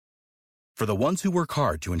For the ones who work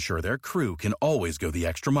hard to ensure their crew can always go the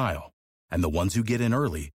extra mile, and the ones who get in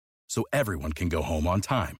early so everyone can go home on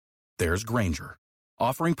time, there's Grainger,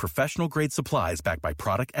 offering professional-grade supplies backed by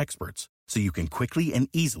product experts so you can quickly and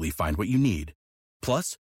easily find what you need.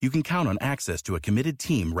 Plus, you can count on access to a committed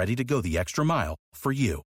team ready to go the extra mile for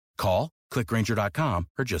you. Call, click Grainger.com,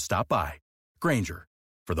 or just stop by. Grainger,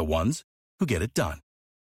 for the ones who get it done.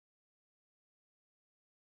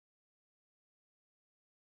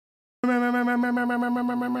 What's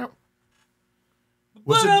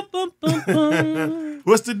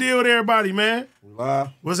the deal with everybody, man? We live.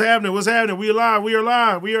 What's happening? What's happening? We alive. We are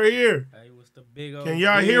live. We are here. Hey, what's the big old Can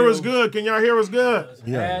y'all hear us good? Can y'all hear us good?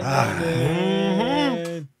 Yeah.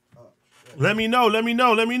 Let me know. Let me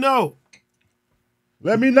know. Let me know.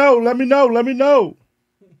 Let me know. Let me know. Let me know.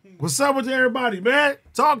 What's up with everybody, man?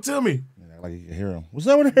 Talk to me. Like you can hear him. What's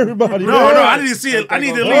up with everybody? No, man? no, I need to see it. I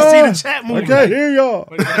need to at least see the chat moving. I can't hear y'all.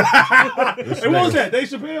 Hey, what was that? Dave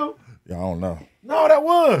Chappelle? Yeah, I don't know. No, that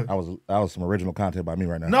was. That was some original content by me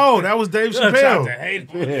right now. No, that was Dave Chappelle.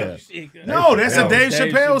 Yeah. No, that's a Dave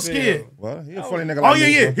Chappelle skit. Well, he a funny nigga. Oh like yeah,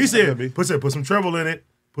 me, yeah. so He said, put some treble in it.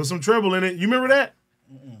 Put some treble in it. You remember that?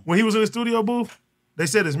 When he was in the studio booth, they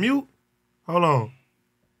said it's mute. Hold on.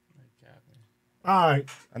 All right.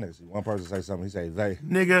 I nigga see one person say something. He say they.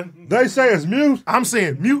 Nigga. They say it's mute. I'm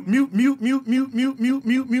saying mute, mute, mute, mute, mute, mute, mute,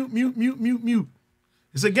 mute, mute, mute, mute, mute, mute.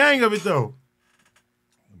 It's a gang of it though.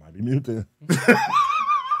 It might be mute then.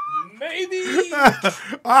 Maybe.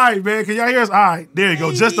 All right, man. Can y'all hear us? All right. There you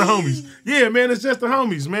go. Just the homies. Yeah, man. It's just the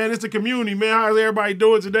homies, man. It's the community, man. How's everybody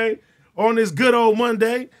doing today on this good old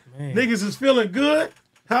Monday? Man. Niggas is feeling good.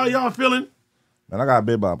 How y'all feeling? Man, I got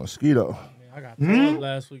bit by a mosquito. I got told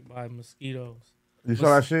last week by mosquitoes. You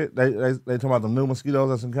saw that shit? They talking about the new mosquitoes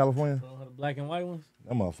that's in California? The black and white ones?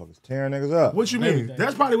 Them motherfuckers tearing niggas up. What you mean?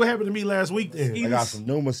 That's probably what happened to me last week then. They got some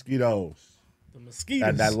new mosquitoes. The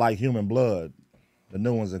mosquitoes. That like human blood. The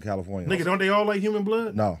new ones in California. Nigga, don't they all like human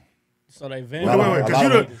blood? No. So they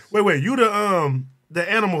Wait, you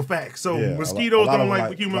the animal facts. So Yeah, mosquitoes a lot don't of them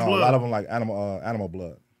like human no, blood. A lot of them like animal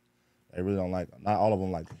blood. They really don't like. Not all of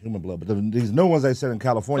them like human blood, but these new ones they said in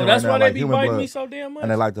California So that's right now why they like be human biting blood, me so damn much?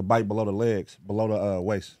 and they like to bite below the legs, below the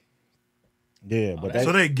waist. Yeah, but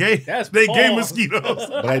So they gay. That's they gay Paul. mosquitoes.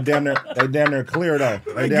 but they damn near clear though.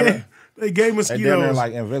 They gay They damn near mosquitoes.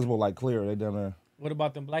 like invisible, like clear. They damn near. What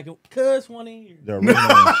about them black and cuz one in here? The original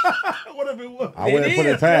ones. What if it was? I wouldn't put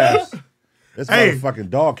is, it past. This Hey. motherfucking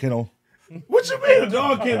dog kennel. What you mean a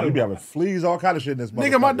dog You kennel? be having fleas, all kind of shit in this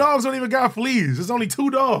Nigga, my motherfucker. dogs don't even got fleas. There's only 2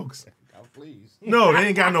 dogs. Got fleas. No, they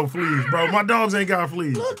ain't got no fleas, bro. My dogs ain't got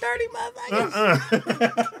fleas. Little dirty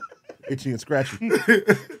motherfuckers. Itchy and scratchy. One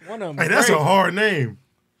of them Hey, that's great. a hard name.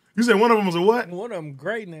 You said one of them was a what? One of them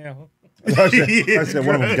great now. I said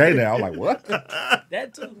one of them gay now. I'm like, what?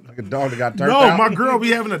 That too. Like a dog that got turned No, out. my girl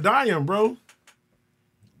be having to dye them, bro.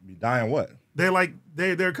 Be dying what?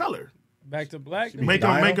 Their color. Back to black. Make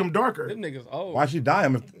Dye them darker. Them niggas old. Why she dye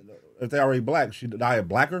them if they already black? She dye it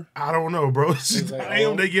blacker? I don't know, bro. She like, dye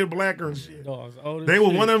them, they get blacker and shit. Dogs old as They were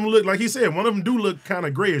shit. one of them look like he said. One of them do look kind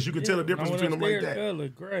of grayish. You can tell the difference One between them like upstairs, that.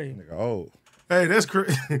 Look gray. Nigga, oh. Hey, that's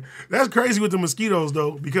that's crazy with the mosquitoes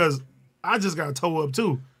though, because I just got toe up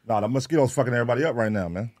too. No, the mosquitoes fucking everybody up right now,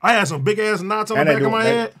 man. I had some big ass knots on the back of my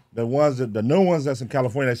head. The new ones that's in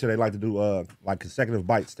California, they say they like to do like consecutive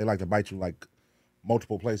bites. They like to bite you like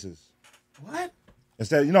multiple places. What?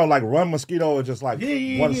 Instead, like one mosquito is just like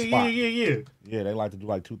one spot. Yeah. Yeah, they like to do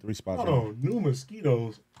like 2-3 spots. Hold on, new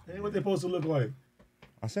mosquitoes. Ain't what they supposed to look like.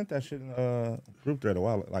 I sent that shit in a group thread a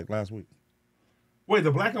while, like last week. Wait, the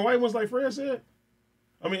black and white ones like Fred said?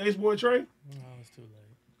 I mean, Ace Boy Trey? No, it's too late.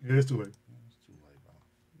 Yeah, it's too late. It's too late,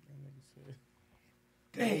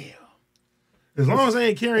 bro. Damn. As long as they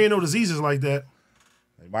ain't carrying no diseases like that.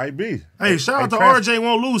 They might be. Hey, shout out to RJ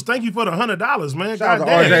Won't Lose. Thank you for the $100, man. Shout out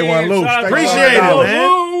to Goddamn. RJ One Loose. Shout out to Appreciate RJ it, One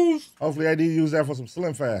man. Loose. Hopefully, AD use that for some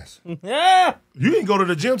Slim Fast. Yeah. You didn't go to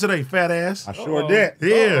the gym today, fat ass. I sure did.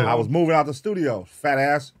 Yeah. I was moving out the studio, fat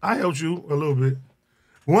ass. I helped you a little bit.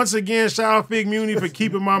 Once again, shout out Cuhmunity for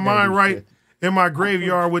keeping my mind right in my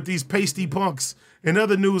graveyard with these pasty punks. In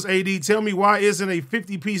other news, AD, tell me why isn't a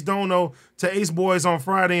 50-piece dono to AceBoyz on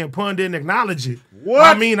Friday and Pun didn't acknowledge it? What?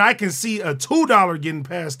 I mean, I can see a $2 getting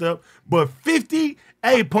passed up, but 50?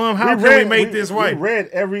 Hey, Pun, how can we make this right? We read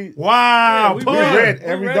every. Wow, we Pun. read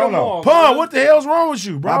every dono. Pun, what the hell's wrong with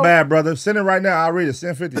you, bro? My bad, brother. Send it right now. I'll read it.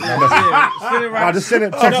 Send 50. No, Send it right. no, just send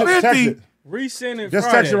it. Text it. Text 50? it. Resend it Just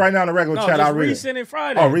Friday. text it right now in the regular No, chat. just I'll read resend it. it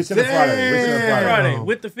Friday. Oh, resend it Friday. Resend it Friday. Friday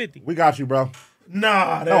with the 50. We got you, bro.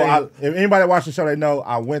 Nah, No, if anybody watched the show, they know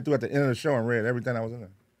I went through at the end of the show and read everything that was in there.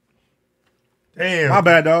 damn. My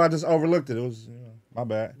bad, dog. I just overlooked it. It was, My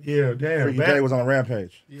bad. Yeah, damn. Freaky J was on a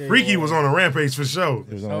rampage. Yeah, Freaky was on a rampage for sure.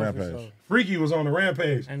 He was on a rampage. Freaky was on a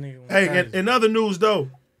rampage. That nigga was Hey, crazy. in other news though,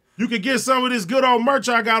 you can get some of this good old merch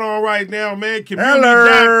I got on right now, man.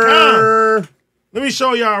 Cuhmunity.com. Hello. Let me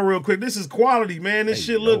show y'all real quick. This is quality, man. This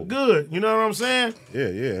shit look good. You know what I'm saying? Yeah,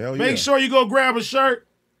 hell yeah. Make sure you go grab a shirt.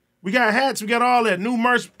 We got hats. We got all that new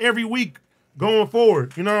merch every week going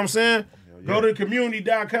forward. You know what I'm saying? Go to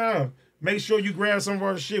Cuhmunity.com. Make sure you grab some of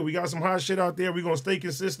our shit. We got some hot shit out there. We're going to stay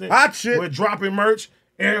consistent. Hot shit. We're dropping merch.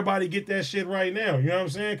 Everybody get that shit right now. You know what I'm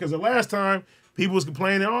saying? Because the last time, people was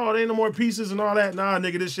complaining, oh, there ain't no more pieces and all that. Nah,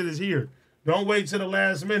 nigga, this shit is here. Don't wait till the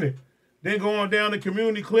last minute. Then go on down to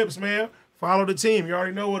community clips, man. Follow the team. You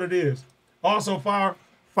already know what it is. Also, follow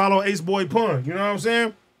AceBoy Pun. You know what I'm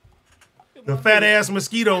saying? The fat ass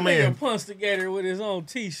mosquito man. Nigga punched together with his own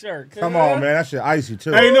T-shirt. Come on, man. That shit icy,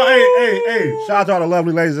 too. Hey, no, hey. Shout out to all the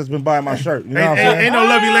lovely ladies that's been buying my shirt. You know what I'm saying? Ain't no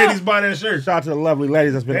lovely ladies buy that shirt. Shout out to the lovely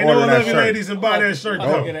ladies that's been Ain't no ordering that lovely shirt. ladies and buy that shirt,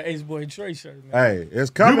 I'll get though. an AceBoy Trey shirt, man. Hey, it's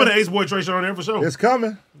You coming. put an AceBoy Trey shirt on there for sure. It's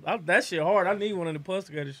coming. That shit hard. I need one of the punch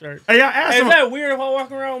together shirts. Hey, I asked Hey, him. is that weird if I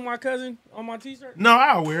walk around with my cousin on my T-shirt? No,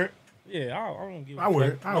 I'll wear it. Yeah, I don't give a I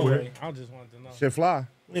wear fuck. it. I No wear way. it. I just wanted to know. Shit fly.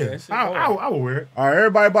 Yeah, that shit I will wear it. All right,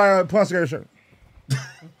 everybody buy a Punch Together shirt.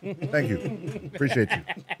 Thank you. Appreciate you.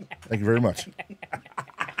 Thank you very much.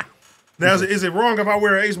 Now, is it wrong if I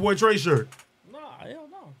wear an AceBoy Trey shirt? Nah, hell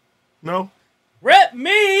no. No? Rep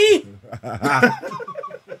me!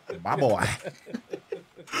 My boy.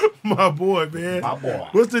 My boy, man. My boy.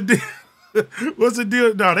 What's the deal? What's the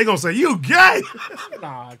deal? No, they gonna say, you gay.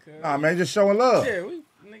 Nah, cuz. Nah, man, just showing love. Yeah,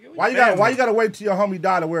 nigga, Why you gotta wait till your homie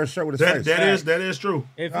die to wear a shirt with his face? That is true.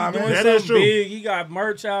 If Nah, he man. doing That is something true. big, he got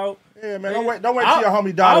merch out. Yeah, man, don't wait till your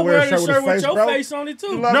homie die to I'll wear a wear the shirt with his face, your bro. face on it too.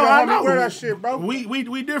 You love No, your I homie, know. wear that shit, bro. We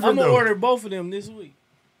different I'm gonna though. order both of them this week.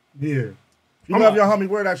 Yeah. You love your homie,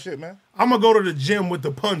 wear that shit, man. I'm gonna go to the gym with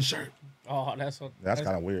the pun shirt. Oh, that's That's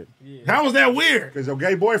kind of weird. Yeah. How was that weird? Cause your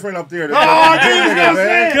gay boyfriend up there. Oh, I knew you was gonna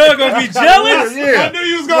say it. Good gonna be jealous. Yeah. I knew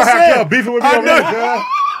you was You gonna gonna say have it. beefing with me I on knew- that, cuz.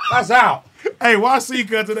 That's out. Hey, YC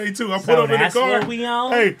cut today too. I put So up in the that's car. what we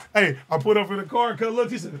on? Hey, I put up in the car. Cause look,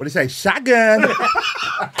 he said, What do you say? Shotgun.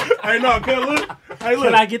 hey, no, cause look. Hey, look.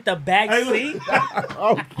 Can I get the back Hey, look. seat?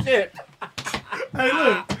 Oh shit. Hey,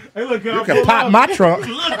 look. Hey, look. You can pop my trunk.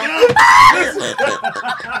 Look,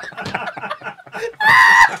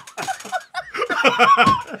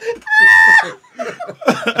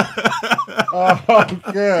 Oh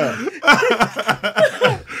yeah.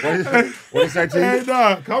 What do you say to Hey, you?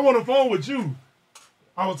 dog, I'm on the phone with you.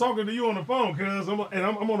 I was talking to you on the phone, cuz I'm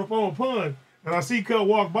on the phone with Pun, and I see Cuz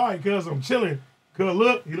walk by, cuz I'm chilling. Cuz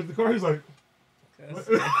look, he looked at the car, he's like,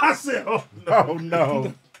 I said, oh no. Oh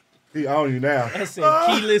no. He on you now. I said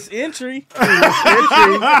keyless entry. Can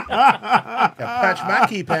punch my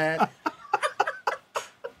keypad.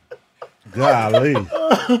 Golly.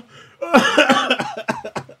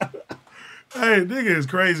 Hey, nigga is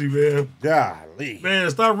crazy, man. Golly. Man,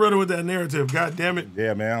 stop running with that narrative, god damn it.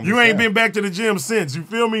 Yeah, man. I'm You just ain't saying. been back to the gym since, you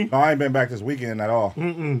feel me? No, I ain't been back this weekend at all.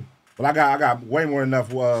 But I got way more enough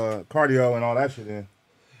cardio and all that shit in.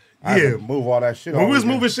 I had Yeah. to move all that shit. When all we was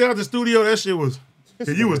weekend. moving shit out the studio, that shit was,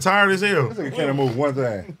 you was tired as hell. This nigga can't move one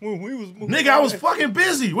thing. Nigga, I was fucking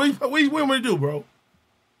busy. What you want me to do, bro?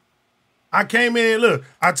 I came in, look,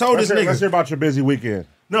 I told Let's this hear nigga. about your busy weekend.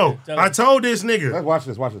 No, I told this nigga. Let's watch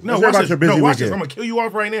this. Watch this. No, Let's hear watch about this. your busy No, watch this. weekend. I'm gonna kill you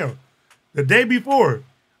off right now. The day before,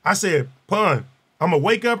 I said, Pun, I'm gonna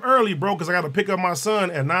wake up early, bro, because I gotta pick up my son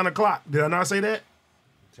at 9 o'clock. Did I not say that?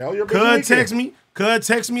 Tell your busy Cud weekend. text me. Cud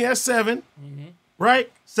text me at 7, right?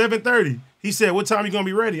 7:30. He said, what time you gonna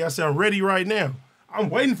be ready? I said, I'm ready right now. I'm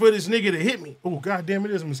waiting for this nigga to hit me. Oh, god damn,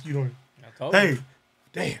 it is a mosquito. I told you. Hey,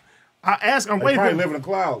 damn. I asked, I'm They waiting probably for live in the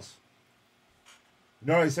clouds.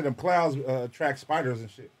 You know they said them clouds attract spiders and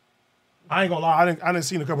shit. I ain't gonna lie, I didn't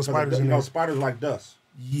see a couple spiders in You know, there. spiders like dust.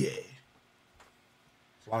 Yeah.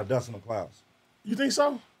 There's a lot of dust in the clouds. You think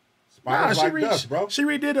so? Spiders Nah, like dust, bro. she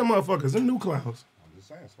redid them motherfuckers, them new clouds. I'm just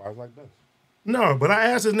saying, spiders like dust. No, but I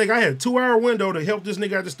asked this nigga, I had a 2-hour window to help this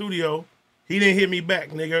nigga at the studio. He didn't hit me back,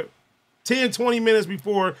 nigga. 10, 20 minutes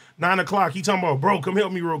before 9 o'clock, he talking about, bro, come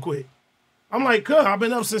help me real quick. I'm like, cuz, I've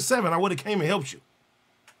been up since 7. I would have came and helped you.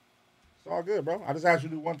 It's all good, bro. I just asked you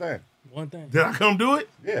to do one thing. One thing. Did I come do it?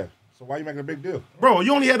 Yeah. So why you making a big deal? Bro,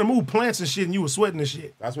 you only had to move plants and shit and you was sweating and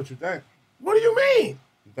shit. That's what you think. What do you mean?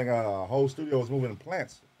 You think a whole studio was moving in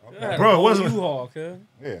plants? Okay. Bro, it wasn't- U-Haul, cuz.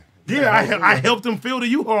 Yeah. Yeah, I helped him fill the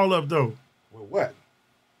U-Haul up, though. With what?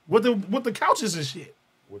 With the couches and shit.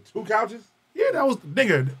 With 2 couches? Yeah, that was,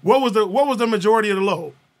 nigga, what was the majority of the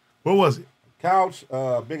load? What was it? Couch,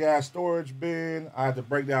 big ass storage bin. I had to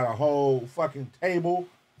break down a whole fucking table.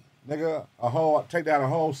 Nigga, take down a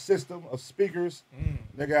whole system of speakers.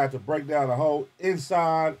 Nigga had to break down the whole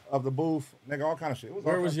inside of the booth. Nigga, all kind of shit.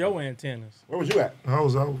 Where was your antennas? Where was you at? I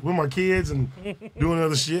was out with my kids and doing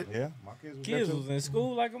other shit. Yeah, my kids was Kids there was too. in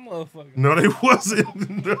school like a motherfucker. No, they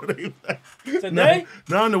wasn't. No, they Today?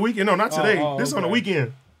 No, on the weekend. No, not today. This on the okay.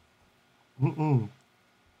 weekend. Wanna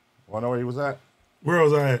know where he was at? Where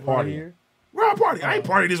was I at? Party. Here? Where I party? I ain't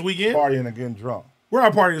party this weekend. Partying and getting drunk. Where I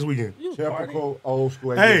party this weekend? You Typical old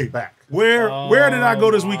school Hey, back. where did I go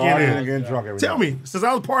this weekend Partying and in? getting drunk every Tell night. me, since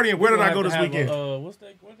I was partying, where did I go this weekend? What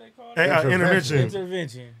they call Hey, it? intervention.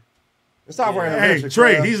 Intervention. It's not for Hey, intervention.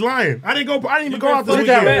 Trey, cuz. he's lying. I didn't even go out this We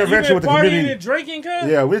got weekend. an intervention with the community. And drinking, cuz?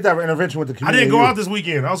 Yeah, we had to have an intervention with the I community. didn't go out this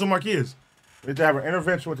weekend. I was with my kids. We had to have an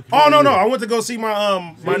intervention with the Oh community. no, I went to go see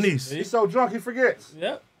my my niece. He's so drunk he forgets.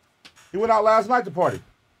 Yep. He went out last night to party.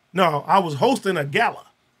 No, I was hosting a gala.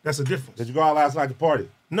 That's a difference. Did you go out last night to party?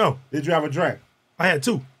 No, Did you have a drink? I had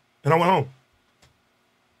 2, and I went home.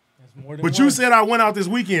 That's more than But one. you said I went out this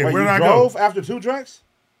weekend. Wait, Where you did I drove go? after 2 drinks?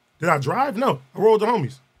 Did I drive? No, I rode with the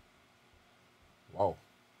homies. Whoa,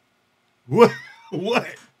 What? What?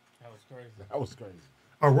 That was crazy. that was crazy.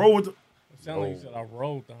 I rode with the. It sounded like you said I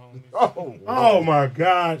rolled the homies. Oh, Oh my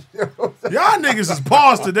God. Y'all niggas is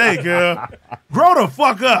paused today, girl. Grow the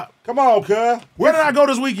fuck up. come on, cuz. Where did I go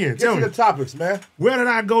this weekend? Get Tell to me. the topics, man. Where did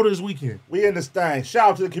I go this weekend? We in this thing. Shout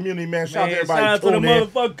out to the community, man. Shout out to Man, everybody shout out to the tuning in.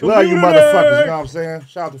 motherfucking Love you, community. motherfuckers. You know what I'm saying?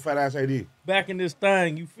 Shout out to Fat Ass AD. Back in this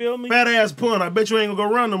thing, you feel me? Fat ass pun. I bet you ain't gonna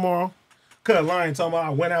go run tomorrow. Cause lying talking about I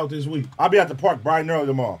went out this week. I'll be at the park bright and early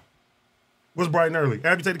tomorrow. What's bright and early?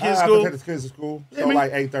 After you take the I kids to have to school? take the kids to school. Yeah, So me-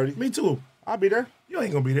 like 8:30. Me too. I'll be there. You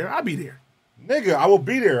ain't gonna be there. I'll be there. Nigga, I will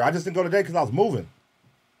be there. I just didn't go today because I was moving.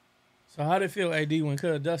 So how did it feel, AD, when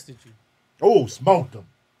Cuz dusted you? Oh, smoked them.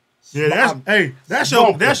 Yeah, that's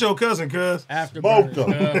your cousin, cuz. After Smoked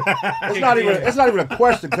them. It's not even a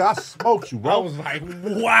question because I smoked you, I bro. was like,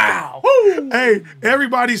 wow. Hey,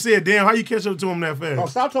 everybody said, damn, how you catch up to him that fast? No,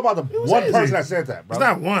 stop talking about the was one easy. person that said that, bro. It's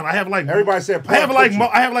not one. I have like Everybody said I have Paul like cooked you.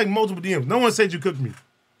 I have like multiple DMs. No one said you cooked me.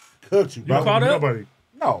 Cooked you, bro. You caught up? Nobody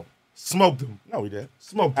No, smoked him. no, we did.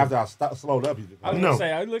 Smoked him. After I slowed up, you did. I was No. gonna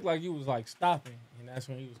say, it looked like you was like stopping, and that's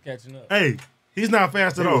when he was catching up. Hey, he's not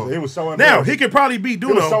fast at all. He was so Now embarrassed. he could probably beat He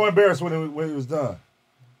was so Duno. embarrassed when it was done.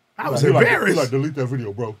 I was He embarrassed. like, delete that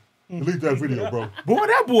video, bro. Delete that video, bro. Boy,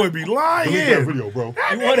 that boy be lying. Delete that video, bro.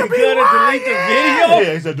 That You nigga wanted be Cuz to delete the lying. video?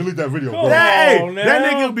 Yeah, he said delete that video, bro. Come Hey, on, that now.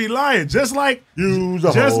 nigga be lying. Just like he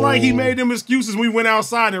hoe. made them excuses when we went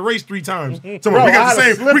outside and raced 3 times. So Bro, we I got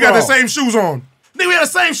had a slip we got the on. same shoes on. Nigga, we had the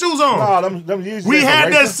same shoes on. Nah, them Yeezys We ain't for had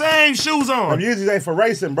the racing. same shoes Them on. Yeezys ain't for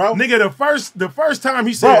racing, bro. Nigga, the first time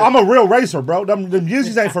he Bro, said, I'm a real racer, bro. Them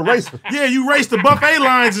Yeezys ain't for racing. yeah, you raced the buffet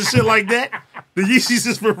lines and shit like that. The Yeezys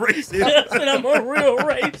is for racing. I said I'm a real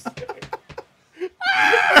race.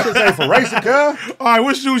 This ain't for racing, cuz. All right,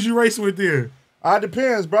 what shoes you racing with then? It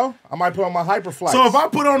depends, bro. I might put on my Hyperflight. So if I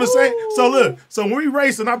put on the same, so look, so when we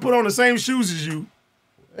racing, I put on the same shoes as you.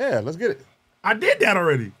 Yeah, let's get it. I did that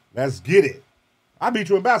already. Let's get it. I beat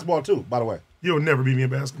you in basketball too, by the way. You'll never beat me in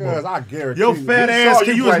Because basketball. I guarantee Your you. fat we ass, saw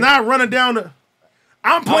you play- was not running down the.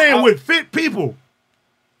 I'm playing with fit people.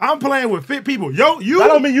 I'm playing with fit people. Yo, you. That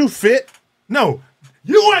don't mean you fit. No,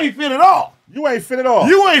 you ain't fit at all. You ain't fit at all.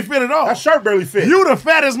 You ain't fit at all. That shirt barely fit. You the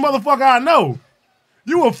fattest motherfucker I know.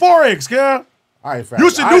 You a 4X, girl. I ain't fat. You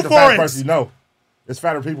should I do ain't the fattest 4X. person you know. It's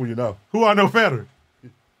fatter people you know. Who I know fatter?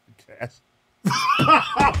 Cass.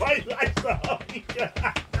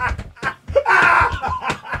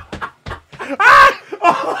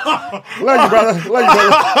 Love you, brother. Love you,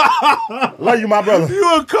 brother. Love you, my brother.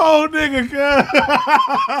 You a cold nigga, girl.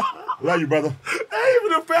 Love you, brother. Ain't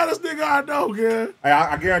even the fattest nigga I know, girl. Hey,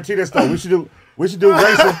 I guarantee this though. We should do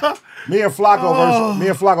racing. Me and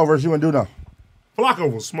Flacco versus you and Duno.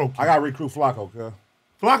 Flacco will smoke you. I gotta recruit Flacco, cuz.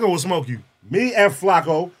 Flacco will smoke you. Me and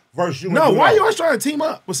Flacco versus you and No, Duno. why you always trying to team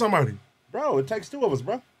up with somebody? Bro, it takes 2 of us,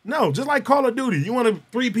 bro. No, just like Call of Duty. You want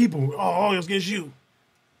 3 people. Oh, it's against you.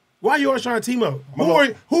 Why you always trying to team up?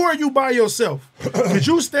 Who are you by yourself? Could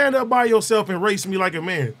you stand up by yourself and race me like a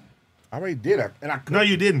man? I already did it. And I No,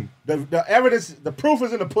 you didn't. the evidence, the proof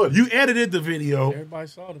is in the pudding. You edited the video. Everybody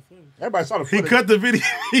saw the footage. Everybody saw the He footage. cut the video.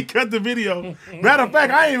 He cut the video. Matter of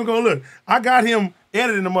fact, I ain't even gonna look. I got him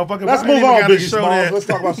editing the motherfucker. Let's but I move ain't even on, gotta Biggie show Smalls. that. Let's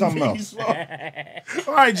talk about something else.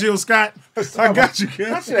 All right, Jill Scott. I got you, kid.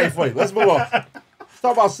 That shit ain't funny. Let's move on. Let's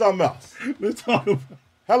talk about something else. Let's talk about.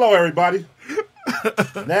 Hello, everybody.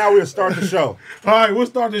 Now we'll start the show. All right, we'll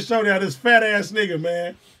start the show now. This fat ass nigga,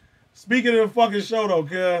 man. Speaking of the fucking show, though,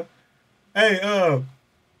 cuz. Hey,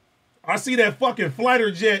 I see that fucking fighter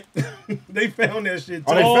jet. They found that shit.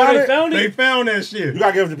 Oh, too. they found it? found They it? found that shit. You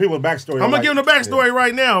gotta give the people the backstory. I'm gonna give them the backstory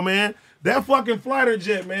right now, man. That fucking fighter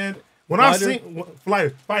jet, man. When I seen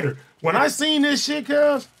fighter, when I seen this shit,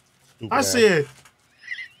 cuz I said,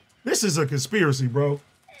 this is a conspiracy, bro.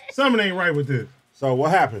 Something ain't right with this. So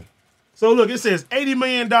what happened? So look, it says $80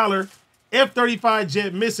 million F-35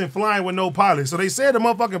 jet missing, flying with no pilot. So they said the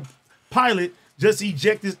motherfucking pilot just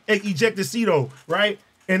ejected Cedo, right?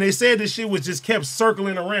 And they said this shit was just kept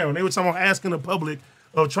circling around. They were talking about asking the public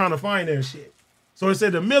of trying to find that shit. So it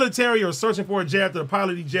said the military are searching for a jet after the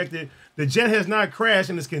pilot ejected. The jet has not crashed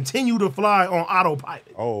and has continued to fly on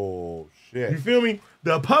autopilot. Oh, shit. You feel me?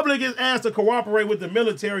 The public is asked to cooperate with the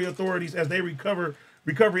military authorities as they recovery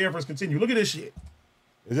efforts continue. Look at this shit.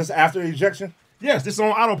 Is this after ejection? Yes, this is on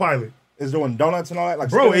autopilot. It's doing donuts and all that? Like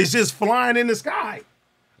Bro, spinning? it's just flying in the sky.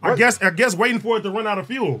 What? I guess waiting for it to run out of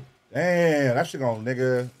fuel. Damn, that shit gonna,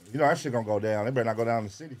 nigga. You know that shit gonna go down. They better not go down in the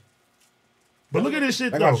city. But look at this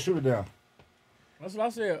shit, They though. gotta shoot it down. That's what I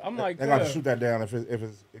said. I'm like, They gotta shoot that down if it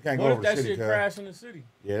can't go what over if that the city. shit cuz. crash in the city?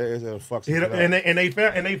 Yeah, it'll fuck some shit up. And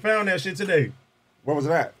they found that shit today. Where was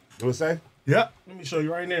it at? What it say? Yep. Let me show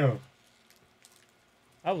you right now.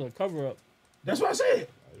 That was a cover up. That's what I said.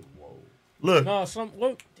 Look, No,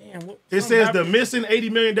 what? it says the missing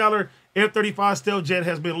 $80 million F-35 stealth jet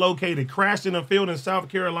has been located, crashed in a field in South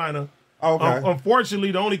Carolina. Okay.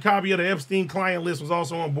 Unfortunately, the only copy of the Epstein client list was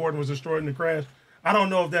also on board and was destroyed in the crash. I don't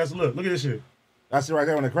know if that's look at this shit. That's it right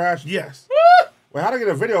there when it crashed? Yes. Wait, how did they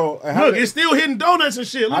get a video? Look, it's still hitting donuts and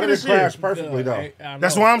shit. Look How at did this it crash shit. perfectly, though?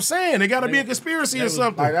 That's what I'm saying. There got to be a conspiracy or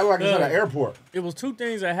something. Like, that look like it's at an airport. It was two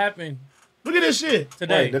things that happened Look at this shit.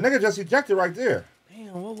 today. Wait, the nigga just ejected right there.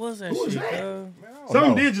 Damn, what was that Who was shit? that? Man, I don't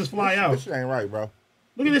Something know. did just fly out. This shit ain't right, bro.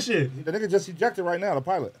 Look at this shit. The nigga just ejected right now, the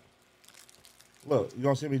pilot. Look, you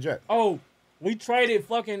gonna see him eject. Oh, we traded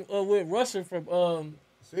fucking with Russia for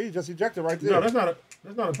See, he just ejected right there. No, that's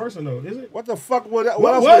not a person though, is it? What the fuck would that?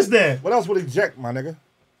 What else was would, that? What else would eject, my nigga?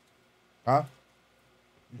 Huh?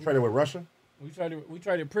 You traded with Russia? we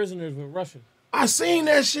traded prisoners with Russia I seen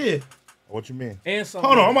that shit. What you mean? and some.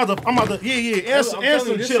 Hold on, I'm about to yeah, and some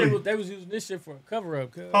this chili. shit they was using this shit for a cover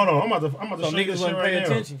up. Hold on, I'm about to So show you niggas this shit wasn't right paying now.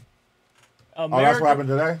 attention. Oh, that's what happened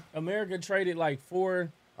today? America traded like 4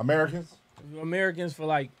 Americans? Americans for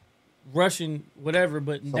like Russian whatever,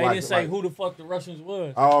 but they like- didn't say like- who the fuck the Russians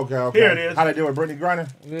was. Oh, okay. Here it is. How they do it, Brittany Griner?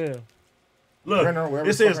 Yeah. Look, Brenner, whatever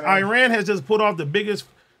it says fucking name. Iran has just put off the biggest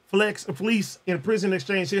fleece in prison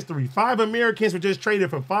exchange history. 5 Americans were just traded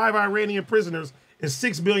for 5 Iranian prisoners and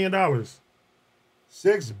 $6 billion.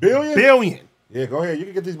 $6 billion? Billion. Yeah, go ahead. You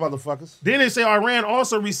can get these motherfuckers. Then they say Iran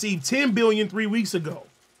also received $10 billion 3 weeks ago.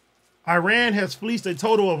 Iran has fleeced a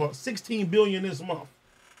total of $16 billion this month.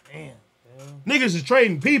 Damn. Niggas is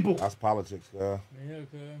trading people. That's politics, Yeah, okay.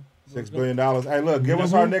 $6 billion. Hey, look, give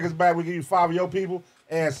us our niggas back. We give you 5 of your people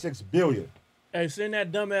and $6 billion. Hey, send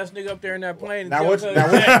that dumbass nigga up there in that plane and Now tell, what, tell,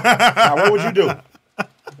 now what would you do?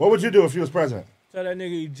 What would you do if you was president? tell that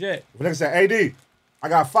nigga eject. If a nigga said, AD, I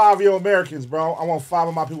got 5 of your Americans, bro. I want 5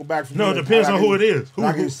 of my people back from you. No, it depends on who it is.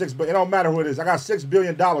 I give you $6 billion. It don't matter who it is. I got $6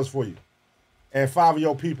 billion for you. And 5 of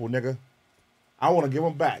your people, nigga. I want to give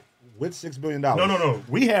them back with $6 billion. No.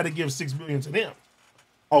 We had to give $6 billion to them.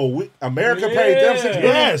 Oh, America paid them $6 billion?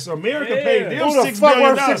 Yes, America paid them Who the $6 fuck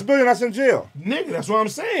billion. worth $6 billion that's in jail? Nigga, that's what I'm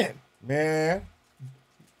saying. Man.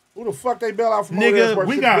 Who the fuck they bail out from over there that's Nigga, worth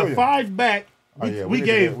we $6 got billion? 5 back. Oh, yeah, we need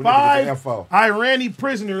to gave get the 5 info. Iranian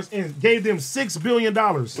prisoners and gave them $6 billion.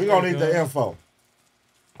 We gonna need the info.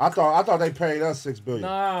 I thought they paid us $6 billion.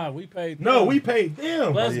 Nah, we paid them. No, we paid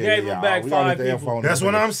them. Let's gave them back we gonna 5 need the info people. on That's them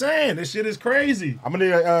what niggas. I'm saying. This shit is crazy. I'm gonna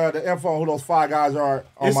need the info on who those 5 guys are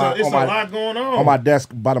on It's my a lot going on. on my desk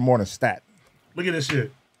by the morning stat. Look at this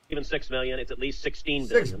shit. Even $6 million, it's at least $16 $6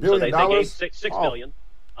 billion. billion So they gave dollars? $6 billion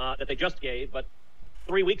that they just gave, but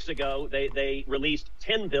 3 weeks ago they released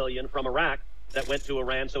 $10 billion from Iraq that went to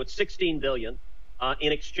Iran, so it's $16 billion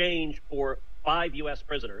in exchange for 5 U.S.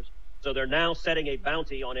 prisoners. So they're now setting a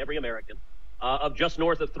bounty on every American of just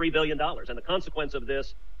north of $3 billion, and the consequence of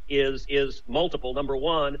this is multiple. Number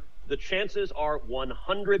one, the chances are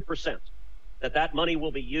 100% that money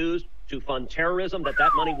will be used to fund terrorism,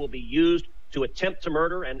 that money will be used to attempt to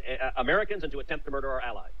murder Americans and to attempt to murder our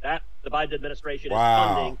allies. That the Biden administration is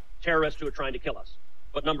funding terrorists who are trying to kill us.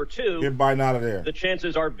 But number two, Get Biden out of there. the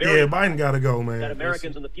chances are very Yeah, high Biden gotta go, man. that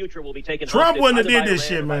Americans in the future will be taken Trump hostage wouldn't have either did by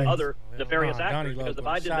this Iran shit, or by man. other nefarious Donnie actors, because the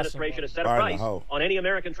Logan Biden shot administration has set a Biden, price ho. on any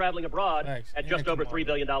American traveling abroad Thanks. at just Yeah, over come $3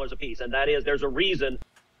 billion apiece, and that is there's a reason.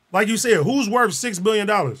 Like you said, who's worth $6 billion?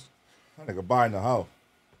 That nigga Biden the hoe.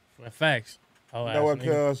 Facts. Oh, You know what,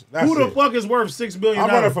 cuz? Who the fuck is worth $6 billion? I'm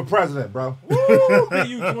running for president, bro. PU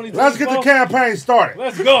Let's get the campaign started.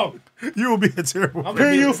 Let's go. You will be a terrible.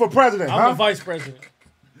 PU for president, I'm huh? the vice president.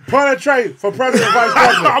 Penetrate for president and vice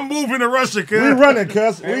president. I'm moving to Russia, cuz. We running,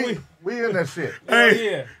 cuz. Hey, We in that shit.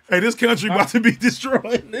 Hey, this country about to be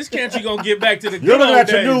destroyed. This country gonna get back to the good You're looking old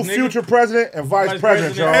at your days, new nigga. future president and vice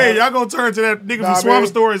president, y'all. Hey, y'all gonna turn to that nigga from Swamp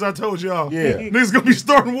Stories I told y'all. Yeah. Niggas gonna be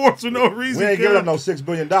starting wars for no reason. We ain't giving up no $6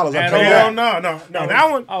 billion. I tell you Hell that. no.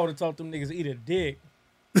 That one. I would have taught them niggas to eat a dick.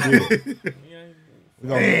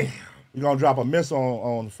 We're gonna drop a missile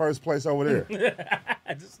on first place over there.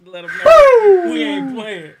 Just let them know we ain't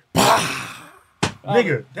playing.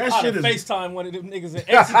 Nigga, that shit is. FaceTime one of them niggas and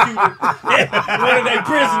executed one of their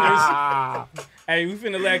prisoners. Hey, we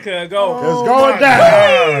finna let her go. It's going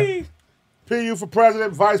down. PU for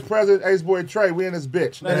president, vice president, AceBoy Trey. We in this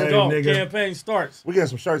bitch. Let's go. Campaign starts. We getting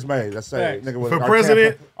some shirts made. Let's say, nigga, with For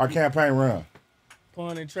president, our campaign run.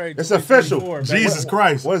 Pun and trade. It's official. Jesus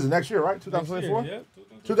Christ. What is it, next year, right? 2024? Yeah,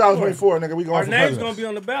 2024, nigga, we going our for name's president. gonna be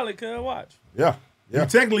on the ballot, cuz watch. Yeah. You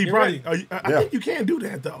technically Get probably. ready. I think you can't do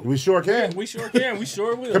that though. We sure can. We sure can. We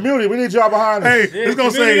sure will. Community, we need y'all behind us. Hey, Yeah, it's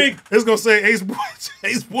gonna community. say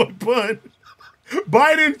Ace Boy Pun.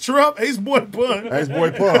 Biden, Trump, Ace Boy Pun.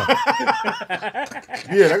 AceBoy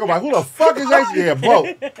Pun. Yeah, they go like, who the fuck is Ace? Yeah, vote.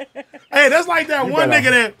 Hey, that's like that You one better-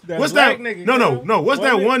 nigga that. What's that? nigga, No. What's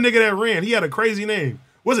that What one nigga that ran? He had a crazy name.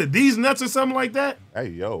 Was it These Nuts or something like that? Hey,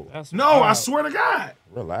 yo, No, I swear to God.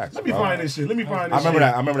 relax. Let me bro. find this shit. I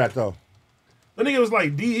remember that though. The nigga was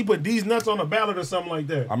like, he put These Nuts on the ballot or something like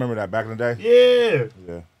that. I remember that back in the day. Yeah.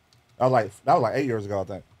 Yeah. That was like 8 years ago, I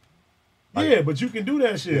think. Yeah, but you can do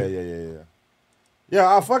that shit. Yeah.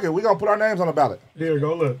 Yeah, fuck it. We gonna put our names on the ballot. There you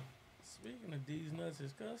go, look. Speaking of these nuts,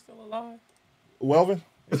 is cuz still alive? Welvin?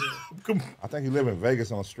 Come- I think he live in Vegas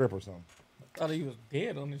on a strip or something. I thought he was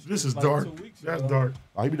dead on this. This is like dark. 2 weeks That's ago. dark.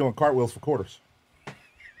 Oh, he be doing cartwheels for quarters.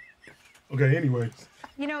 Okay, anyways.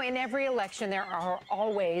 You know, in every election, there are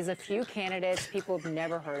always a few candidates people have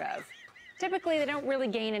never heard of. Typically, they don't really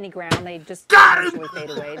gain any ground. They just eventually fade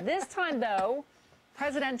away. This time, though,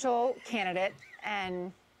 presidential candidate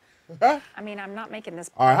and, I mean, I'm not making this.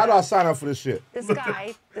 All right, how do I sign up for this shit? This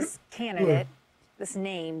guy, this candidate, this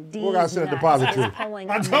name, D's Who gotta send a Nuts, deposit is to? polling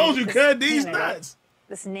I among told you, this cut These candidate. Nuts.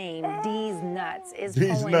 This name, D's Nuts, is D's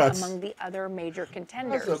polling Nuts. among the other major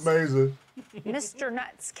contenders. That's amazing. Mr.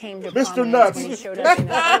 Nuts came to Mr. prominence Nuts. when he showed up in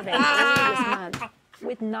a survey earlier this month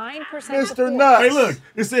with 9% Mr. support. Nuts. Hey, look.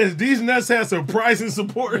 It says These Nuts have surprising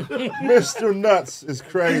support. Mr. Nuts is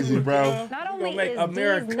crazy, bro. Not only make is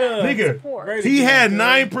America D's Nuts Nigga, support, He had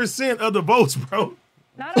 9% of the votes, bro.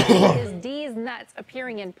 not only is D's Nuts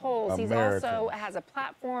appearing in polls, he's America. also has a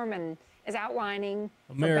platform and is outlining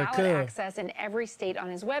for America. ballot access in every state on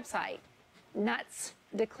his website. Nuts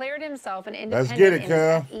declared himself an independent. Let's get it, in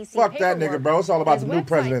cuz. his FEC Fuck that paperwork. nigga, bro. It's all about His the new website-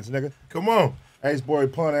 presidents, nigga. Come on.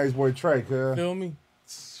 AceBoy Pun, AceBoy Trey, cuz. Feel me?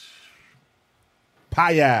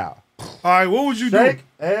 Payal. All right, what would you Shake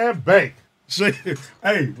and bake. do?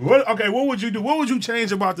 Hey, what would you do? What would you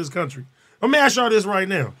change about this country? Let me ask y'all this right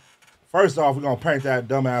now. First off, we're gonna paint that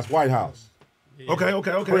dumbass White House. Okay.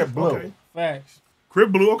 Crib blue. Okay. Facts.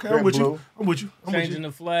 Crib blue. Okay, I'm Crib with blue. you. I'm with you. Changing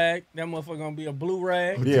the flag. That motherfucker gonna be a blue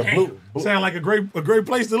rag. Yeah, blue, Sound like a great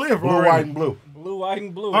place to live. blue, already. white, and blue. Blue, white,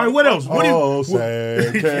 and blue. All right, what else? What do you Oh,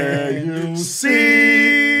 say, can you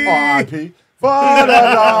see? R.I.P. for the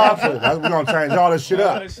dogs. We're gonna change all this shit All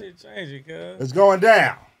up. that shit changing, cuz. It's going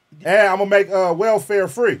down. And I'm gonna make welfare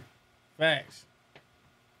free. Facts.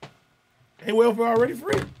 Ain't welfare already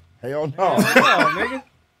free? Hell no. Oh,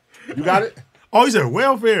 nigga. You got it? Oh, he said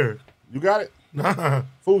welfare. You got it? Nah,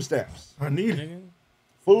 Food stamps. I need it. Nigga.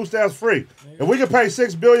 Food stamps free. If we can pay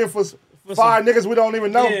 $6 billion for five niggas we don't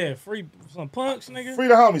even know, Yeah, free some punks, nigga. free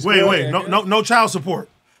the homies. Wait, cuz. wait. No child support.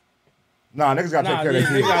 Nah, niggas gotta take Nah, care of their niggas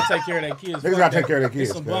kids. gotta take care of their kids. Niggas Fuck gotta take that. care of their There's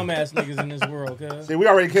kids, some cuz. bum ass niggas in this world, cuz. See, we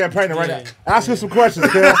already campaigning right Yeah. now. Ask us some questions,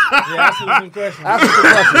 cuz. Yeah, ask them some questions. Ask us some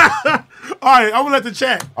questions. All right, I'm gonna let the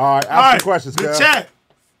chat. All right, ask some questions, The cuz. chat.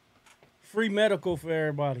 Free medical for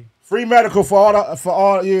everybody. Free medical for all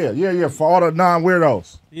the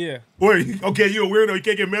non-weirdos. Yeah. Wait, okay, you a weirdo. You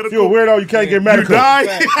can't get medical. If you a weirdo, you can't get You medical. die.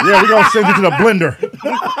 Yeah, we gonna send you to the blender.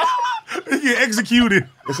 You get executed.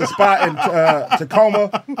 It's a spot in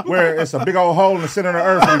Tacoma where it's a big old hole in the center of the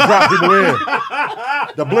earth and we drop people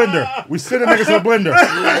in. The blender. We send the niggas to the blender.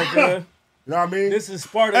 Yeah, cuz. You know what I mean? This is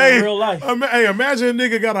Sparta Hey, in real life. Hey, imagine a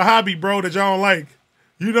nigga got a hobby, bro, that y'all don't like.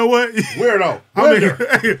 You know what? Weirdo. I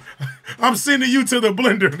Blender. mean, I'm sending you to the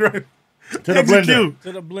blender, right? To the blender.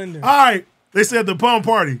 To the blender. All right. They said the pump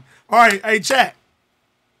party. All right. Hey, chat.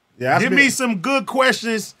 Yeah, Give me some good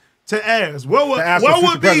questions to ask. What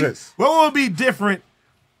would be different?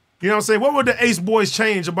 You know what I'm saying? What would the AceBoyz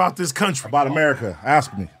change about this country? About America?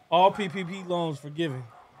 Ask me. All PPP loans forgiven.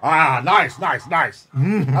 Ah, nice.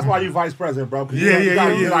 That's why you vice president, bro. Yeah. You got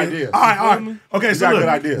good ideas. All right. Okay, so good look,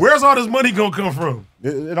 ideas. where's all this money gonna come from?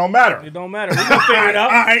 It don't matter. It don't matter. We're going to figure it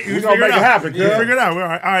out. All right, We're going to make it happen, You figure it out. All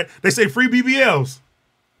right. They say free BBLs.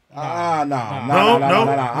 No. No.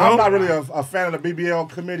 I'm not really a fan of the BBL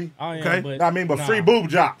committee. I am, Okay. But free boob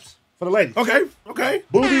jobs for the ladies. Okay.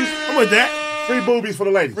 Boobies. I'm with that. Free boobies for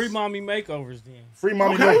the ladies. Free mommy makeovers then. Free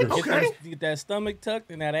mommy Okay, makers. okay. Get that stomach tucked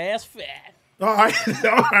and that ass fat. All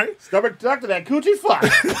right. Stomach tucked to that coochie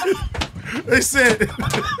fuck. They said.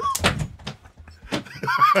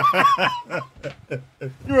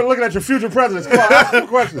 You were looking at your future presidents. Come on, ask some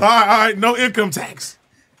questions. All right. No income tax.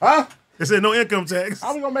 Huh? They said no income tax.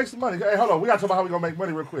 How we gonna make some money? Hey, hold on. We gotta talk about how we gonna make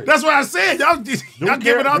money real quick. That's what I said. Y'all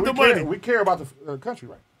giving out the money. We care about the country,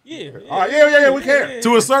 right? Yeah. All right. Yeah. We care.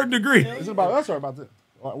 To a certain degree. Is it about us or about this?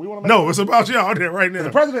 We want to make No, it's about y'all there right now.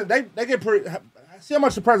 the president. They get pretty. See how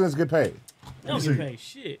much the presidents get paid. They don't get paid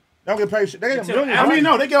shit. They don't get paid shit. They get Until millions. I mean,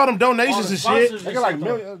 no, they get all them donations and shit. They get like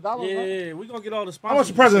millions of dollars. Right? Yeah, we're going to get all the sponsors. How much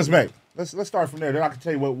the presidents make? Let's start from there. Then I can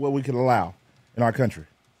tell you what we can allow in our country.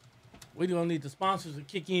 We're going to need the sponsors to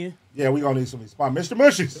kick in. Yeah, we're going to need some sponsors. Mr.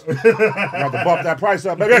 Mushies. We have to bump that price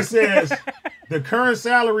up, baby. It says the current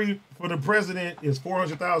salary for the president is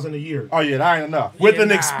 $400,000 a year. Oh, yeah, that ain't enough. With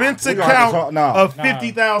an expense We gonna have to account talk- of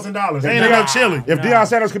 $50,000. Ain't enough chili. If Deion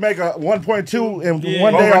Sanders could make a 1.2 in one day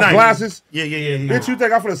Overnight. off glasses, Yeah. bitch, you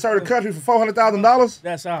think I'm finna serve the country for $400,000?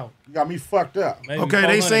 That's out. You got me fucked up. Maybe Okay,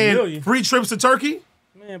 they 400 saying million. free trips to Turkey.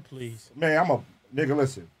 Man, please. Man, I'm a nigga.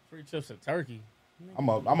 Listen, Free trips to Turkey. I'm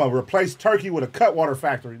a replace Turkey with a cutwater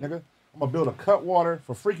factory, nigga. I'm gonna build a cutwater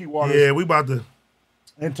for freaky waters Yeah, we about to.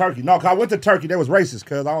 in Turkey. No, 'cause I went to Turkey. They was racist,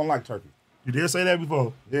 cause I don't like Turkey. You did say that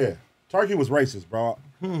before. Yeah, Turkey was racist, bro.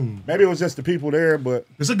 Maybe it was just the people there, but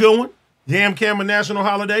It's a good one. Yam Cam, a national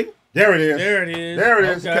holiday. there it is. There it is. There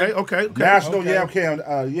it is. Okay. National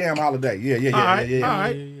Okay. Yam holiday. Yeah. All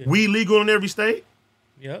right. We legal in every state.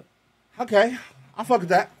 Yep. Okay, I fuck with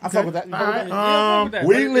that. I fuck with that. You fuck with that? Yeah, fuck with that.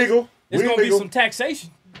 We legal. It's We going to be legal. some taxation.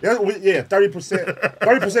 Yeah, 30%.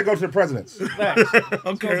 30% go to the presidents. Facts.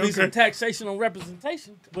 It's going to be some taxation on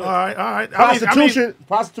representation. But All right. Prostitution.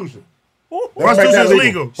 Prostitution Let's make is that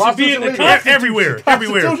legal. should be in the Prostitution Constitution. Everywhere.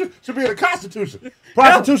 Prostitution should be in the Constitution.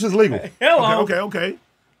 Prostitution is legal. Hello. Okay.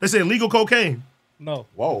 They say legal cocaine. No.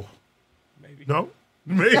 Whoa. Maybe. No?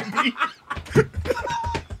 Maybe.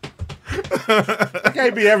 It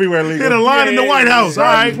can't be everywhere legal. Hit a line in the White House. All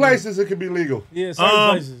Certain right. places it can be legal. Yeah, certain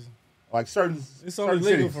places. Like certain It's only certain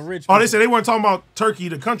legal cities. for rich people. Oh, they said they weren't talking about Turkey,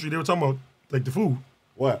 the country. They were talking about like the food.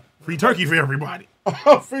 What? Free turkey for everybody.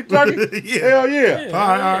 Oh, free turkey? Yeah. Hell yeah.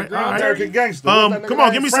 All right. American gangster. What's that nigga Come on,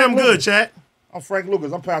 name? give me Frank something Lucas. good, chat. I'm Frank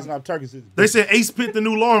Lucas. I'm passing out turkeys. They said Ace Pitt, the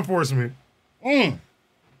new law enforcement.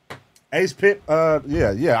 Ace Pitt.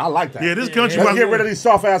 Yeah. I like that. Yeah, this country. Let's about- get rid of these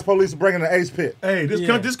soft ass police and bring in the Ace Pit. Hey,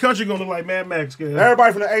 this country gonna look like Mad Max. Kid.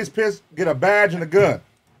 Everybody from the Ace Pit get a badge and a gun.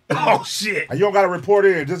 Oh shit! And you don't got to report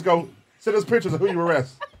in. Just go send us pictures of who you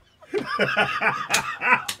arrest.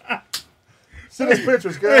 Send us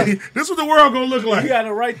pictures, guys. Hey, this is what the world gonna look like. You got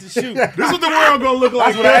a right to shoot. This is what the world gonna look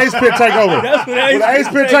like. That's when the Ace Pit take over. That's what When the Ace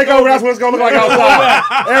Pit take over, that's what it's going to look like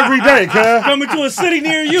outside. Every day, cuz. Coming to a city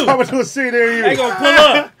near you. Coming to a city near you. They gonna pull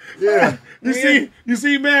up. Yeah. You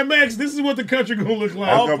see, Mad Max. This is what the country gonna look like.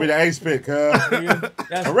 That's going to be the Ace Pit, cuz.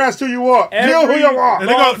 That's Arrest who you want. Kill who you want.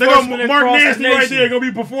 And Law they gonna enforcement Mark across the Nasty right nation. there. Gonna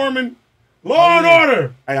be performing Law and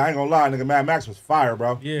Order. Hey, I ain't going to lie, nigga. Mad Max was fire,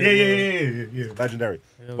 bro. Yeah. Legendary.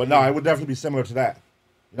 But no, it would definitely be similar to that.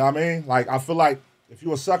 You know what I mean? Like, I feel like if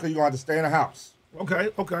you a sucker, you're going to have to stay in the house. Okay.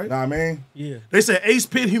 You know what I mean? Yeah. They said Ace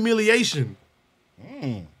Pit humiliation.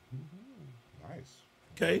 Nice.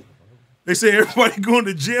 Okay. They say everybody going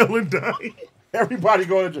to jail and die. Everybody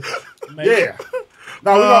going to Maybe. Yeah.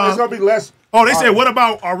 No, it's going to be less. Oh, they said what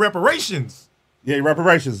about our reparations? Yeah,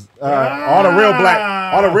 reparations. All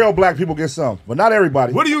the real black people get some, but not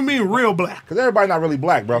everybody. What do you mean real black? Because everybody not really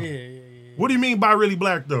black, bro. Yeah. What do you mean by really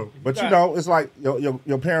black though? But you know, it's like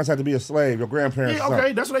your parents had to be a slave, your grandparents. Yeah, or okay,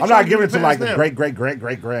 something. that's what they I'm try not to giving do it to to like pass the down.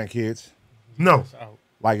 great grandkids. No.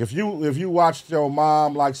 Like if you watched your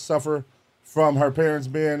mom like suffer from her parents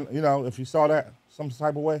being, you know, if you saw that some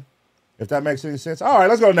type of way, if that makes any sense. All right,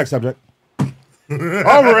 let's go to the next subject.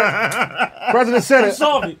 Over it. President said You it.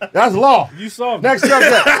 saw me. That's law. You saw me. Next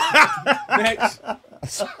subject. Next.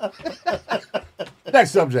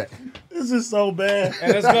 Next subject. This is so bad.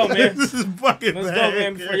 Hey, let's go, man. This is fucking Let's bad. go,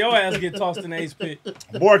 man, before your ass get tossed in the Ace Pit.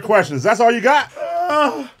 More questions. That's all you got?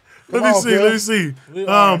 Let me see. We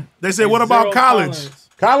They said, what about college? tolerance.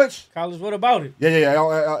 College? College, what about it?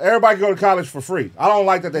 Yeah. Everybody can go to college for free. I don't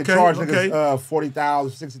like that they charge niggas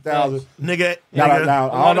 40,000, 60,000. Nigga.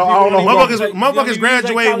 Now, I don't know. Motherfuckers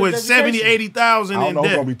graduate with 70, 80,000 in debt. I don't know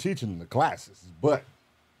who's gonna be teaching the classes, but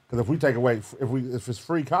because if we take away, if it's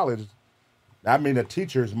free college, that means the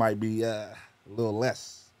teachers might be a little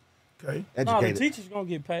less educated. No, the teachers gonna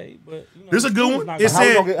get paid, but this is a good one.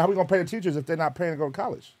 How we gonna pay the teachers if they're not paying to go to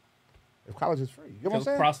college? If college is free, you know what I'm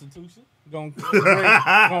saying? Prostitution. Gonna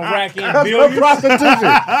rack in billions. Prostitution.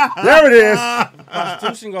 There it is.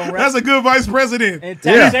 Prostitution gonna rack. That's a good vice president. And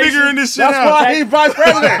He's figuring this shit out. That's why he's vice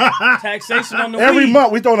president. Taxation on the Every weed.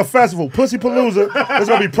 month we throwing a festival, Pussy Palooza. There's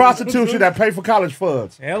gonna be prostitution that pay for college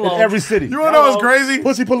funds in every city. You wanna know what's crazy?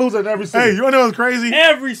 Pussy Palooza in every city. Hey, you wanna know what's crazy?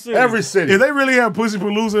 Every city. Every city. If they really have Pussy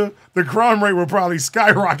Palooza, the crime rate would probably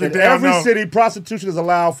skyrocket In down. every city, prostitution is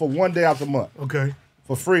allowed for 1 day out the month. Okay.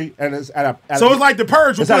 For free, and it's at a. So it's like the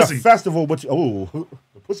purge with it's pussy. At a festival, but the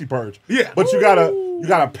pussy purge. Yeah. But you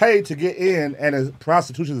gotta pay to get in, and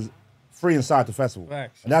prostitution is free inside the festival.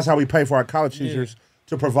 Facts. And that's how we pay for our college teachers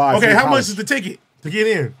to provide. Okay, how college. much is the ticket to get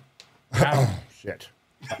in? Shit.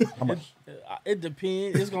 How much? It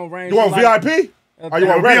depends. It's gonna range. You want VIP? Or you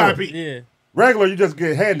want regular? VIP? Yeah. Regular, you just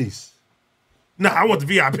get handies. Nah, I want the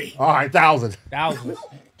VIP. All right, 1,000. Thousands.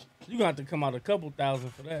 You gonna have to come out a couple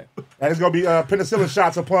thousand for that. And it's gonna be penicillin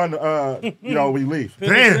shots upon we leave.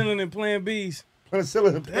 Penicillin and Plan Bs.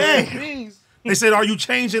 Penicillin and Plan Bs. They said, "Are you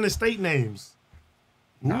changing the state names?"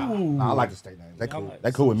 Nah, I like the state names. They cool.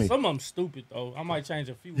 They cool with me. Some of them stupid though. I might change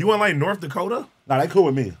a few. You want like North Dakota? Nah, they cool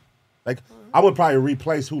with me. Like I would probably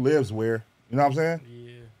replace who lives where. You know what I'm saying?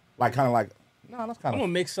 Yeah. Like kind of like. No, that's kind I'm of.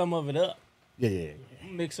 gonna mix some of it up. Yeah.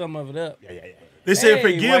 Mix some of it up. Yeah. They said,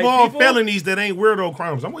 Hey, "Forgive white all people. felonies that ain't weirdo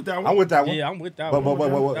crimes." I'm with that one. I'm with that one. Yeah, I'm with that But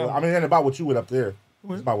one. I mean, it ain't about what you with up there.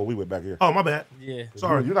 It's about what we with back here. Oh, my bad. Yeah.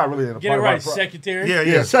 Sorry. You're not really in a Get part it of right, our secretary.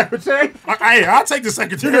 Yeah. secretary. Hey, I'll take the You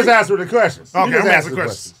secretary. just answer the questions. Okay, You just I'm answer asking the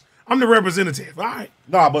questions. I'm the representative. All right.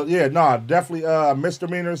 Definitely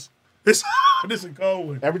misdemeanors. This is a cold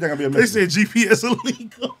one. Everything gonna be a They misdemeanor. said GPS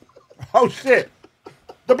illegal. Oh shit.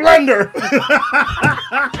 The blender.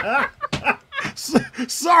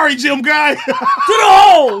 Sorry, Jim guy. To the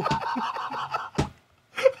hole.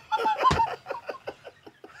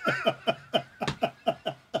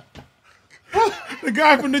 The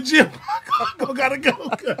guy from the gym. Gotta go.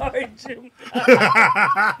 All right, Jim.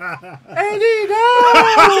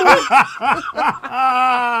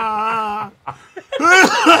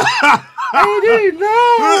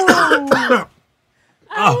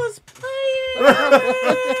 I was playing.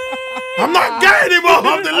 I'm not gay anymore.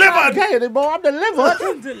 I'm delivered. Okay, anymore. I'm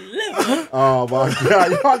delivered. Delivered. Oh my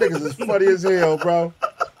god, y'all niggas is funny as hell, bro.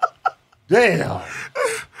 Damn.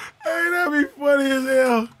 Hey, that'd be funny as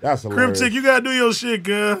hell. That's Crib hilarious. chick, you gotta do your shit,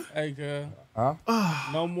 girl. Hey, girl. Huh?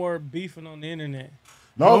 No more beefing on the internet.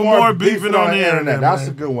 No more more beefing on the internet. That's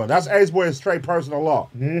man. a good one. That's AceBoyz straight personal law.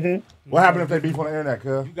 Mm-hmm. What happened if they beef on the internet,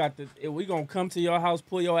 cuz? You got the. We gonna come to your house,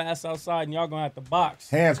 pull your ass outside, and y'all gonna have to box.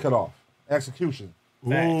 Hands cut off. Execution. Ooh.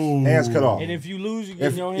 Hands cut off. And if you lose, you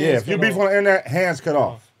get your hands. If you cut beef off. on the internet, hands cut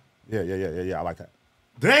off. Yeah. I like that.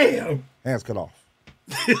 Damn. Hands cut off.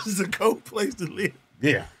 This is a cold place to live.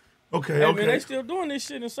 Yeah. Okay, Hey, okay. man, they still doing this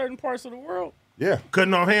shit in certain parts of the world. Yeah.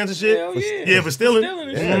 Cutting off hands and shit? Hell yeah. Yeah, for stealing.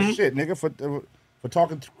 and Yeah, shit. shit, nigga, for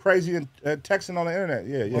talking crazy and texting on the internet.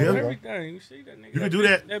 Yeah. Yeah. Everything. You see that nigga? You can do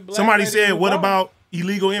that. black Somebody lady said, in the what bar. about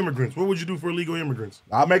illegal immigrants? What would you do for illegal immigrants?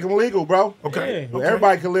 I'll make them legal, bro. Okay. Yeah. Okay.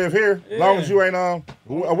 Everybody can live here as long as you ain't a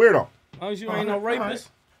weirdo. As long as you ain't no rapist.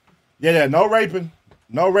 Yeah, no raping.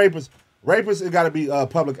 No rapists. Rapists, it got to be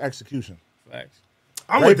public execution. Facts.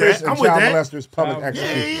 I'm with Rapists that. I'm and with child that. molesters, public Yeah,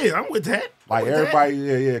 execution. Yeah, I'm with that. Like I'm with everybody,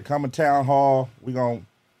 yeah, come to town hall. We gon',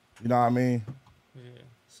 you know what I mean? Yeah.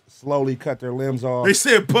 Slowly cut their limbs that. off. They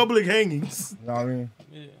said public hangings. You know what I mean?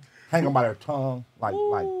 Yeah. Hang them by their tongue. Like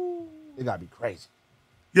it gotta be crazy.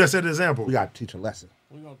 Yes, that example. We gotta teach a lesson.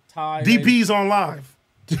 We gonna tie. DP's on live.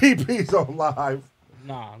 DP's on live.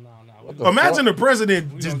 Nah. Imagine the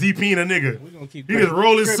president just DPing a nigga. We gonna keep. He just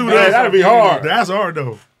roll his suit Yeah, up. that'd be hard. That's hard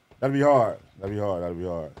though. That'd be hard.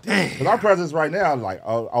 Damn. Because our presidents right now, like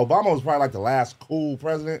Obama was probably like the last cool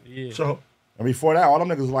president. Yeah. So And before that, all them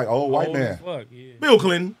niggas was like old white Old man. as fuck, yeah. Bill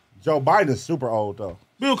Clinton. Joe Biden is super old though.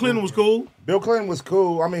 Bill Clinton was cool. Bill Clinton was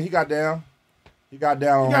cool. I mean, he got down. He got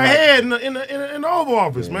down. He got head in the Oval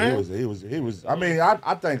Office, Yeah, man. He was. I mean, I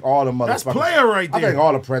think all the motherfuckers. That's player right I there. think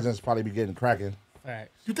all the presidents probably be getting cracking.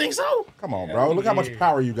 Facts. You think so? Come on, bro. Look how much yeah.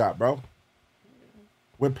 power you got, bro.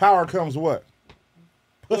 With power comes what?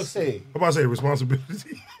 Pussy. I'm about to say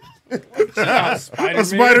responsibility. Spider-Man. A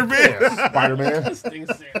Spider-Man. Spider-Man. This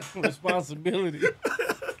nigga said responsibility.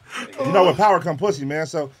 You know, with power come pussy, man.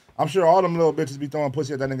 So I'm sure all them little bitches be throwing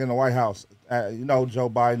pussy at that nigga in the White House. You know, Joe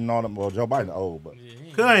Biden and all them. Well, Joe Biden old, but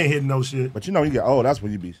Cuz I ain't hitting no shit. But you know, you get old. That's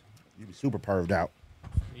when you be super perved out.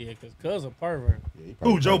 Yeah, because Cuz a pervert. Yeah,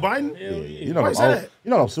 Who, Joe Biden? Yeah. Yeah. You know, Why's them old, that? you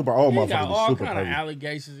know, them super old He motherfuckers got be all super kind of pervy.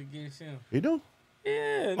 allegations against him. He do?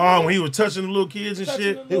 Yeah. Oh, when he was touching the little kids and Touching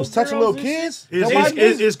shit. the He was touching little kids? Joe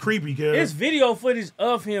Biden? It's creepy, cuz. It's video footage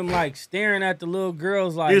of him like staring at the little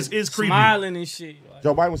girls, like It's creepy. smiling and shit. Like,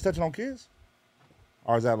 Joe Biden was touching on kids?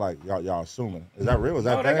 Or is that like y'all assuming? Is that real? Is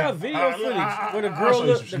that no, they thing? got video footage where the I'll show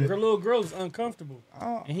you some shit. little girl's uncomfortable,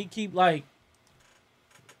 and he keep like.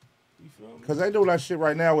 You feel me? Because they do that shit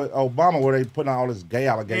right now with Obama where they putting out all this gay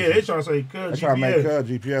allegations. Yeah, they trying to say They cuz trying to make GPS.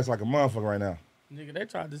 GPS like a motherfucker right now. Nigga, they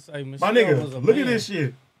tried to say My Michelle was a nigga, look man. at this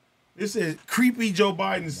shit. It says creepy Joe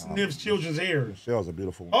Biden sniffs children's hair. Michelle's a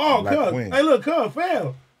beautiful Oh, black cuz. queen. Hey, look, cuz,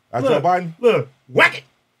 fell. That's Look, Joe Biden? Look, whack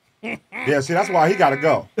it. Yeah, see, that's why he got to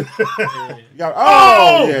go. Yeah,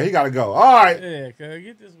 Yeah, he got to go. All right. yeah, cuz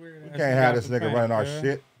get this weird. You can't have this nigga running our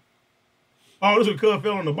shit. Oh, this was cuz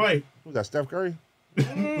fell on the bike. Who's that, Steph Curry?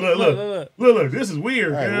 Look. This is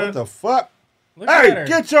weird, Hey, cuz. what the fuck? Look at Hey, her.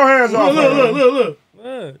 get your hands off her. Look.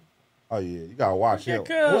 Look. Oh, yeah, you got to watch him. Look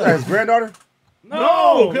Who's at that, his granddaughter?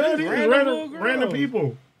 No, this cuz these random little random girl.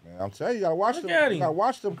 people. Man, I'm telling you, you got to watch Look them. at You him. got to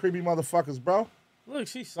watch them creepy motherfuckers, bro. Look,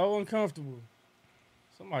 she's so uncomfortable.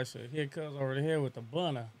 Somebody should hit Cuz over the head with the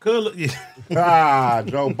bunner. Cuz, look, yeah.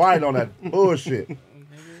 Joe Biden on that bullshit.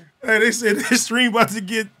 Hey, they said this stream about to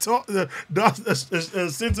get sent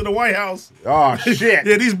to the White House. Oh, shit.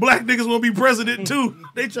 Yeah, these black niggas will be president too.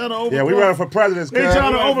 They trying to overthrow. Yeah, we running for president. They cuz.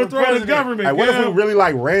 trying to running for overthrow the president. government. Hey, what if cuz? we really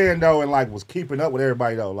like ran though and like was keeping up with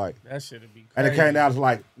everybody though, like, That shit'd be crazy. and it came down to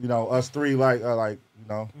like, you know, us three, like you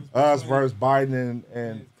know, us versus Biden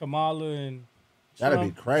and Kamala and That'd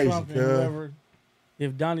Trump, be crazy, Trump and cuz. whoever.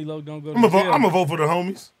 If Donnie Lowe don't go to I'm jail. gonna vote for the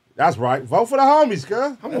homies. that's right. Vote for the homies,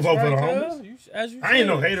 cuz. I'm gonna vote for the Right, homies. cuz. As you I ain't said.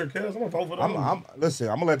 no hater, cuz. I'm gonna vote for the homies. Listen,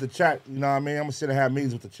 I'm gonna let the chat, you know what I mean? I'm gonna sit and have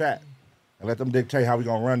meetings with the chat and let them dictate how we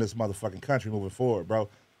gonna run this motherfucking country moving forward, bro.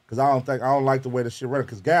 Cause I don't like the way this shit running.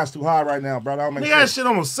 Cause gas too high right now, bro. That don't make They got sense. shit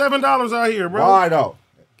almost $7 out here, bro. Why though?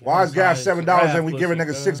 Why is gas Gas high $7 as and we crap, giving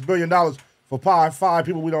pussy, niggas cuz. $6 billion for five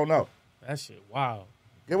people we don't know? That shit, wow.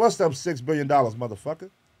 Give us them $6 billion, motherfucker.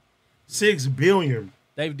 $6 billion.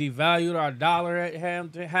 They've devalued our dollar at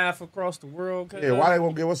half across the world. Cuz. Yeah, why they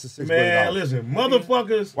won't give us the $6 Man, billion? listen,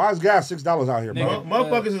 motherfuckers. Why is gas $6 out here, bro? Nigga.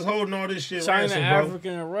 Motherfuckers is holding all this shit. China, ransom, bro. Africa,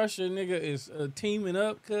 and Russia, nigga, is teaming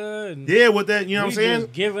up, cuz. and Yeah, with that, you know what I'm we saying?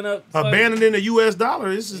 just giving up. fucking- Abandoning the U.S.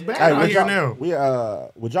 dollar. This is bad Hey, out would here y'all, now.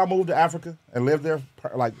 would y'all move to Africa and live there?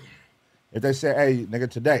 Like, if they said, "Hey, nigga,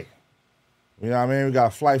 today, you know what I mean? We got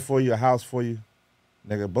a flight for you, a house for you,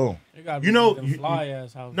 nigga, boom." They gotta You be know, them fly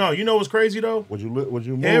ass houses. No, you know what's crazy though? Would you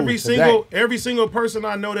move Every today? single person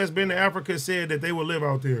I know that's been to Africa said that they would live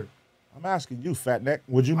out there. I'm asking you, fat neck.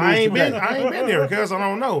 Would you move I ain't today? been there because I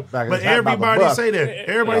don't know. Back in But the top of the everybody bus. say that.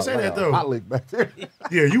 Everybody say that though. Hot leak back there.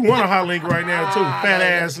 Yeah, you want a hot link right now too, fat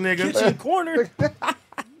ass nigga. Kitchen corner.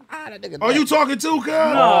 Oh, you talking too, cuz?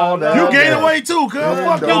 No, no. You gain no. weight too, cuz.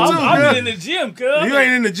 Fuck you No, too, I've been in cuz. the gym, cuz. You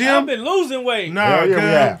ain't in the I've gym? been losing weight. Nah, Hell yeah, we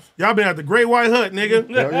have. cuz. Y'all been at the Great White Hut, nigga.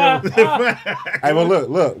 Hey, well,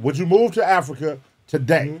 look. Would you move to Africa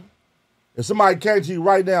today? Mm-hmm. If somebody came to you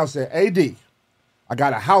right now and said, "AD, I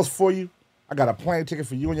got a house for you. I got a plane ticket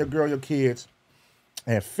for you and your girl, your kids,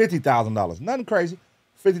 and $50,000. Nothing crazy.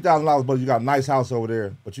 $50,000, but you got a nice house over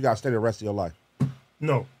there, but you got to stay the rest of your life."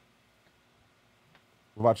 No.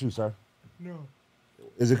 What about you, sir? No.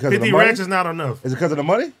 Is it because of the 50 money? racks is not enough. Is it because of the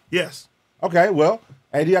money? Yes. Okay, well,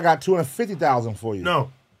 AD, I got $250,000 for you.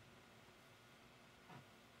 No.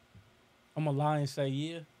 I'm gonna lie and say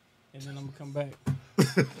yeah, and then I'm gonna come back.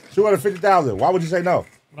 $250,000. Why would you say no?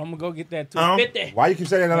 But I'm gonna go get that 250. Why you keep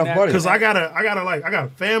saying enough money? Because I got a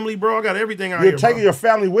family, bro. I got everything out You're here. taking bro. your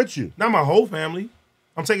family with you. Not my whole family.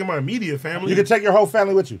 I'm taking my immediate family. You can take your whole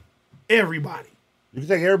family with you. everybody. You can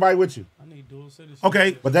take everybody with you. I need dual citizenship.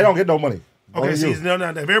 Okay. But they don't get no money. Okay, Only see, you. no.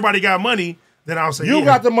 If everybody got money, then I'll say You yeah.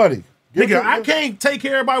 got the money. Give Nigga, it to- I can't take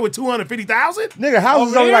care of everybody with 250,000. Nigga,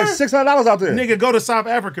 houses Over only like here? $600 out there. Nigga, go to South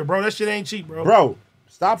Africa, bro. That shit ain't cheap, bro. Bro,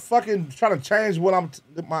 stop fucking trying to change what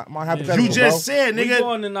my hypothetical. You just bro. said, We nigga.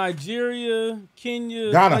 going to Nigeria,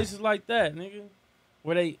 Kenya, Ghana. places like that, nigga.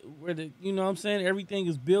 Where the you know what I'm saying, everything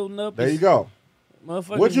is building up. There you go.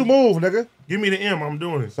 Motherfuckers. Would you move, nigga? Give me the M. I'm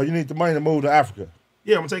doing it. So you need the money to move to Africa.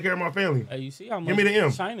 Yeah, I'm gonna take care of my family. Hey, you see how much Give me the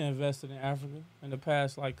M. China invested in Africa in the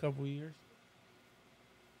past like couple years?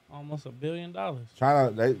 Almost $1 billion.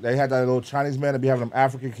 China, they had that little Chinese man to be having them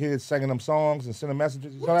African kids singing them songs and sending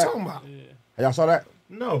messages. You saw What you that? talking about? Yeah. Hey, y'all saw that?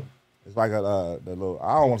 No. It's like the little.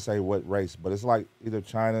 I don't want to say what race, but it's like either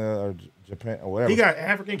China or Japan or whatever. He got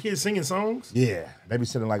African kids singing songs. Yeah, they be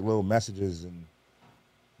sending like little messages, and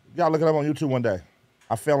y'all look it up on YouTube one day.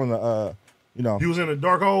 I fell in the You was in a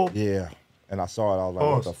dark hole. Yeah, and I saw it. I was like,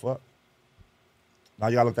 what the fuck? Now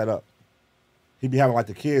y'all look that up. He be having like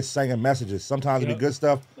the kids singing messages. Sometimes it be good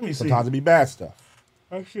stuff. Sometimes it be bad stuff.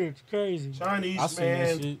 That shit's crazy. Chinese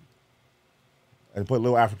man. Shit. And put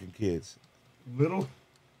little African kids. Little.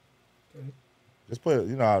 Okay. Just put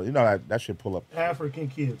that should pull up. African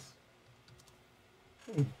kids.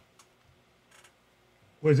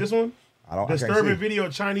 What is this one? Disturbing video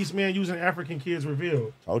of Chinese man using African kids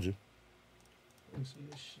revealed. Told you. Let me see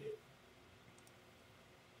this shit.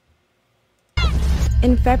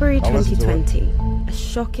 In February 2020, a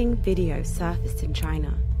shocking video surfaced in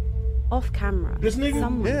China. Off camera,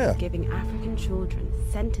 someone was giving African children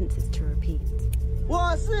sentences to repeat.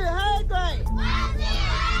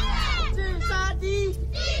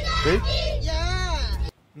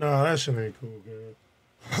 Nah, that shit ain't cool, girl.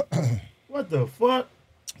 What the fuck?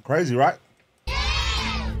 Crazy, right?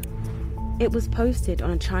 It was posted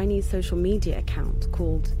on a Chinese social media account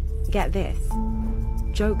called, get this,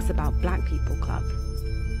 Jokes About Black People Club.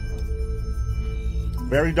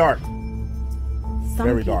 Very dark.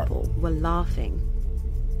 Some people were laughing.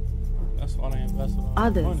 That's why they invested on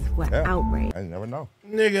Others were outraged. I never know.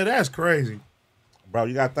 Nigga, that's crazy. Bro,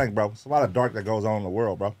 you gotta think, bro. It's a lot of dark that goes on in the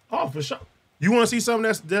world, bro. Oh, for sure. You want to see something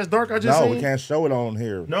that's dark? I just seen? No, we can't show it on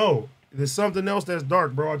here. No, there's something else that's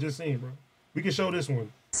dark, bro. I just seen, bro. We can show this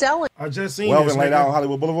one. Selling. I just seen Welvin this. laid out on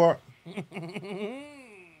Hollywood Boulevard.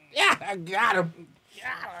 Yeah, I got him.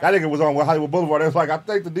 That nigga was on Hollywood Boulevard. It was like, I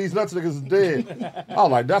think the D's Nuts niggas is dead. I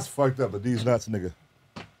was like, that's fucked up, the D's Nuts nigga.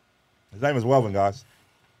 His name is Welvin, guys.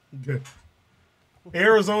 Okay.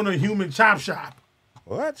 Arizona human chop shop.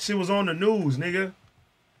 What? She was on the news, nigga.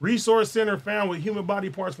 Resource center found with human body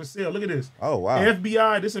parts for sale. Look at this. Oh, wow.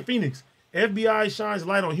 FBI, this in Phoenix. FBI shines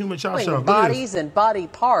light on human chop shop. Bodies and body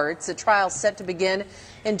parts. A trial set to begin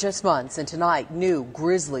in just months. And tonight, new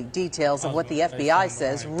grisly details of what the FBI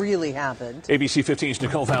says really happened. ABC 15's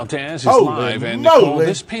Nicole Valdez is live. And Nicole,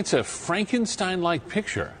 this paints a Frankenstein-like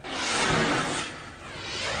picture.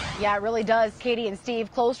 Yeah, it really does. Katie and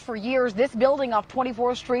Steve, closed for years. This building off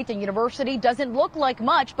 24th Street and University doesn't look like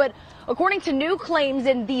much, but according to new claims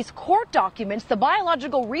in these court documents, the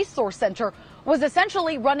Biological Resource Center was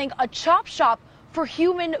essentially running a chop shop for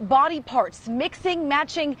human body parts, mixing,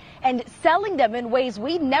 matching, and selling them in ways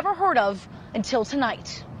we'd never heard of until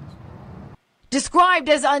tonight. Described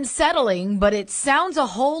as unsettling, but it sounds a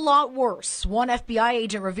whole lot worse. One FBI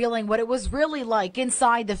agent revealing what it was really like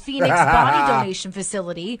inside the Phoenix body donation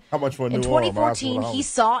facility. How much for a new In 2014, he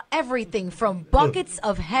saw everything from buckets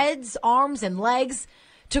of heads, arms, and legs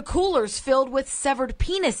to coolers filled with severed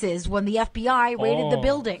penises when the FBI raided the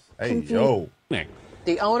building. Hey, yo.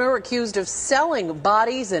 The owner accused of selling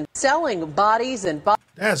bodies and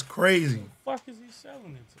That's crazy. What the fuck is he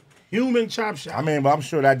selling it to? Human chop shop. I mean, but I'm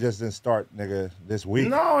sure that just didn't start, nigga, this week.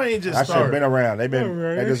 No, it ain't just that started. shit been around. They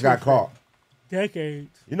just got caught.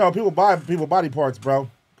 Decades. You know, people buy people body parts, bro.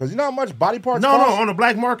 Because you know how much body parts No, cost? on the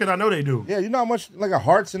black market, I know they do. Yeah, you know how much like a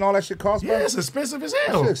hearts and all that shit costs, bro? Yeah, it's expensive as That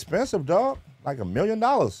hell. shit expensive, dog. Like $1 million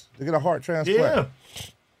to get a heart transplant. Yeah.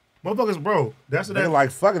 Motherfuckers, bro. That's what Nigga that.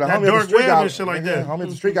 like, fuck it. A that homie up the dark street web got, and shit like nigga, that. Homie up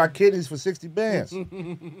the street got kidneys for 60 bands. You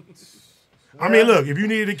I mean, look, if you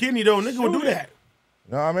needed a kidney, though, nigga would do that.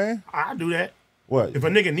 know what I mean? I'd do that. What? If a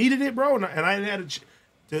nigga needed it, bro, and I didn't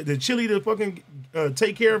have the chili to fucking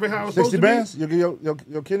take care of it how it's 60 supposed to bands? be. You'll get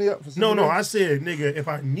your kidney up for 60 No, bands? I said, nigga, if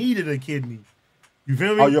I needed a kidney. You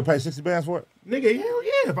feel me? Oh, you'll pay 60 bands for it? Nigga, hell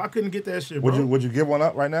yeah, if I couldn't get that shit, bro. Would you give one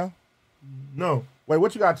up right now? No. Wait,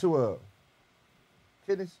 what you got, 2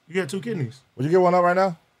 kidneys? You got 2 kidneys. Would you give one up right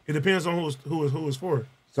now? It depends on who it's for.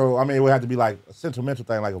 So, I mean, it would have to be like a sentimental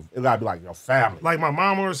thing. Like it got to be like your family. Like my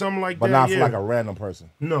mama or something like But that. not yeah. for like a random person.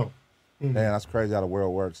 No. Man, that's crazy how the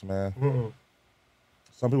world works, man. Mm-mm.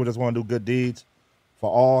 Some people just want to do good deeds for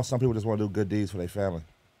all. Some people just want to do good deeds for their family.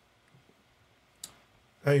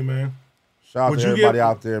 Hey, man. Shout out to everybody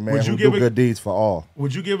out there, man, who do good deeds for all.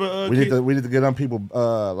 Would you give a we need to get them people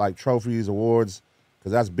like trophies, awards,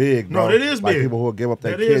 because that's big, bro. No, that is like big. people who will give up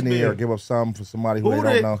their That is kidney or big. give up something for somebody who Who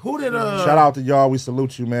they did- don't know. who did, Shout out to y'all. We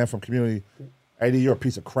salute you, man, from Cuhmunity. AD, you're a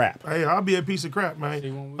piece of crap. Hey, I'll be a piece of crap, man.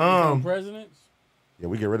 See, when we become presidents, Yeah,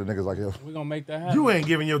 we get rid of niggas like you. we're going to make that happen. You ain't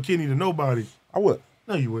giving your kidney to nobody. I would.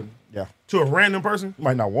 No, you wouldn't. Yeah. To a random person? You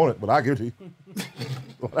might not want it, but I'll give it to you.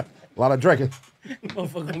 A lot of drinking.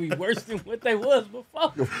 Motherfucker gonna be worse than what they was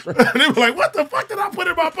before. They were like, what the fuck did I put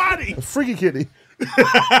in my body? A freaky kidney.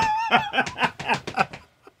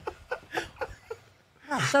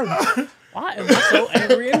 Why am I so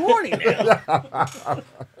angry and horny now?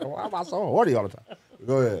 Why am I so horny all the time?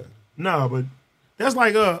 Go ahead. Nah, but that's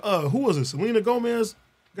like who was it? Selena Gomez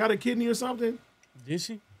got a kidney or something? Did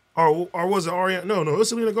she? Or was it Ariana? No, it's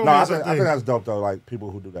Selena Gomez. No, I think that's dope though. Like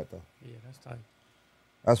people who do that though. Yeah, that's tight.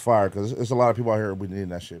 That's fire because it's a lot of people out here we needing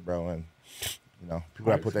that shit, bro. And you know,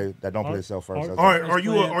 people that don't put themselves first. All right, are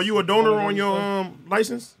you a donor on your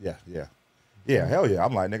license? Yeah, hell yeah.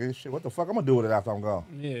 I'm like, nigga, shit, what the fuck I'm gonna do with it after I'm gone?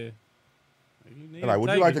 Yeah. They're like,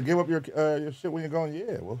 would you like to give up your shit when you're going?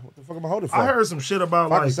 Yeah. Well, what the fuck am I holding for? I heard some shit about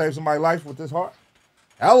if I can save somebody's life with this heart.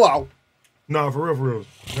 Hello. No, for real.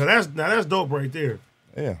 Now that's dope right there.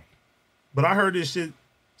 Yeah. But I heard this shit.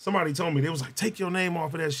 Somebody told me they was like, take your name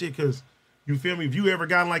off of that shit because you feel me. If you ever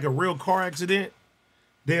got in like a real car accident,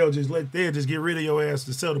 they'll just get rid of your ass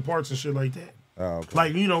to sell the parts and shit like that. Oh, okay.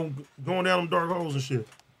 Like going down them dark holes and shit.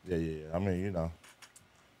 Yeah. I mean,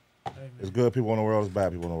 it's good people in the world, it's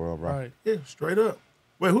bad people in the world, bro. Right. Yeah, straight up.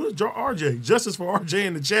 Wait, who's RJ? Justice for RJ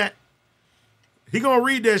in the chat. He gonna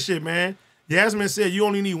read that shit, man. Yasmin said you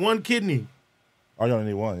only need one kidney. Oh, you only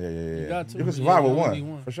need one. Yeah. You can survive survive with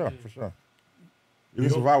one. For sure. You can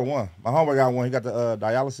survive with one. My homeboy got one. He got the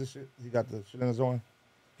dialysis shit. He got the shit in his arm.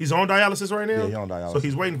 He's on dialysis right now? Yeah, he's on dialysis. So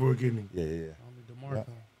he's waiting for a kidney. Yeah.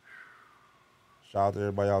 Shout out to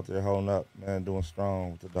everybody out there holding up, man, doing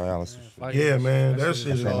strong with the dialysis shit. Yeah, man, that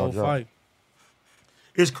shit is all joke.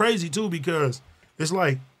 It's crazy too because it's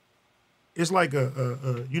like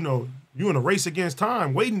a you in a race against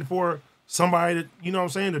time, waiting for somebody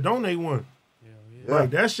to donate one. Yeah. Like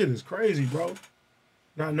that shit is crazy, bro.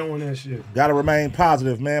 Not knowing that shit. Gotta remain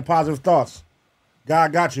positive, man. Positive thoughts.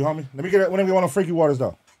 God got you, homie. Let me get one of Freaky Waters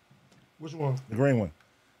though. Which one? The green one.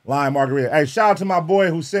 Lime margarita. Hey, shout out to my boy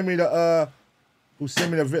who sent me the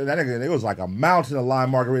video. That nigga, it was like a mountain of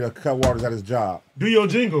lime margarita cut waters at his job. Do your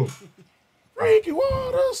jingle. Freaky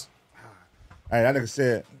Waters. Hey, that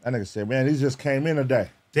nigga said, man, these just came in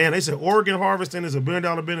today. Damn, they said Oregon harvesting is $1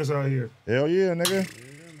 billion business out here. Hell yeah, nigga.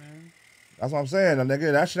 Yeah, man. That's what I'm saying.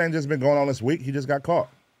 Nigga, that shit ain't just been going on this week. He just got caught.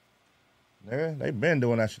 Nigga, they been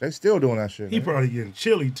doing that shit. They still doing that shit. He probably getting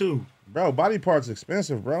chilly too. Bro, body parts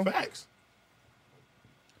expensive, bro. Facts.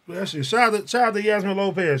 That shit. Shout out to Yasmin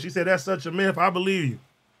Lopez. She said that's such a myth. I believe you.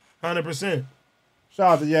 100%.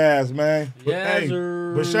 Shout out to Yaz, man.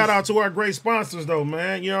 But shout out to our great sponsors, though,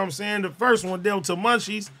 man. You know what I'm saying? The first one, Delta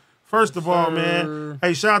Munchies. First of all, man,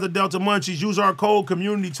 hey, shout out to Delta Munchies. Use our code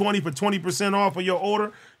Cuhmunity20 for 20% off of your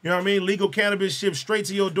order. You know what I mean? Legal cannabis shipped straight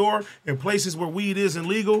to your door in places where weed isn't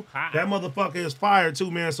legal. That motherfucker is fire, too,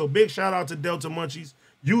 man. So big shout out to Delta Munchies.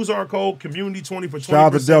 Use our code Cuhmunity20 for 20%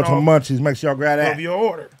 shout out to Delta off Munchies. Make sure y'all grab that. of your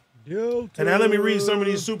order. Delta. And now let me read some of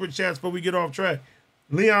these super chats before we get off track.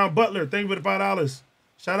 Leon Butler, thank you for the $5.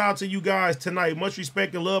 Shout out to you guys tonight. Much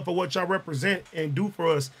respect and love for what y'all represent and do for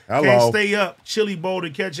us. Hello. Can't stay up. Chili bowl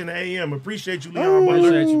to catch in the AM. Appreciate you, Leon Butler.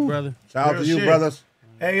 Appreciate you, brother. Shout out to you, brothers.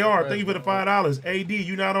 AR, thank you for the $5. AD,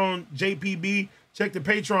 you not on JPB. Check the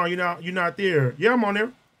Patreon. You're not there. Yeah, I'm on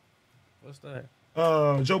there. What's that?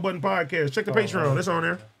 Joe Budden Podcast. Check the Patreon. That's on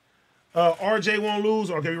there. RJ won't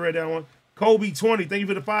lose. Okay, we read that one. Kobe 20, thank you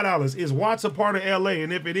for the $5. Is Watts a part of LA?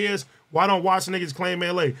 And if it is, why don't Watts niggas claim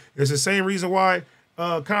LA? It's the same reason why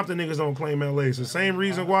Compton niggas don't claim LA. It's the same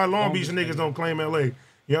reason why Long Beach niggas don't claim LA. You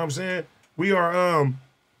know what I'm saying? We are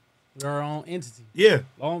we're our own entity. Yeah.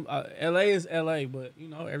 LA is LA, but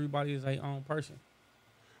everybody is their own person.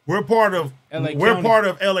 We're part of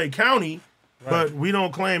LA County, right, but we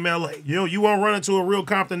don't claim LA. You won't run into a real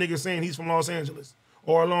Compton nigga saying he's from Los Angeles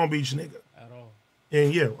or a Long Beach nigga. At all.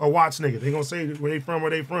 And yeah, a Watts nigga. They gonna say where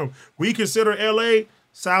they from. We consider LA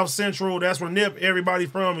South Central. That's where Nip everybody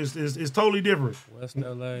from is totally different. West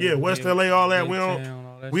LA. Yeah, West LA, all that.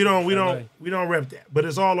 We don't rep that. But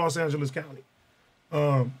it's all Los Angeles County.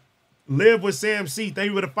 Live with Sam C. Thank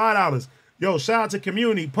you for the $5. Yo, shout out to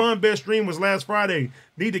Cuhmunity. Pun best stream was last Friday.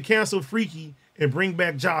 Need to cancel Freaky and bring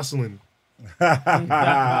back Jocelyn.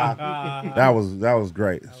 that was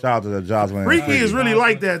great. Shout out to the Jocelyn. Freaky is really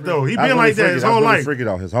like that though. He been like that his whole life. Freaky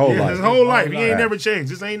though, his whole life. His whole life. He ain't never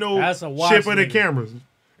changed. This ain't no shit for the cameras.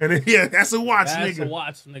 And then, that's a watch nigga. That's a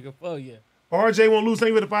watch nigga for you. RJ won't lose. Thank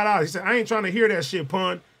you for the $5. He said, I ain't trying to hear that shit,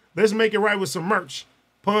 Pun. Let's make it right with some merch.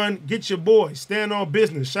 Pun, get your boy. Stand on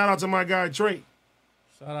business. Shout out to my guy Trey.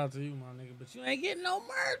 Shout out to you, my nigga. But you ain't getting no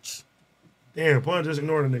merch. Damn, Pun just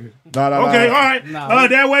ignored the nigga. No. Okay, all right.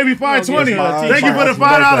 That Wavy 520. Thank you for the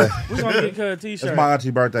 $5. We're going to get her a t-shirt. It's my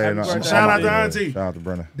auntie birthday. Shout out to auntie. Shout out to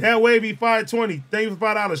Brenna. That Wavy 520. Thank you for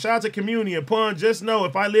 $5. Shout out to Cuhmunity and Pun. Just know,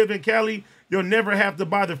 if I lived in Cali, you'll never have to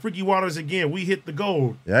buy the Freaky Waters again. We hit the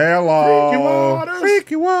gold. Hello. Freaky Waters.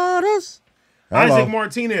 Freaky Waters. Hello. Isaac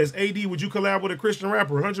Martinez, AD, would you collab with a Christian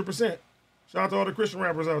rapper? 100%. Shout out to all the Christian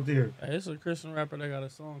rappers out there. Hey, it's a Christian rapper that got a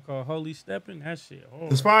song called Holy Steppin'. That shit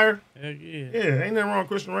hard. It's fire? Heck yeah. Yeah, ain't nothing wrong with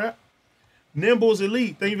Christian rap. Nimble's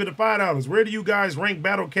Elite, thank you for the $5. Where do you guys rank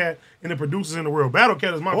Battle Cat in the producers in the world? Battle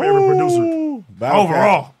Cat is my favorite producer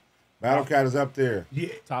overall. Battle Cat is up there. Yeah.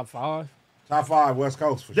 Top 5? Top 5 West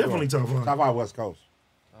Coast for Definitely sure. top 5. Top 5 West Coast.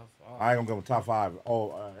 Top 5. I ain't gonna go with top 5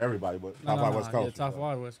 everybody, but top 5 West Coast. Yeah, top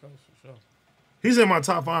 5 West Coast for sure. He's in my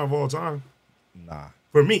top 5 of all time. Nah.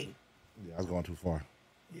 For me. Yeah, I was going too far.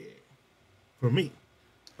 Yeah. For me.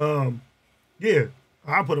 Yeah.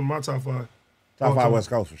 I'll put him in my top 5. Top 5 West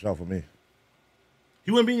Coast for sure for me. He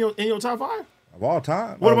wouldn't be in your top 5? Of all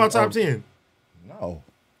time. What about top 10? No.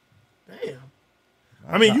 Damn.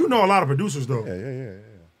 I mean, you know a lot of producers, though. Yeah.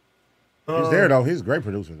 He's there, though. He's a great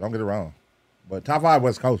producer. Don't get it wrong. But top 5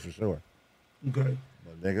 West Coast for sure. Okay.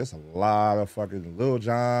 But, nigga, it's a lot of fucking Lil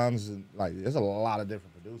Johns. And, like, there's a lot of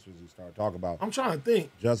different producers you start talking about. I'm trying to think.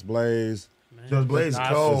 Just Blaze. Just Blaze is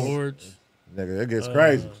cold. Nigga, it gets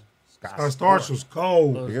crazy. Scott Storch was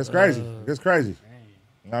cold. It gets crazy. It gets crazy.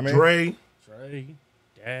 You know what I mean? Dre.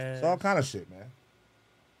 Gas. It's all kind of shit, man.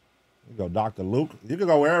 You go Dr. Luke. You can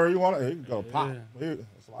go wherever you want. You can go Pop. There's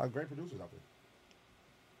a lot of great producers out there.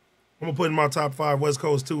 I'm going to put in my top 5 West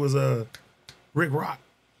Coast, too, is Rick Rock.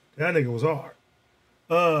 That nigga was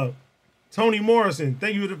hard. Tony Morrison,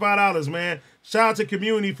 thank you for the $5, man. Shout out to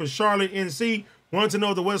Cuhmunity for Charlotte, NC. Wanted to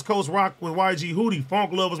know the West Coast rock with YG Hootie.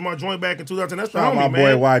 Funk Love was my joint back in 2010. That's the Shout homie, out my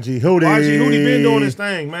man. boy YG Hootie. YG Hootie been doing his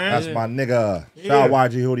thing, man. That's my nigga. Shout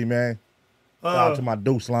out YG Hootie, man. Shout out to my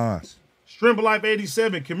Deuce Lines. Strimble Life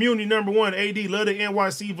 87, Cuhmunity #1, AD, love the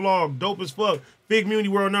NYC vlog, dope as fuck. Big Muni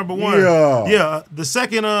World #1. Yeah, the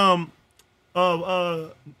second NYC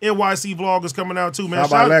vlog is coming out too, man.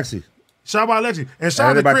 Shout out Lexi. Shout out Lexi. And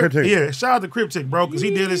shout out to Cryptic. Yeah, shout out to Cryptic, bro, because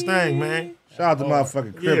he did his thing, man. Shout out to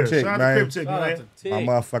motherfucking Cryptic, shout out man. to Cryptic, man.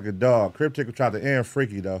 My motherfucking dog. Cryptic tried to end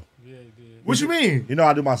Freaky, though. Yeah, he did. What you mean? You know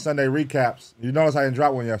I do my Sunday recaps. You notice I didn't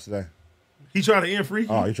drop one yesterday. He tried to end Freaky?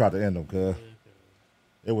 Oh, he tried to end them, cuz.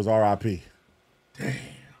 It was R.I.P. Damn.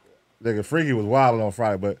 Nigga, Freaky was wilding on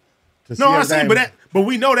Friday, but to see I see, but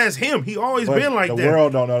we know that's him. He always been like the that. The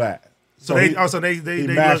world don't know that. So they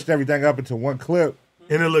mashed everything up into one clip.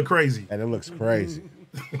 And it looked crazy. And it looks crazy.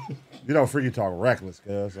 You know, Freaky talk reckless,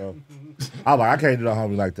 cuz. So I was like, I can't do the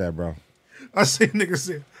homie like that, bro. I see niggas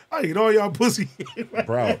say, I eat all y'all pussy.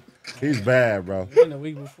 Bro, he's bad, bro. The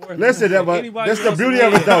week before, listen, but this the beauty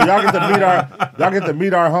of it, though. Y'all get to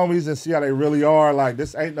meet our homies and see how they really are. Like,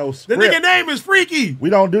 this ain't no script. The nigga name is Freaky. We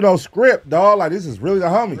don't do no script, dog. Like, this is really the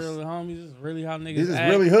homies. Really homies. This is really how niggas These is act.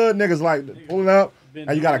 really hood niggas, like, pulling up,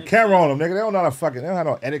 and you got a camera on them, nigga. They don't know how to they don't have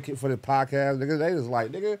no etiquette for the podcast, nigga. They just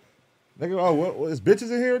like, nigga, oh, what is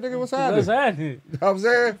bitches in here, nigga? What's happening? What's happening? You know what I'm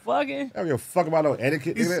saying? Fucking. They don't give a fuck about no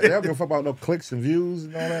etiquette, nigga. They don't give a fuck about no clicks and views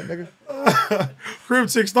and all that, nigga.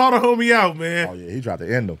 Cryptic, start a homie out, man. Oh, yeah, he tried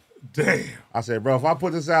to end them. Damn. I said, bro, if I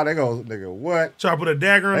put this out, they go, nigga, what? Try to put a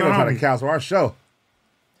dagger in they the gonna homie. try to cancel our show.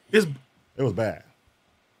 It was bad.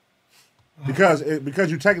 Because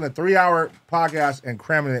you're taking a 3-hour podcast and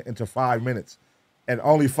cramming it into 5 minutes. And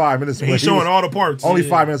only 5 minutes of And he's showing all the parts. Only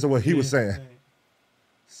 5 minutes of what he was saying.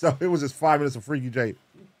 So it was just 5 minutes of Freaky J.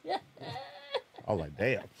 I was like,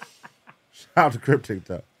 damn. Shout out to Cryptic,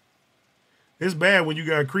 though. It's bad when you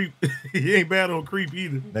got creep. He ain't bad on creep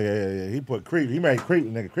either. Nigga, yeah. He put creep. He made creep,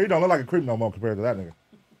 nigga. Creep don't look like a creep no more compared to that nigga.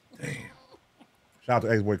 Damn. Shout out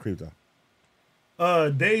to AceBoyz Creep,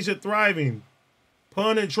 though. Deja Thriving.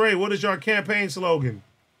 Pun and Trey, what is your campaign slogan?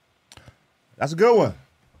 That's a good one.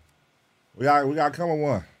 We got to come with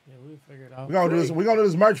one. Yeah, we figured out. We're gonna do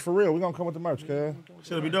this merch for real. We're gonna come with the merch, cuz.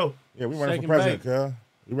 Should be dope. Yeah, we running for president, cuz.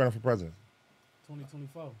 We running for president.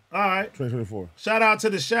 2024. All right. 2024. Shout out to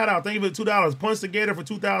the shout out. Thank you for the $2. Punch the Gator for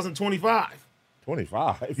 2025.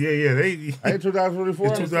 25? Yeah. Ain't 2024?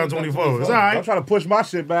 It's 2024. It's all right. I'm trying to push my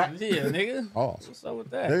shit back. Yeah, nigga. Oh. What's up with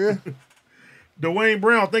that? Nigga. Dwayne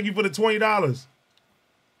Brown, thank you for the $20.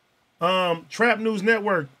 Trap News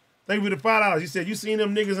Network, thank you for the $5. He said, you seen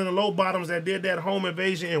them niggas in the low bottoms that did that home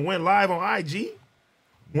invasion and went live on IG?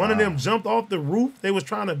 One of them jumped off the roof. They was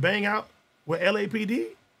trying to bang out with LAPD.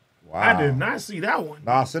 Wow. I did not see that one.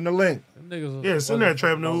 Nah, send the link. Yeah, send that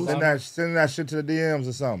Trap News. Send that shit to the DMs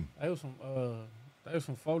or something. They was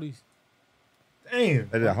from 40s. Damn.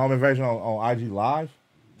 They did a home invasion on IG Live?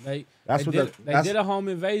 They That's did a home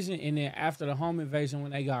invasion, and then after the home invasion,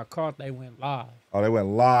 when they got caught, they went live. Oh, they went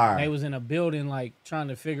live. They was in a building, like, trying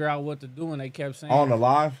to figure out what to do, and they kept saying... On the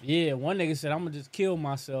live? Yeah, one nigga said, I'm going to just kill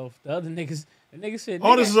myself. The other the nigga said...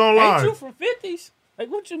 Oh, this is on live. Ain't you from 50s? Like,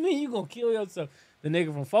 what you mean you going to kill yourself? The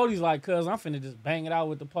nigga from 40s like, cuz I'm finna just bang it out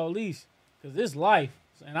with the police. Because it's life,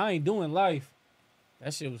 and I ain't doing life.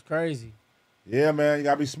 That shit was crazy. Yeah, man. You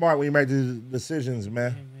got to be smart when you make these decisions,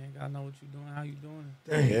 man. Hey, man, gotta know what you doing, how you doing it.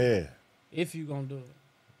 Dang. Yeah. If you gonna do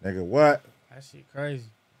it. Nigga, what? That shit crazy.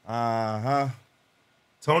 Uh-huh.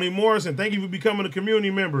 Tony Morrison, thank you for becoming a community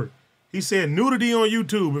member. He said nudity on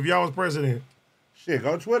YouTube if y'all was president. Shit,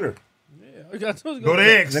 go to Twitter. Yeah, I got to go to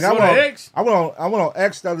X. Nigga, I went on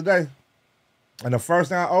X the other day, and the first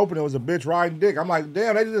thing I opened, it was a bitch riding dick. I'm like,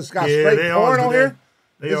 damn, they just got straight porn on here?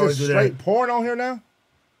 They always do straight porn on here now?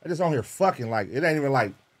 They just on here fucking. Like, it ain't even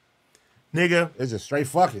like, nigga. It's just straight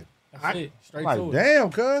fucking. That's it. Straight like, to it.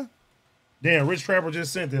 damn, cuz. Damn, Rich Trapper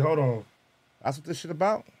just sent it. Hold on. That's what this shit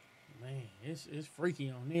about? Man, it's freaky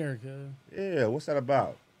on there, cuz. Yeah, what's that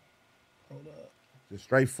about? Hold up. Just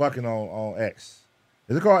straight fucking on X.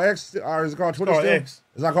 Is it called X or is it called Twitter? It's called still? X.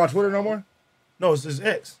 It's not called Twitter no more? No, it's just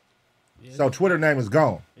X. Yeah, so Twitter name is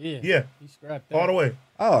gone. Yeah. Yeah. He scrapped that. All the way.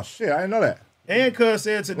 Oh shit, I didn't know that. And Cuz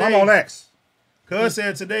said today. I'm on X. Cuz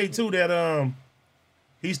said today too that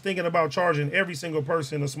he's thinking about charging every single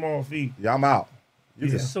person a small fee. Yeah, I'm out.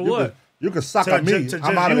 So what? You can suck on me.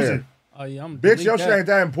 I'm out of there. It. Oh yeah, I'm bitch, your shit ain't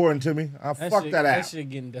that important to me. Fuck that app. That shit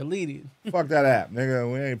getting deleted. Fuck that app,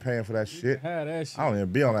 nigga. We ain't paying for that shit. That shit. I don't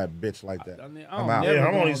even be on that bitch like that. I'm out. Yeah,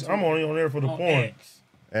 I'm only on there for the porn. X.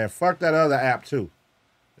 And fuck that other app too.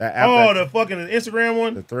 That app. Oh, the fucking Instagram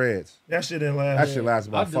one. The Threads. That shit didn't last. That shit lasts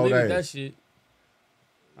about 4 days. That shit.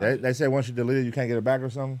 They say once you delete it, you can't get it back or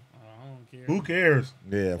something. I don't care. Who cares?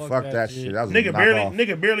 Yeah, fuck that shit. That was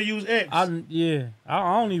nigga barely use X. I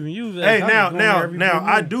don't even use X. Hey, now,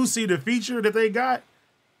 I do see the feature that they got.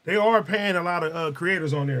 They are paying a lot of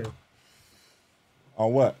creators on there.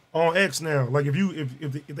 On what? On X now. Like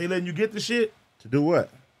if they letting you get the shit to do what?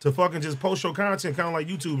 To fucking just post your content, kind of like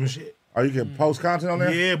YouTube and shit. Oh, you can post content on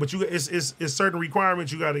there? Yeah, but it's certain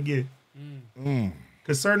requirements you got to get.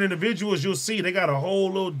 Because certain individuals you'll see they got a whole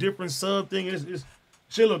little different sub thing. It's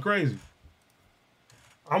shit look crazy.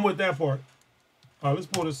 I'm with that part. All right, let's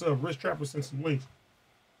pull this up. Rich Trapper sent some links.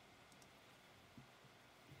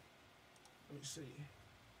 Let me see.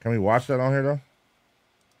 Can we watch that on here though?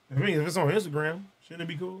 I mean, if it's on Instagram, shouldn't it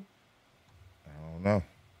be cool? I don't know.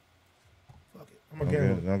 Fuck it. I'm gonna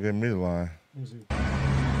get Don't get me the line. Let me see.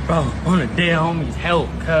 Bro, on the dead homies help,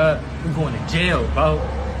 cuz. We going to jail, bro.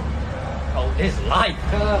 Oh, this life,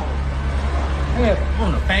 cuz. Yeah, I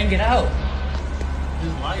wanna bang it out.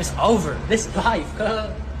 It's over. This life, cuz.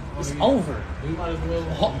 It's over. We might as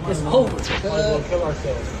well. It's over, cuz. Might as well kill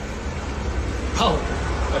ourselves. Oh,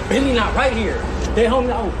 but Billy not right here. Dead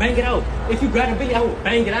homie, I will bang it out. If you grab a Billy, I will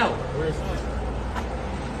bang it out. Where's it?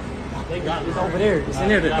 They got it. It's over there. It's in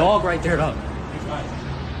there. The dog right there, though.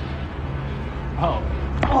 Oh.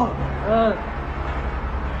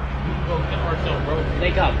 Go kill ourselves, bro.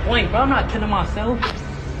 They got point, bro. I'm not killing myself.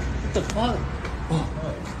 What the fuck?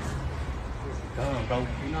 God, bro.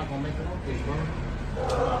 You're not gonna make it up this, bro.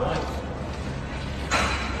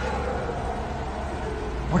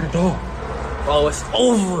 Where the dog? Bro, it's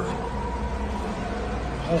over.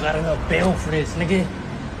 I don't got enough bail for this, nigga.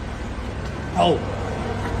 Oh.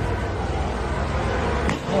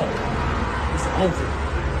 It's over.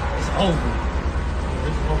 It's over.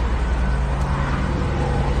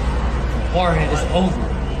 Hardhead, it's over.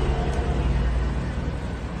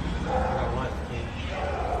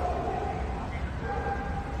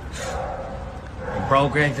 Bro,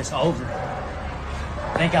 Greg, it's over.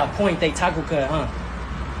 They got point, they tackle cut, huh?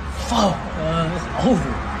 Fuck, it's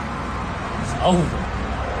over. It's over.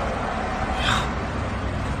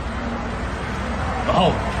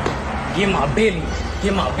 Oh, give my Billy.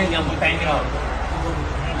 Give my Billy, I'm gonna bang it up.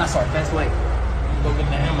 That's our best way. Go get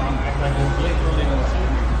the hammer, I'm gonna act like it's Blake, bro. They gonna shoot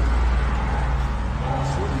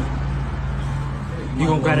me. You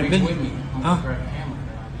gonna grab a Billy? Huh?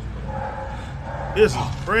 This is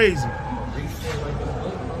crazy.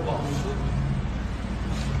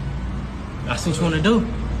 That's what you wanna do?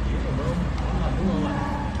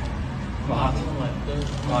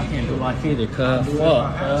 I can't do life either, cuz.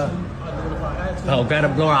 Fuck, oh, grab a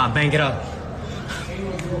blower, I'll bang it up.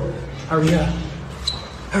 Hurry up.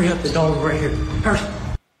 Hurry up, the dog right here. Hurry.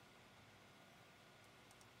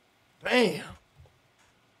 Damn.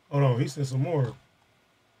 Hold on, he sent some more.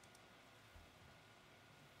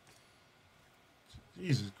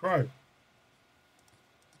 Jesus Christ.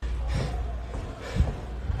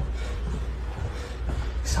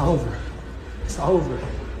 It's over. It's over.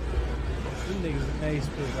 These niggas in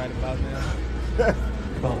AceBoyz right about now.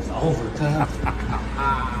 Bro, it's over, cuz.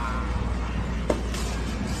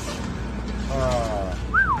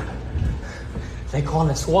 They call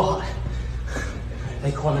it SWAT.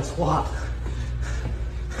 They call it SWAT.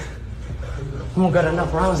 We won't got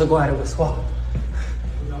enough rounds to go at it with squad.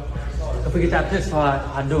 If we get that pistol,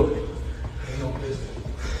 I'll do it.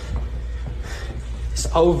 It's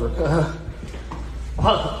over.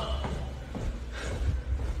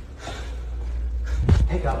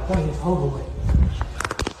 Take that point, it's over with.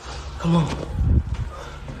 Come on.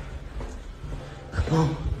 Come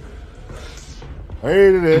on.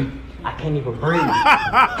 Hated it. I can't even breathe.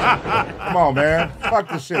 Come on, man. Fuck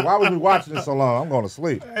this shit. Why was we watching this so long? I'm going to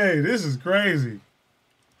sleep. Hey, this is crazy.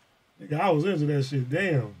 Nigga, I was into that shit.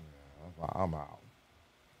 Damn. I'm out.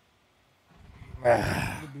 We'll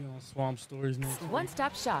be on Swamp Stories next.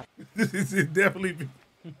 One-stop shop. It definitely be.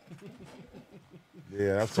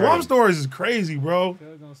 Yeah, that's Swamp crazy. Stories is crazy, bro.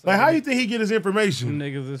 Like, how you think he get his information? Some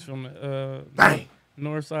niggas is from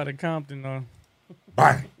north side of Compton.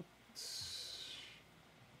 Bang.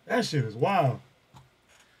 That shit is wild.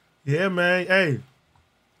 Yeah, man. Hey,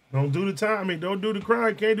 don't do the time. I mean, don't do the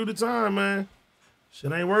crime. Can't do the time, man.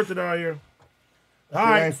 Shit ain't worth it out here. All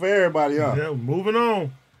right. Ain't for everybody, huh? Yeah, moving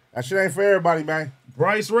on. That shit ain't for everybody, man.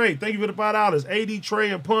 Bryce Ray, thank you for the $5. AD, Trey,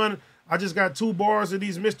 and Pun. I just got 2 bars of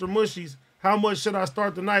these Mr. Mushies. How much should I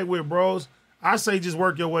start the night with, bros? I say just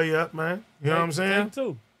work your way up, man. You know what I'm saying?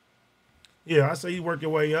 Too. Yeah, I say you work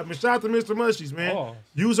your way up. And shout out to Mr. Mushies, man. Pause.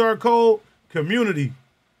 Use our code Cuhmunity.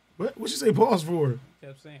 What you say pause for?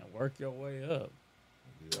 Kept saying work your way up.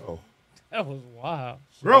 Yo. That was wild.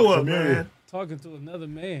 Grow up, man. Talking to another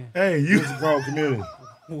man. Hey, you grow community.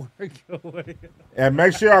 Work your way up. And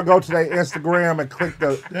make sure y'all go to their Instagram and click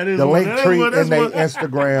the link tree in their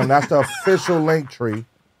Instagram. That's the official link tree.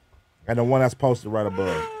 And the one that's posted right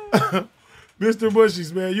above. Mr.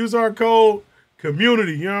 Mushies, man. Use our code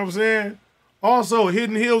Cuhmunity. You know what I'm saying? Also,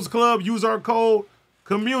 Hidden Hills Club. Use our code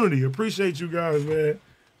Cuhmunity. Appreciate you guys, man.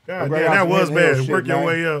 God damn, that was bad. Work your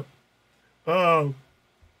way up.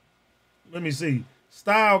 Let me see.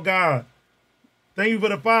 Style God. Thank you for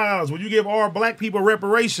the $5. Will you give all black people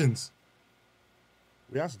reparations?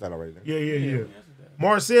 We answered that already. Yeah.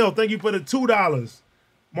 Marcel, thank you for the $2.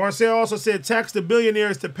 Marcel also said tax the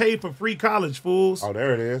billionaires to pay for free college, fools. Oh,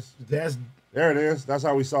 there it is. There it is. That's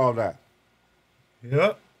how we solved that.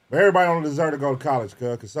 Yep. But everybody don't deserve to go to college,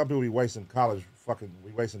 because some people be wasting college,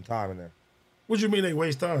 we wasting time in there. What you mean they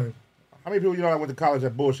waste time? How many people you know that went to college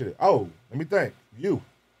that bullshitted? Oh, let me think. You.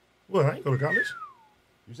 Well, I ain't go to college.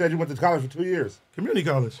 You said you went to college for 2 years. Community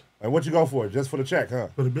college. And what you go for? Just for the check, huh?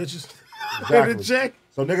 For the bitches. Exactly. For the check.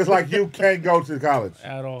 So niggas like you can't go to college.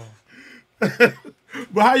 At all.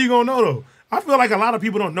 But how you gonna know, though? I feel like a lot of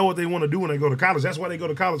people don't know what they want to do when they go to college. That's why they go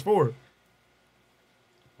to college for.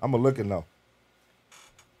 I'm going to look and know.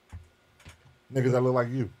 Niggas that look like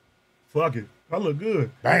you. Fuck it. I look good.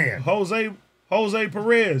 Bam. Jose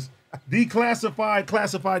Perez. Declassified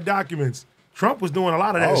classified documents. Trump was doing a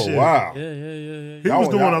lot of that shit. Oh, wow. Yeah. He was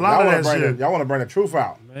doing a lot of that shit. Y'all want to bring the truth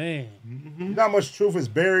out. Man. You know how much truth is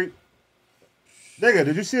buried? Nigga,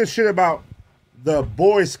 did you see a shit about the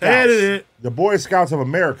Boy Scouts? The Boy Scouts of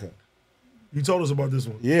America. You told us about this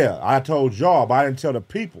one. Yeah, I told y'all, but I didn't tell the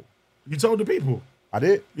people. You told the people? I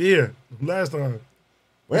did? Yeah, last time.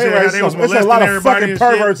 Well, anyway, there's a lot of fucking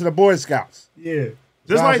perverts in the Boy Scouts. Yeah.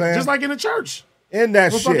 Just like in the church. In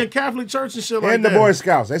that shit. Fucking Catholic church and shit like that. In the Boy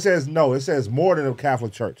Scouts. It says no. It says more than a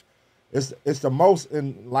Catholic church. It's the most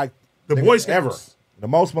in like the Boy Scouts ever. The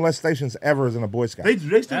most molestations ever is in the Boy Scouts.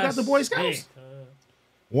 They still got the Boy Scouts.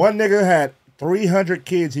 One nigga had 300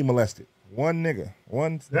 kids he molested. One nigga.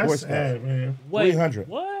 One That's Boy Scout. sad, man. 300.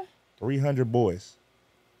 What? 300 boys.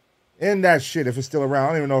 In that shit, if it's still around. I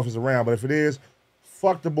don't even know if it's around, but if it is,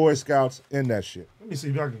 fuck the Boy Scouts in that shit. Let me see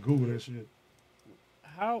if I can Google that shit.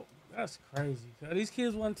 How? That's crazy. These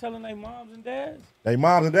kids wasn't telling their moms and dads? Their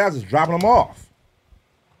moms and dads is dropping them off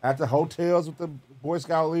at the hotels with the Boy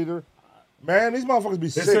Scout leader. Man, these motherfuckers be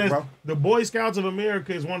sick, bro. The Boy Scouts of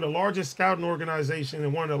America is one of the largest scouting organizations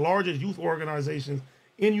and one of the largest youth organizations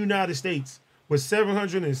in the United States with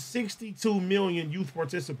 762 million youth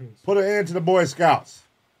participants. Put an end to the Boy Scouts.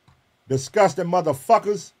 Disgusting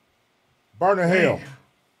motherfuckers. Burn in hell.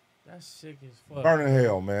 That's sick as fuck. Burn in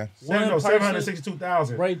hell, man.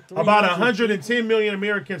 762,000. Right, about 110 million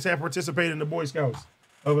Americans have participated in the Boy Scouts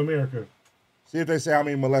of America. See if they say how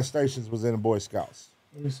many molestations was in the Boy Scouts.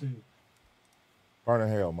 Let me see. Burn in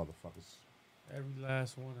hell, motherfuckers. Every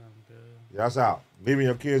last one of them, dude. Yeah, that's out. Leaving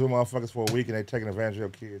your kids with motherfuckers for a week and they taking advantage of your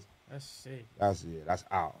kids. That's sick. That's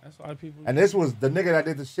out. That's why people. And this was the nigga that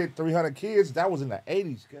did the shit, 300 kids. That was in the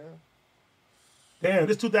 80s, girl. Damn,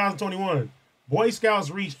 this 2021. Boy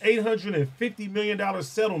Scouts reached $850 million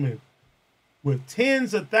settlement with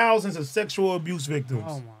tens of thousands of sexual abuse victims.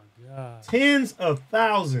 Oh my God. Tens of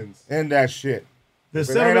thousands. In that shit. The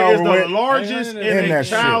settlement is the with, largest in a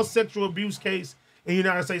child shit. sexual abuse case in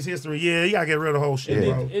United States history. Yeah, you gotta get rid of the whole shit,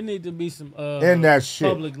 bro. It need to be some in that shit.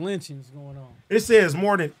 public lynchings going on. It says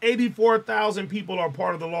more than 84,000 people are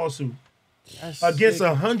part of the lawsuit against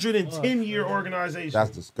a 110-year organization.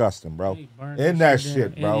 That's disgusting, bro. In that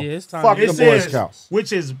shit, bro. Yeah, fuck the Boy Scouts.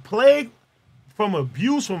 Which is plagued from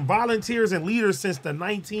abuse from volunteers and leaders since the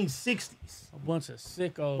 1960s. A bunch of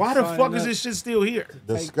sickos. Why the fuck is this shit still here?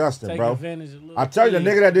 Disgusting, take bro. advantage of little I tell you, the kids,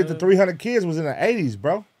 nigga that did the bro. 300 kids was in the 80s,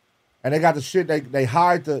 bro. And they got the shit. They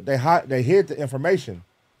hid the information.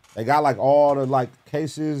 They got like all the like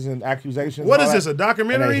cases and accusations. What and is all this, that. a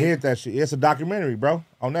documentary? And they hid that shit. It's a documentary, bro,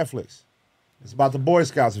 on Netflix. It's about the Boy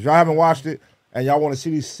Scouts. If y'all haven't watched it and y'all want to see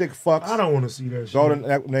these sick fucks, I don't want to see that shit. Go to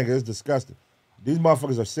that nigga. It's disgusting. These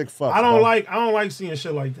motherfuckers are sick fucks. I don't bro. like seeing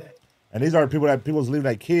shit like that. And these are people that people was leaving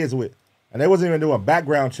their kids with, and they wasn't even doing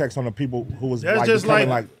background checks on the people who was That's like just becoming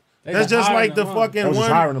like They that's just just like hiring the them, fucking They was just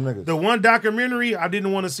hiring them one. niggas. The one documentary, I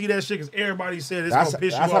didn't want to see that shit because everybody said it's That's gonna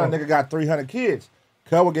piss you how off. the nigga got 300 kids.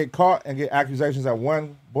 Cub would get caught and get accusations at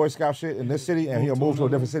one Boy Scout shit in this city, and he'll move to a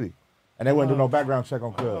different city, and they wouldn't do no background check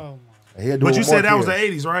on Cub. And he'll do But it you with said more that was the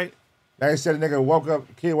kids. 80s, right? They said the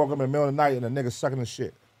kid woke up in the middle of the night, and the nigga sucking his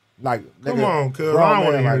shit. Like, Come nigga, on, cuz. grown I don't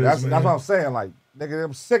wanna man, hear like, this, that's man. what I'm saying. Like, nigga,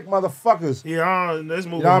 them sick motherfuckers. Yeah, let's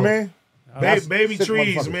move You know on. what I mean? Baby Sick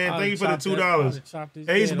trees, motherfuckers. man. Thank you for the I'd $2. chop his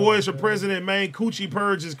Ace head Boys off, for man. president, man. Coochie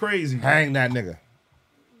purge is crazy. Hang that nigga.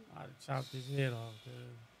 I'd chop his head off, dude.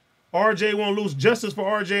 RJ won't lose. Justice for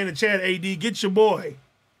RJ in the chat, AD. Get your boy.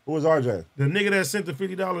 Who was RJ? The nigga that sent the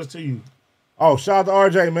 $50 to you. Oh, shout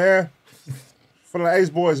out to RJ, man. For the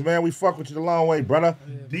AceBoyz, man. We fuck with you the long way, brother.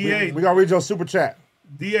 DA. We gonna read your super chat.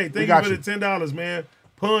 DA, thank you got for you. the $10, man.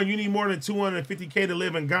 Pun, you need more than $250K to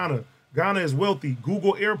live in Ghana. Ghana is wealthy.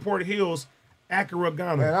 Google Airport Hills, Accra,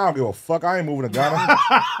 Ghana. Man, I don't give a fuck. I ain't moving to Ghana.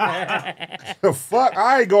 The fuck?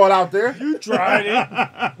 I ain't going out there. You tried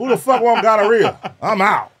it. Who the fuck want gonorrhea? I'm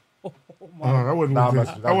out. I wouldn't Nah, with I'm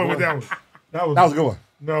that. not- I went with that one. That was a good one.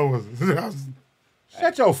 No, it wasn't. That was-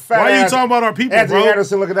 Shut your fat Why ass. you talking about our people, Anthony bro?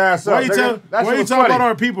 Anderson looking ass up. Why you, nigga. tell, That why shit you was talking funny. about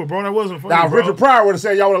our people, bro? That wasn't funny, Now, bro. Richard Pryor would have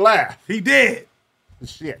said y'all would have laughed. He did.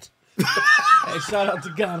 Shit. Hey, shout out to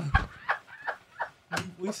Ghana.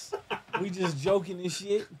 We just joking and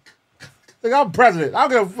shit. Think I'm president. I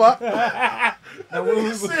don't give a fuck. Now when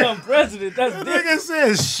we become president, that's That different. nigga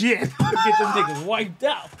says shit. Get them niggas wiped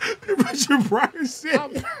out. Richard Pryor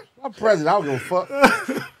said. I'm president. I don't give a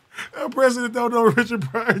fuck. Our president don't know what Richard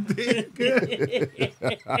Pryor did.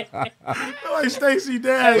 Like Stacey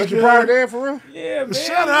Dash. Richard Pryor dead for real? Yeah, man.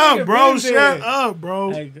 Shut nigga up, bro. been Shut dead. up,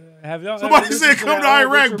 bro. Hey, have y'all Somebody ever said listened come to that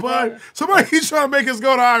Iraq, Richard bud. Pryor? Somebody keeps trying to make us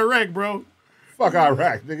go to Iraq, bro. Fuck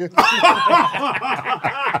Iraq, nigga.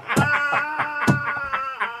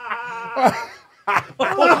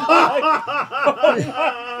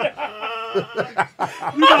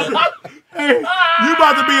 You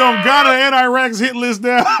about to be on Ghana and Iraq's hit list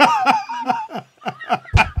now.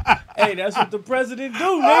 Hey, that's what the president do,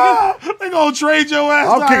 nigga. They gonna trade your ass.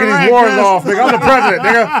 I'm to kicking Iraq, these wars man. off, nigga. I'm the president,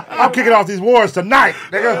 nigga. I'm kicking off these wars tonight,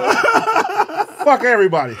 nigga. Fuck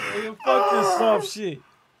everybody. Nigga, fuck this soft shit.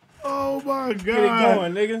 Oh my god. Get it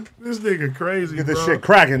going, nigga. This nigga crazy. Get this bro. shit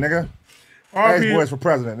cracking, nigga. RP AceBoyz for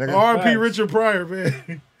president, nigga. RP Richard Pryor,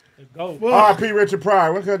 man. Go. RP Richard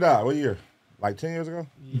Pryor. When could he die? What year? Like 10 years ago?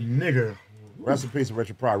 Nigga. Rest in peace of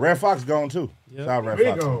Richard Pryor. Red Fox gone too. Yep. Shout out Red Big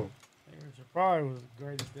Fox. on. Richard Pryor was the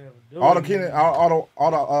greatest to ever do it.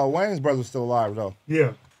 All the Wayne's brothers still alive though.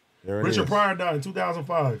 Yeah. There it Richard is. Pryor died in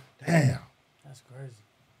 2005. Damn. That's crazy.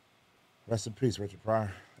 Rest in peace, Richard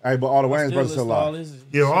Pryor. Hey, but all the Wayne's brothers still alive.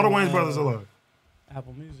 Yeah, all the Wayne's brothers alive.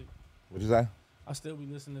 Apple Music. What'd you say? I still be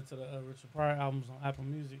listening to the Richard Pryor albums on Apple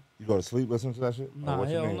Music. You go to sleep listening to that shit? Nah, Or what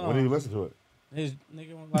you hell mean? no. When do you listen to it? His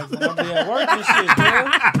nigga like when I be at work and shit, bro.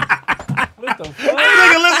 What the fuck?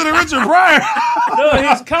 Nigga, listen to Richard Pryor No,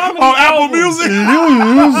 his comedy on Apple albums. Music.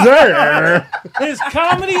 Loser. His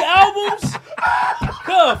comedy albums?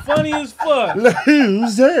 God, funny as fuck.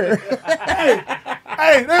 Loser.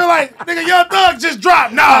 Hey, they were like, nigga, Young Thug just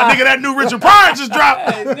dropped. Nah, nigga, that new Richard Pryor just dropped.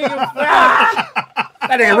 Hey, nigga, fuck.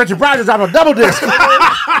 That nigga Richard Pryor just dropped a double disc.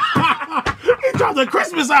 He dropped a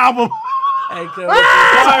Christmas album. Hey, cuz, Richard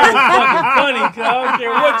Pryor is fucking funny, cuz. I don't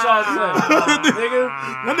care what y'all say. Nigga,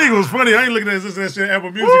 That nigga was funny. I ain't looking at this that shit on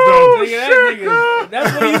Apple Music, though. nigga, that nigga,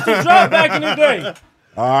 that's what he used to drop back in the day.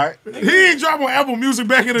 All right. He ain't dropping Apple Music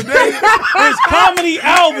back in the day. His comedy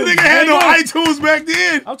albums. Nigga had no iTunes back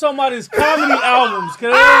then. I'm talking about his comedy albums,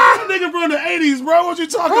 cuz. Nigga from the 80s, bro. What you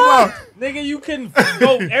talking about? Nigga, you couldn't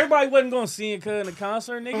go. Everybody wasn't going to see it, cuz, in the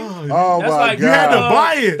concert, nigga. Oh, That's my like, God. You had to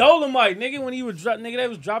buy it. Dolomite, nigga, when he was nigga, they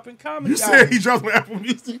was dropping comedy You said he dropped on Apple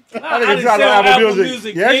Music. I didn't didn't drop say on Apple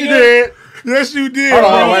Music. Yes, you did. Yes, you did. Hold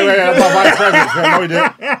on, wait. That's my vice president. No, he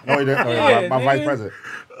didn't. No, he didn't. Yeah, my vice nigga. president.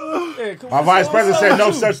 Yeah, My vice president said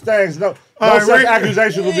no such things. No right, such Ray.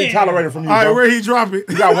 accusations will be tolerated from you. All right, bro. where he drop it?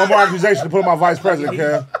 You got one more accusation to put on my vice president,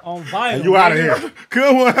 cuz. On vinyl. And you out of nigga. here.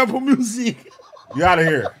 Come on, Apple Music. You out of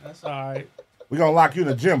here. That's all right. We're going to lock you in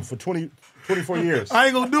the gym for 24 years. I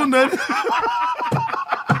ain't gonna do nothing.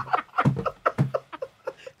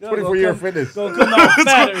 24-year fitness. Gonna come out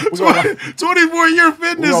fatter. 24-year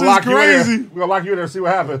fitness is crazy. We're going to lock you in there and see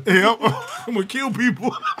what happens. Yep. I'm gonna kill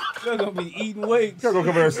people. They're gonna be eating weights. You're going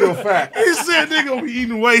to come in there and still fat. He said they gonna be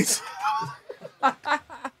eating weights.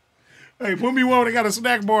 Hey, put me one that got a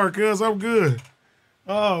snack bar, cuz I'm good.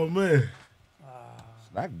 Oh, man.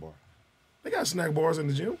 Snack bar. They got snack bars in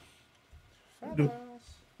the gym. They do.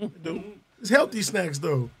 It's healthy snacks,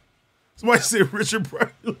 though. Somebody said Richard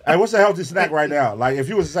Pryor. Hey, what's a healthy snack right now? Like, if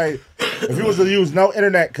you was to use no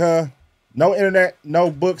internet, no internet,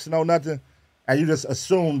 no books, no nothing, and you just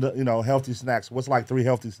assumed, healthy snacks, what's like 3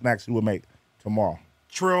 healthy snacks you would make tomorrow?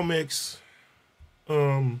 Trail mix.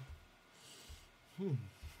 That's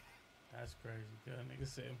crazy. Good nigga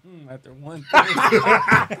said, after one thing. I'm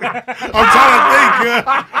trying to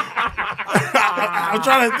think, I'm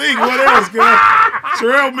trying to think what else, girl.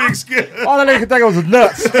 Trail mix, girl. All that nigga could think of was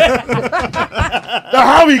nuts. The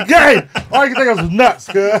homie gay. All he could think of was nuts,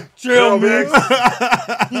 cuz. Trail mix.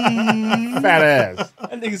 Fat ass.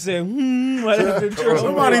 That nigga said, whatever.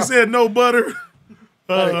 Somebody said no butter.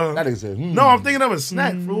 That nigga said, No, I'm thinking of a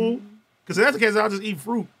snack, fool. Because if that's the case, I'll just eat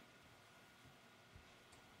fruit.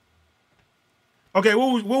 Okay,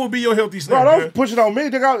 what would be your healthy snack? Bro, don't push it on me,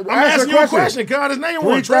 nigga. I'm asking you a question, cuz. His name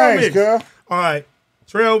was trail mix. Cuz. All right.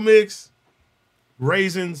 Trail mix,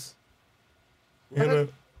 raisins, and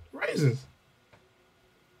raisins.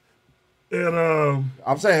 And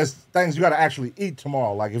I'm saying it's things you got to actually eat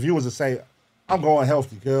tomorrow. Like if you was to say, I'm going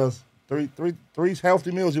healthy, cuz. Three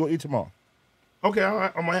healthy meals you will eat tomorrow. Okay, all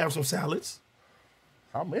right. I'm going to have some salads.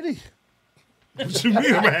 How many? What you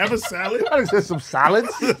mean? I'm going to have a salad? I said some salads.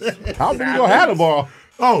 How many you going to have tomorrow?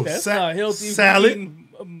 Oh, that's not healthy. Salad. Eating,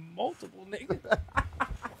 multiple, nigga.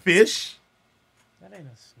 Fish. That ain't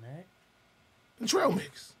a snack. And trail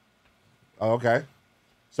mix. Oh, okay.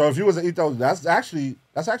 So if you was to eat those, that's actually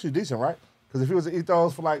decent, right? Because if you was to eat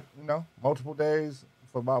those for like, multiple days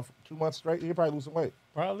for about 2 months straight, you'd probably lose some weight.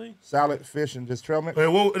 Probably. Salad, fish, and just trail mix.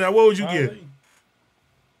 Now, what would you Probably.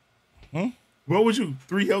 get? What would you?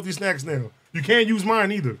 3 healthy snacks now. You can't use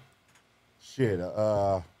mine either. Shit.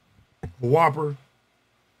 A Whopper.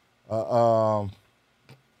 Trail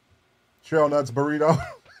nuts burrito.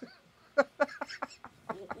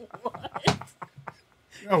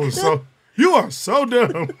 That was so. You are so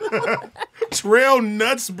dumb. Trail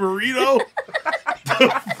nuts burrito. The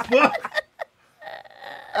fuck?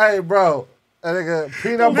 Hey, bro. That nigga,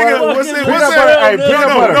 peanut Nigga, butter. what's in peanut butter. Hey, peanut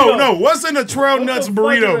butter. No. What's in the trail nuts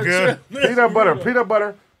burrito, good? Peanut butter.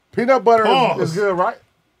 Peanut butter Pause. is good, right?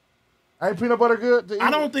 Ain't peanut butter good to eat?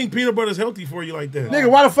 I don't think peanut butter is healthy for you like that.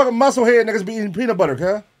 Nigga, why the fuck musclehead niggas be eating peanut butter,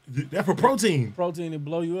 cuz? That's for protein. Protein to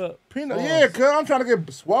blow you up. Yeah, cuz. I'm trying to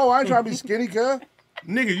get swole. I ain't trying to be skinny, cuz.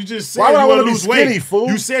 Nigga, you just said Why would you I want to be lose skinny, weight. fool?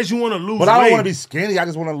 You said you want to lose weight. But I don't want to be skinny. I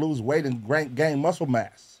just want to lose weight and gain muscle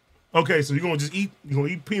mass. Okay, so you're gonna just eat. You're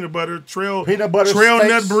gonna eat peanut butter, trail steaks, nut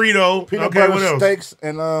burrito. Peanut okay, butter what else? steaks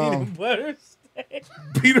and Peanut butter steaks.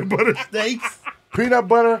 Peanut butter steaks. Peanut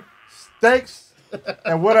butter steaks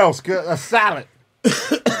and what else? A salad.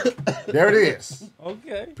 There it is.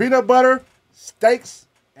 Okay. Peanut butter steaks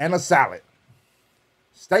and a salad.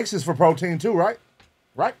 Steaks is for protein too, right?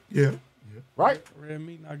 Right? Yeah. Right? Red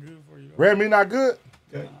meat not good for you. Red meat not good?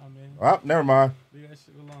 Okay. Nah, man. Oh, never mind. Leave that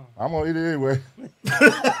shit alone. I'm going to eat it anyway.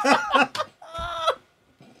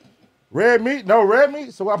 Red meat? No red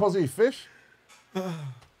meat? So what, I'm supposed to eat fish?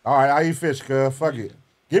 All right, I eat fish, cuz. Fuck it.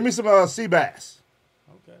 Give me some sea bass.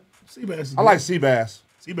 Okay. Sea bass is I like sea bass.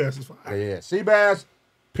 Sea bass is fine. Yeah. Sea bass,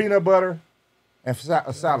 peanut butter, and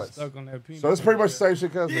a salad. Stuck on that peanut So it's pretty much the same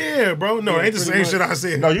shit, cuz. Yeah, bro. No, it ain't the same shit I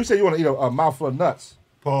said. No, you said you want to eat a mouthful of nuts.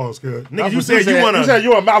 Pause, cuz. Nigga, That's you what said you want to. You said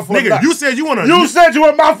you want a mouthful of Nigga, nuts. you said you want to. You said you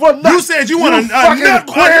want a mouthful of nuts. You said you want a fucking nut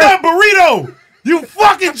burrito. You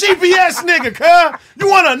fucking GPS nigga, cuz. You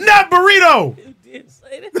want a nut burrito. You did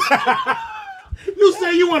say that. You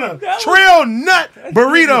said you want a trail nut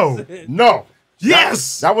burrito. No.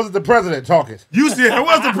 Yes! That wasn't the president talking. You said that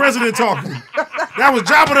was the president talking. That was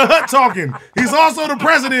Jabba the Hutt talking. He's also the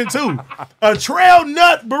president, too. A trail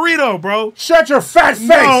nut burrito, bro. Shut your fat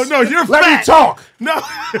face. No, you're Let fat. me talk. No,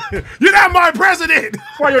 you're not my president.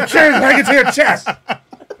 That's why your chin's hanging to your chest.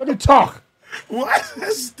 Let me talk. What?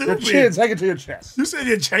 That's stupid. Your chin's hanging to your chest. You said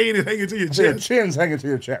your chain is hanging to your chest. Your chin's hanging to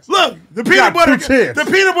your chest. Look, the You peanut got butter. two chins. The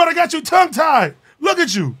peanut butter got you tongue tied. Look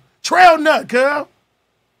at you, trail nut, cuz.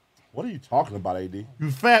 What are you talking about, AD?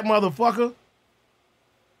 You fat motherfucker.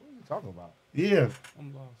 What are you talking about? Yeah,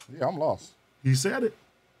 I'm lost. Yeah, I'm lost. he said it.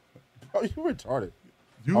 Oh, you retarded.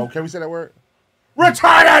 You- Oh, can we say that word?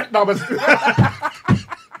 Retarded! No, but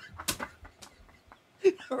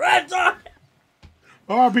Retarded.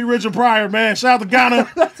 R.P. Richard Pryor, man. Shout out to Ghana.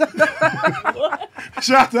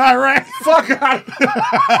 Shout out to Iraq. fuck out.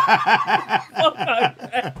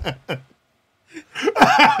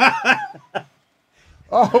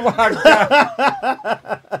 Oh my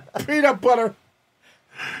god. Peanut butter.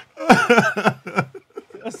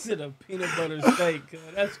 I said a peanut butter steak.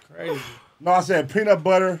 That's crazy. No, I said peanut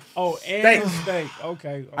butter. Oh, and steak.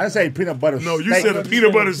 Okay. I didn't say peanut butter No, steak. you said a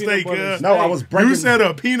peanut butter steak, butter cuz. No, I was breaking. You said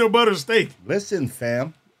a peanut butter steak. Listen,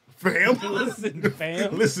 fam. Fam. Listen,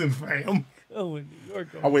 fam. Listen, fam. Oh, in New York.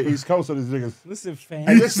 I went East Coast, so these niggas. Listen, fam.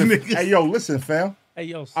 Hey, listen. niggas. Hey, yo, listen, fam. Hey,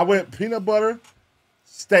 yo. I went peanut butter,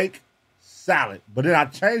 steak, salad. But then I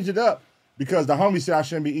changed it up because the homie said I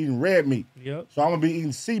shouldn't be eating red meat. Yep. So I'm going to be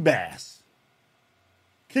eating sea bass.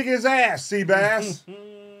 Kick his ass, sea bass.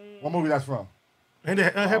 What movie that's from? And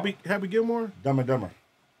Happy Gilmore? Dumb and Dumber.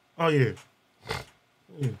 Oh, yeah.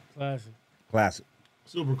 Classic. Classic.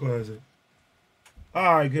 Super classic.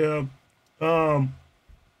 All right, girl.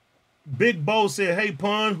 Big Bo said, hey,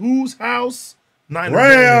 Pun, whose house?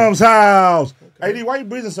 Rams house. AD, why you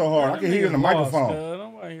breathing so hard? I can hear you in the microphone.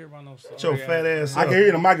 Nobody hear about no story. Shut your fat ass I up. can hear you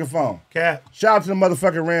in the microphone. Cat. Shout out to the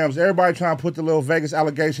motherfucking Rams. Everybody trying to put the little Vegas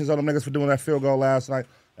allegations on them niggas for doing that field goal last night.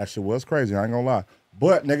 That shit was crazy. I ain't gonna lie.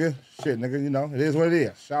 But, nigga, you know, it is what it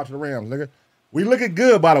is. Shout out to the Rams, nigga. We looking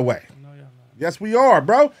good, by the way. No, y'all not. Yes, we are,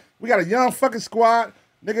 bro. We got a young fucking squad.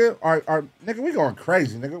 Nigga, nigga, we going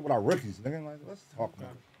crazy, nigga, with our rookies. Nigga, like, let's talk about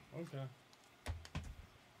it. Okay.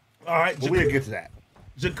 All right. But we'll get to that.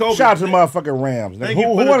 Jacoby. Shout out to the motherfucking Rams. Nigga. Thank you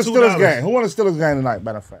Who for the won the Steelers $2. game? Who won the Steelers game tonight,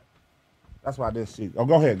 matter of fact? That's why I didn't see. Oh,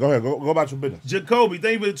 go ahead. Go about your business. Jacoby,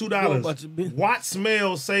 thank you for the Go about $2. your business. Watts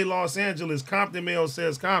Mail say Los Angeles. Compton Mail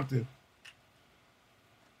says Compton.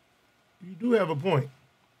 You do have a point.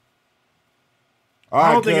 All I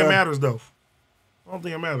right, don't think it cuz. matters, though. I don't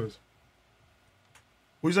think it matters.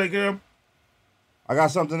 What you say, Cam? I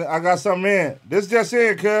got something in. This just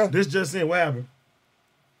in, cuz. This just in. What happened?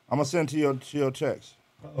 I'm going to send to your text.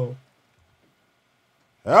 Uh-oh.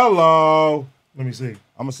 Hello. Let me see. I'm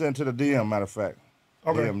going to send to the DM, matter of fact.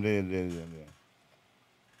 Okay. DM.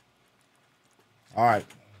 All right.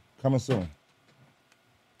 Coming soon.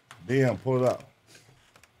 DM, pull it up.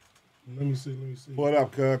 Let me see. Pull it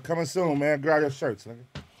up, cuz. Coming soon, man. Grab your shirts, nigga.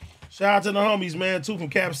 Shout out to the homies, man, too, from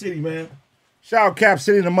Cap City, man. Shout out Cap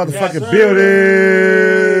City in the motherfucking Yes,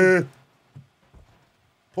 building.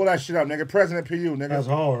 Pull that shit up, nigga. President PU, nigga. That's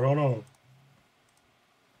hard. Hold on.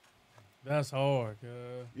 That's hard, cuz.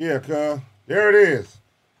 Yeah, cuz. There it is.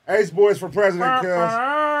 AceBoyz for president, cuz.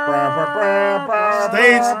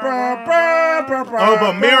 States of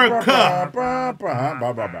America.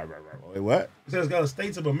 Wait, what? It says got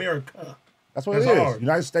States of America. That's what it That's is. hard.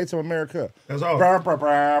 United States of America. That's hard.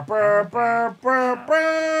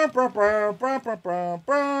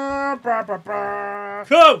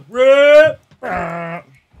 Come, Red.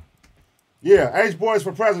 Yeah, AceBoyz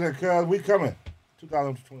for president, cuz. We coming.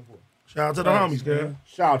 2024. Shout out to the homies, cuz.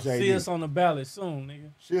 Shout out to AD. See us on the ballot soon, nigga.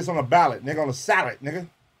 See us on the ballot, nigga. On the salad, nigga.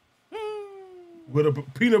 With a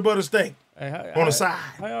peanut butter steak Hey, on the side.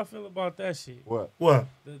 How y'all feel about that shit? What? What?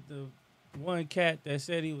 The one cat that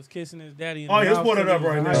said he was kissing his daddy in the Oh, let's mouth put it till up he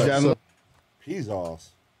was right in now. high school. Peas alls.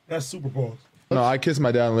 That's super pause. No, I kissed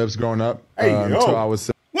my dad on the lips growing up Hey, yo. until I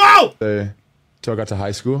was Whoa! until I got to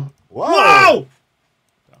high school. Whoa!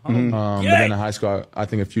 But then in high school, I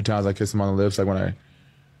think a few times I kissed him on the lips, like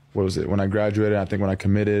when I graduated, I think when I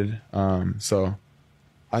committed. So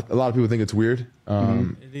a lot of people think it's weird.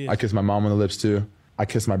 It is. I kissed my mom on the lips too. I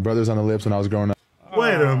kissed my brothers on the lips when I was growing up.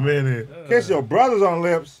 Wait a minute. Kiss your brothers on the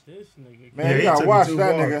lips. This nigga. Man, Yeah, you he gotta took it watch too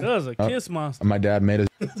that, far. nigga. That was a kiss monster. My dad made us.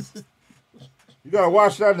 You gotta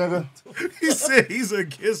watch that, nigga. He said he's a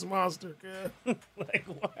kiss monster, cuz. Like,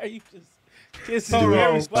 why are you just kissing Hold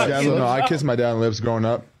every on. spot? Yeah, no, I kissed my dad on the lips growing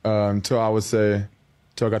up until I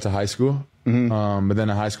got to high school. But then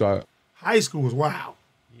in high school, High school was wild.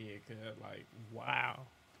 Yeah, cuz, like, wow.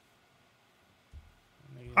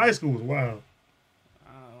 High school was wild.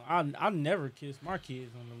 I never kiss my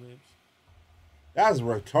kids on the lips. That's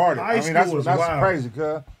retarded. High I mean, that's school is wild. crazy,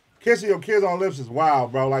 cuz. Kissing your kids on lips is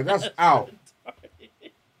wild, bro. Like, that's out.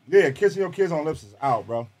 Yeah, kissing your kids on lips is out,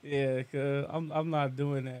 bro. Yeah, cuz I'm not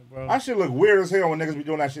doing that, bro. That shit look weird as hell when niggas be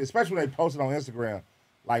doing that shit, especially when they post it on Instagram.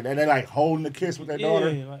 Like, they like holding the kiss with their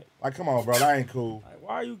daughter. Like, come on, bro. That ain't cool. Like,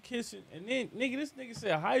 why are you kissing? And then, this nigga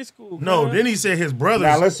said high school. No, cuz. then he said his brothers.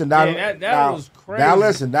 Now, listen. that was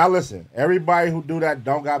crazy. Now, listen. Everybody who do that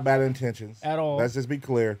don't got bad intentions. At all. Let's just be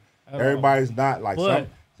clear. At Everybody's not. Like, But-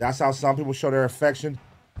 that's how some people show their affection,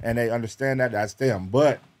 and they understand that that's them.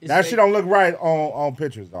 But that It's shit don't look right on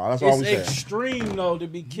pictures, though. That's all we It's say. extreme though to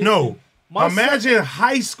be kissing. No. My Imagine son-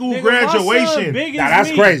 high school Nigga, my son graduation. big as Now,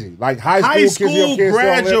 that's me. crazy. Like, high High school kissing your school kids on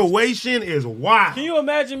lips. graduation is wild. Can you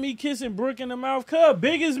imagine me kissing Brooke in the mouth? Cuz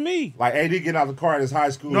big as me. Like, AD getting out the car at his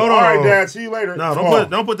high school. No, All right, Dad, see you later. No, Come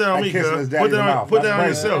don't put that on And me, kissing cuz. his daddy Put in the that mouth. on That's crazy.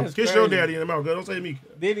 yourself. That's Kiss your crazy. daddy in the mouth, cuz. Don't say me.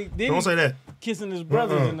 Then Don't say that. Kissing his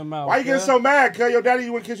brothers in the mouth. Why you getting cuz. so mad, cuz? Your daddy,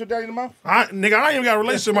 you wouldn't kiss your daddy in the mouth? Nigga, I ain't even got a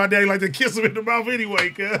relationship with my daddy like to kiss him in the mouth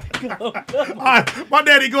anyway, cuz. My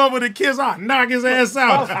daddy go over to kiss, I knock his ass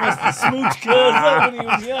out. Must have smooched cuz up when he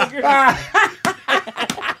was younger. That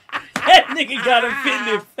nigga got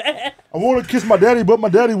offended fast. I want to kiss my daddy, but my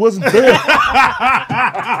daddy wasn't there.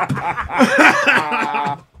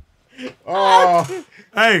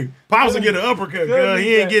 Hey, Pops will get an uppercut, cuz.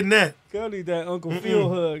 He ain't getting that. Cuz need that Uncle Phil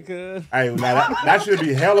hug, cuz. Hey, now that should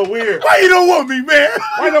be hella weird. Why you don't want me, man?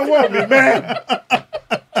 Why you don't want me, man?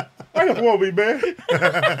 Why you don't want me, man?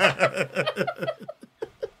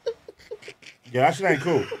 Yeah, that shit ain't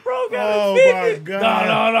cool. Bro got Oh, offended. my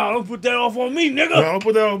God. No, don't put that off on me, nigga. No, don't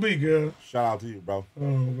put that on me, cuz. Shout out to you, bro. Oh,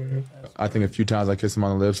 man. I think a few times I kissed him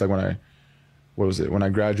on the lips, like when I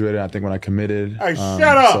graduated, I think when I committed. Hey, shut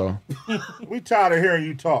up. So We tired of hearing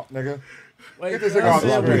you talk, nigga. Wait, Get this cuz, nigga off a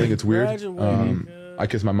lot of the people screen. think it's weird. Graduating, I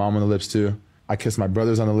kissed my mom on the lips too. I kissed my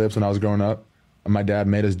brothers on the lips when I was growing up. My dad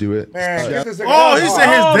made us do it. Man, get this nigga Oh, off. he said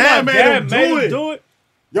his dad made him do it. do it.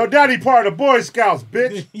 Your daddy part of the Boy Scouts,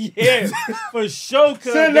 bitch. Yeah, for sure,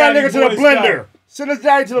 cuz. Send that Daddy nigga to the Boy blender. Scout. Send his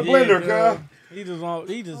daddy to the blender, cuz. cuz.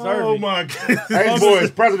 He deserves Oh, it. my God.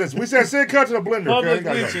 AceBoyz, presidents. We said send cut to the blender, cuz. Public He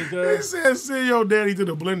gotta go. mention, He cuz. said, send your daddy to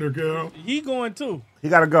the blender, girl. He going too. He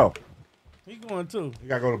gotta go. He going too. He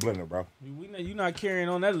gotta go to the blender, bro. You not carrying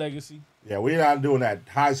on that legacy. Yeah, we not doing that.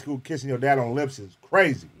 High school kissing your dad on lips is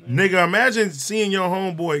crazy. Nigga, imagine seeing your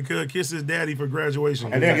homeboy kiss his daddy for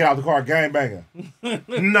graduation. And then get out the car gang banging.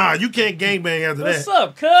 Nah, you can't gangbang after What's that.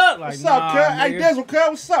 up, cuz? Like, What's up, cuz? Hey, nigga. Dizzle, cuz,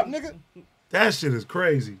 what's up, nigga? That shit is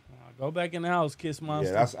crazy. Go back in the house, kiss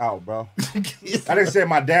monster. Yeah, that's out, bro. I didn't say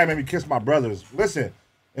my dad made me kiss my brothers. Listen,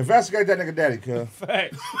 investigate that nigga daddy, cuz.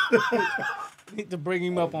 Fact. Need to bring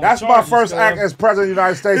him up on That's my charges, first cuz. act as president of the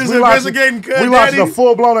United States. He's We launched investigating cuz we launched a daddy?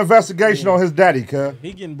 full-blown investigation on his daddy, cuz.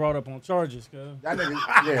 He getting brought up on charges, cuz. That nigga,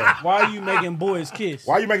 yeah. Why are you making boys kiss?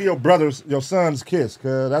 Why you making your brothers, your sons kiss,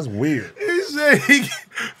 cuz? That's weird. He said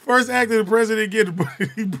first act of the president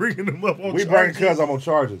he bringing him up on We charges. bring cuz up on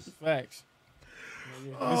charges. Facts.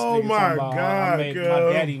 Oh, my God, my cuz.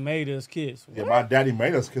 daddy made us kiss. Yeah, my daddy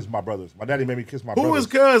made us kiss my brothers. My daddy made me kiss my Who brothers.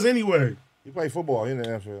 is cuz anyway? He played football in the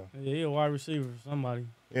NFL. Yeah, he a wide receiver, somebody.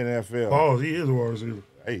 In the NFL. Oh, he is a wide receiver.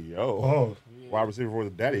 Hey, yo. Oh. Wide receiver for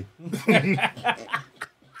his daddy.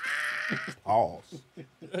 Pause.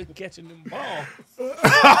 Catching them balls.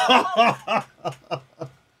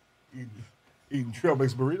 Eating trail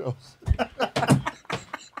mix burritos.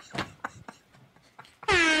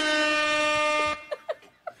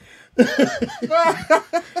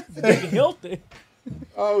 Healthy.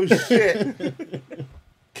 Oh, shit.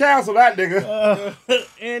 Cancel that nigga.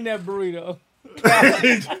 And that burrito.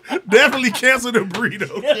 Definitely cancel the burrito.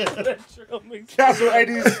 Cancel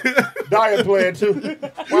AD's diet plan, too.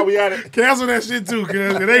 While we at it. Cancel that shit, too,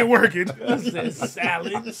 cuz it ain't working.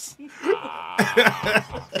 Salads.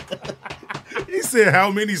 He said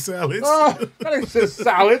how many salads? That ain't just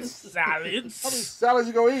salads. Salads. How many salads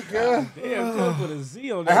you gonna eat, cuz? Damn, cuz put a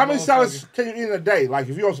Z on that. And how many motherfucker. salads can you eat in a day? Like,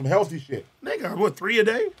 if you on some healthy shit. Nigga, what, 3 a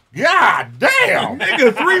day? God damn!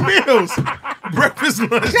 Nigga, 3 meals. Breakfast,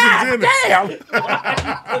 lunch, God and dinner. damn!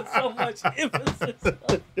 Put so much emphasis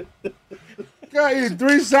on it. God, eating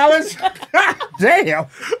 3 salads? God damn!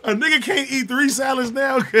 A nigga can't eat 3 salads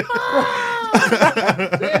now. That's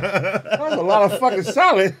a lot of fucking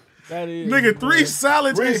salad. That is. Nigga, 3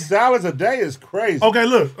 salads. 3 salads a day is crazy. Okay,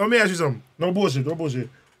 look, let me ask you something. No bullshit, no bullshit.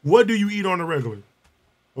 What do you eat on the regular?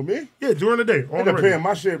 For me? Yeah, during the day. On It the regular.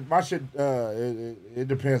 depends. My shit. It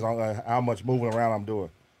depends on how much moving around I'm doing.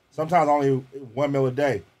 Sometimes only 1 meal a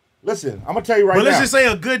day. Listen, I'm gonna tell you right now. But let's just say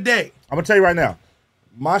a good day. I'm gonna tell you right now.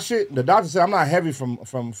 My shit. The doctor said I'm not heavy from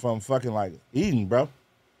fucking like eating, bro.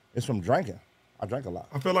 It's from drinking. I drank a lot.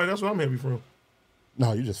 I feel like that's where I'm heavy from.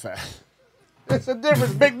 No, you just fat. It's a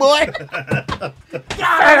difference, big boy.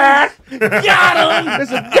 Got him. Got him.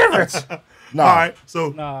 It's a difference. No. All right,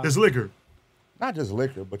 so it's liquor. Not just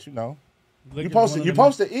liquor, but you know. Liquor You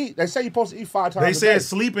supposed to eat. They say you're supposed to eat 5 times They a said day.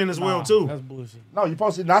 sleeping as well, too. That's bullshit. No, you're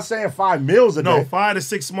supposed to not saying 5 meals a day. No, 5 to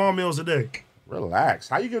 6 small meals a day. Relax.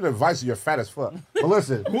 How you give advice if you're fat as fuck? But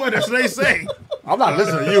listen. What? That's what they say. I'm not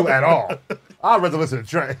listening to you at all. I'd rather listen to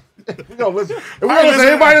Trey. We don't listen. If we don't listen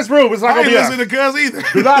to anybody in this room, it's not going to be us. I ain't listen to Cuz either.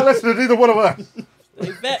 Do not listen to neither one of us.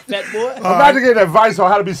 Stay fat boy. Imagine getting advice on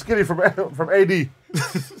how to be skinny from AD.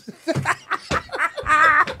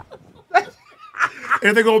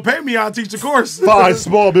 If they're going to pay me, I'll teach the course. 5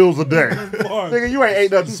 small meals a day. Nigga, you ain't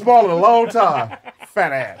ate nothing small in a long time.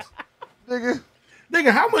 Fat ass.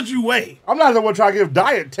 Nigga, how much you weigh? I'm not the one trying to give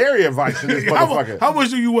dietary advice to this motherfucker. How much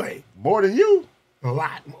do you weigh? More than you. A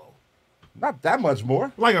lot more. Not that much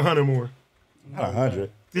more. Like 100 more. Not 100.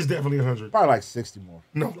 It's definitely 100. Probably like 60 more.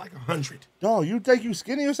 No, like 100. Dog, you think you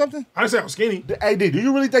skinny or something? I didn't say I'm skinny. AD, do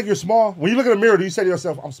you really think you're small? When you look in the mirror, do you say to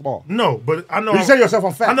yourself, I'm small? No, but I know. Do you say to yourself,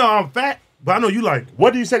 I'm fat? I know I'm fat, but I know you like.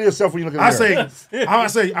 What do you say to yourself when you look in the mirror? I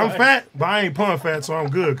say I'm fat, but I ain't pun fat, so I'm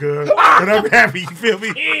good, cuz. And I'm happy, you feel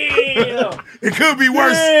me? It could be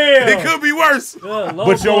worse. It could be worse.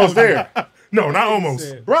 But you're almost there. No, not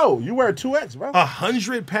almost. Bro, you wear 2X, bro.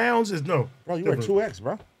 100 pounds is no. Bro, you wear 2X,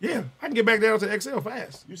 bro. Yeah, I can get back down to XL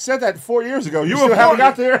fast. You said that 4 years ago. You You're still a haven't 4,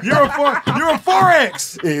 got there? You're a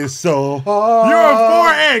 4X. It's so hard. You're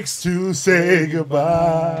a 4X. To say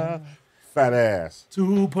goodbye. Fat ass.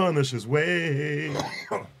 To punish his way.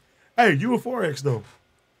 Hey, you a 4X though.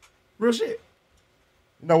 Real shit.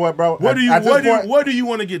 You know what, bro? What do you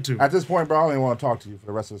want to get to? At this point, bro, I don't even want to talk to you for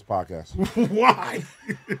the rest of this podcast. Why?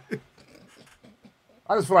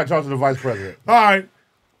 I just feel like talking to the vice president. All right.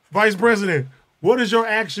 Vice President, what is your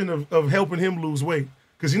action of helping him lose weight?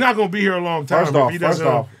 Because he's not going to be here a long time. First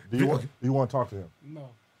off, do you want to talk to him? No.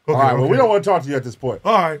 Okay, all right, well, we don't want to talk to you at this point.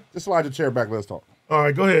 All right. Just slide your chair back. Let's talk. All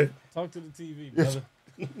right, go ahead. Talk to the TV, brother.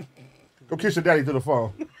 Go kiss your daddy to the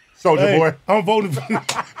phone. Soldier boy. I'm voting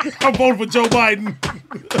for Joe Biden.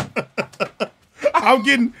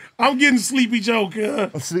 I'm getting Sleepy Joe,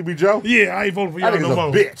 cuz. Sleepy Joe? Yeah, I ain't voting for y'all no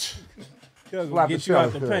more. Bitch. Get you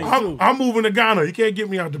out the paint, too. I'm moving to Ghana. You can't get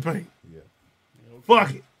me out the paint. Yeah.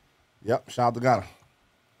 Fuck it. Yep, shout out to Ghana.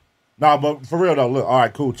 No, but for real though, look, all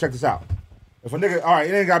right, cool. Check this out. If a nigga, all right,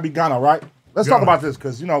 it ain't gotta be Ghana, right? Let's talk about this,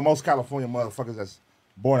 because you know most California motherfuckers that's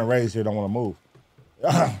born and raised here don't want to move.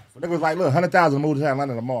 If a nigga was like, look, 100,000 to move to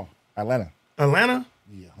Atlanta tomorrow. Atlanta?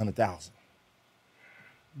 Yeah, 100,000.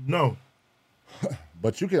 No.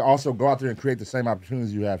 But you can also go out there and create the same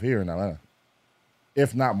opportunities you have here in Atlanta,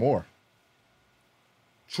 if not more.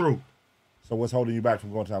 True. So what's holding you back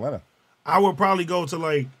from going to Atlanta? I would probably go to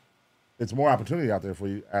like. It's more opportunity out there for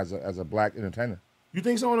you as a black entertainer. You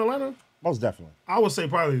think so in Atlanta? Most definitely. I would say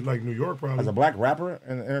probably like New York, probably. As a black rapper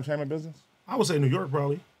in the entertainment business? I would say New York,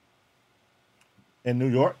 probably. In New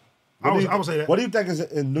York? I would say that. What do you think is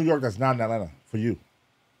in New York that's not in Atlanta for you?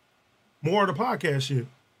 More of the podcast shit.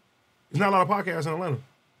 There's not a lot of podcasts in Atlanta.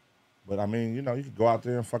 But I mean, you know, you could go out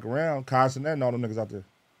there and fuck around. Carson and all them niggas out there.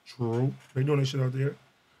 True. They doing that shit out there.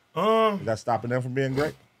 Is that stopping them from being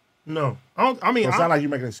great? No. It sound like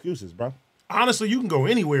you're making excuses, bro. Honestly, you can go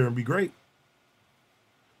anywhere and be great.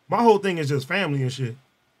 My whole thing is just family and shit.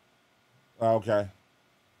 Okay.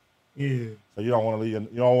 Yeah. So you don't want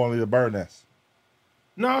to leave the bird nest.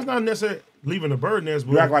 No, it's not necessarily leaving the bird nest,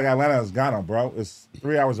 but you act like Atlanta is Ghana, bro. It's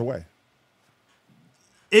 3 hours away.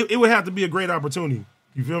 It would have to be a great opportunity.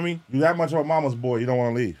 You feel me? You that much of a mama's boy, you don't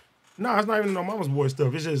want to leave. No, it's not even no mama's boy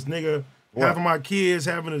stuff. It's just having my kids,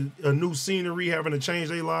 having a new scenery, having to change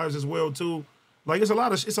their lives as well too. Like it's a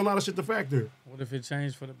lot of shit to factor. What if it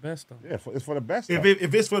changed for the best though? Yeah, it's for the best. If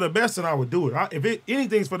it's for the best, then I would do it. If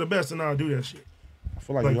anything's for the best, then I'll do that shit. I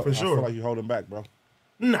feel like for sure. I feel like you holding back, bro.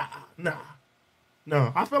 Nah.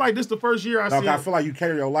 No, I feel like this the first year I see. I feel like you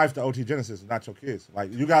carry your life to OT Genesis, not your kids.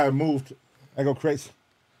 Like you gotta move and go crazy.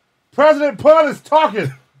 President Pun is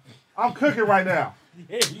talking. I'm cooking right now.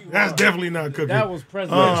 Yeah, that's definitely not cooking. That was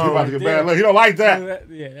President. You about to get bad. Look, he don't like that.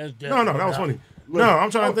 Yeah, that's no, that was funny. Look, no, I'm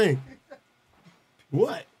trying to think.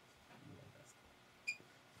 What?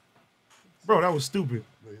 Bro, that was stupid.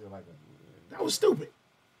 That was stupid.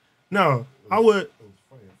 No, I would.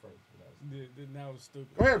 That was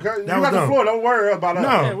stupid. Go ahead, you got the floor. Don't worry about that.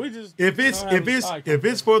 No, yeah, we just if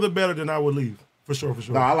it's for the better, then I would leave for sure.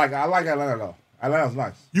 No, I like Atlanta though. Atlanta's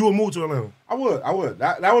nice. You would move to Atlanta? I would.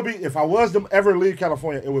 That would be, if I was to ever leave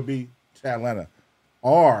California, it would be to Atlanta.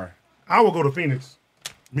 Or I would go to Phoenix.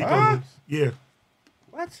 Yeah.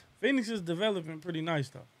 What? Phoenix is developing pretty nice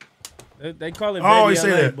though. They call it I always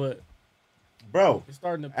baby say LA, that. but Bro, it's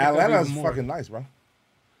starting to pick up Atlanta's even more. fucking nice, bro.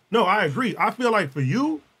 No, I agree. I feel like for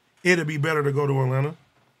you, it'd be better to go to Atlanta.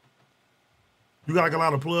 You got like a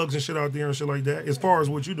lot of plugs and shit out there and shit like that. As far as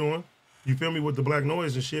what you doing, you feel me, with the black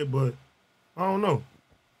noise and shit. But I don't know.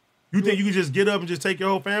 You think you can just get up and just take your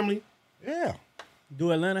whole family? Yeah.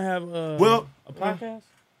 Do Atlanta have a podcast?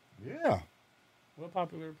 Yeah. What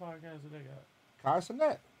popular podcast do they got? Carson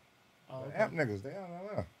Net. Oh, The okay. Amp niggas, they in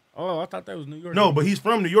Atlanta. Oh, I thought that was New York. No, but he's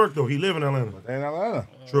from New York though. He live in Atlanta. But they in Atlanta.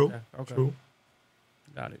 True. Okay. True.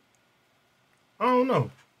 Got it. I don't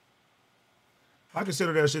know. I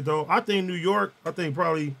consider that shit though. I think New York. I think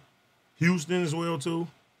probably Houston as well too.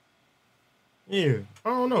 Yeah. I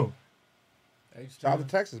don't know. Shout out to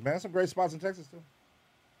Texas, man. Some great spots in Texas too.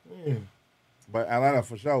 Yeah. But Atlanta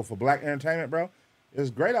for sure, for black entertainment, bro, it's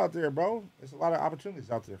great out there, bro. There's a lot of opportunities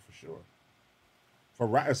out there for sure.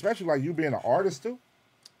 For especially like you being an artist too.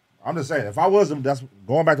 I'm just saying, if I was to, that's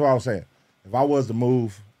going back to what I was saying. If I was to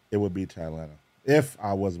move, it would be to Atlanta. If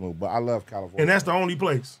I was to move, but I love California. And that's the only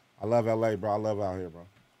place. I love LA, bro. I love out here, bro.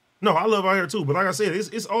 No, I love out here too. But like I said,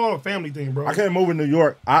 it's all a family thing, bro. I couldn't move in New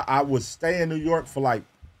York. I would stay in New York for like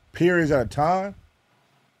periods at a time,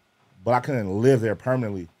 but I couldn't live there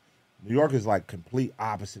permanently. New York is like complete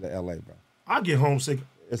opposite of LA, bro. I get homesick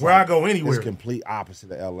It's where like, I go anywhere. It's complete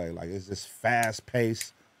opposite of LA. Like it's just fast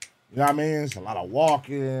paced. You know what I mean? It's a lot of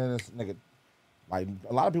walking. It's nigga, like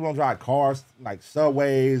a lot of people don't drive cars, like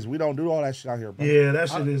subways. We don't do all that shit out here, bro. Yeah, that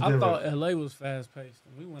shit is I different. thought LA was fast paced.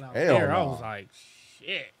 We went out Hell there. I no. was like,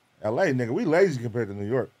 shit. LA, nigga, we lazy compared to New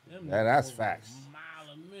York. Them And that's niggas facts. a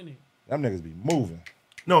mile a minute. Them niggas be moving.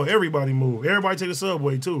 No, everybody move. Everybody take the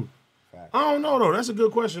subway too. Facts. I don't know though. That's a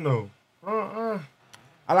good question though. I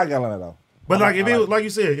like Atlanta though. But like if I it was like like you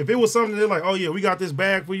said, if it was something that like, oh yeah, we got this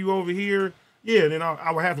bag for you over here, yeah, then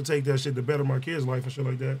I would have to take that shit to better my kids' life and shit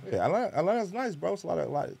like that. Yeah, Atlanta's nice, bro. It's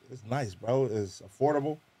it's nice, bro. It's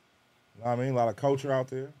affordable. You know what I mean? A lot of culture out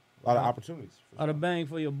there. A lot of opportunities. A lot of bang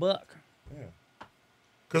for your buck. Yeah.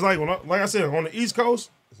 Cause like like I said, on the East Coast,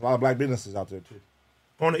 there's a lot of black businesses out there too.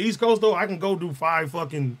 On the East Coast though, I can go do 5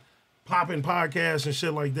 fucking popping podcasts and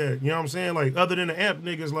shit like that. You know what I'm saying? Like other than the amp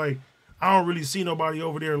niggas, like I don't really see nobody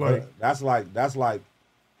over there. Like that's like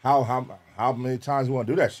how many times you want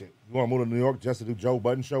to do that shit? You want to move to New York just to do Joe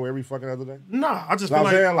Budden show every fucking other day? Nah, I just You know feel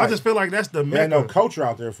what I'm saying? I just feel like that's the there ain't mecca. no culture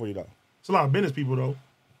out there for you though. It's a lot of business people though.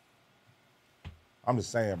 I'm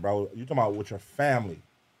just saying, bro. You talking about with your family?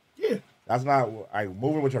 Yeah. That's not like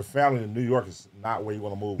moving with your family in New York is not where you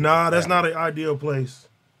want to move. Nah, that's not an ideal place.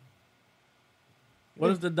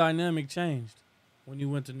 What if the dynamic changed when you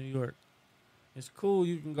went to New York? It's cool.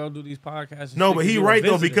 You can go do these podcasts. And No, shit, but 'cause he you're a right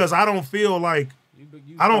though visitor. because I don't feel like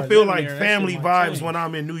You I don't start feel living like there, that family shit might vibes change. when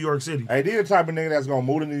I'm in New York City. Hey, these are the type of nigga that's gonna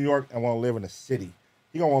move to New York and want to live in the city.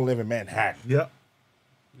 He gonna want to live in Manhattan. Yep.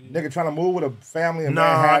 Nigga trying to move with a family in Nah,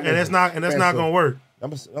 Manhattan. and is that's not expensive. gonna work.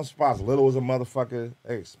 Them spots little as a motherfucker.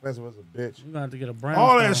 They expensive as a bitch. You gonna have to get a brownstone.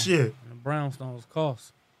 All that shit. And brownstones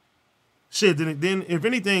cost. Shit, then if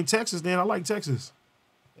anything, Texas, then I like Texas.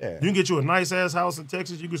 Yeah. You can get you a nice ass house in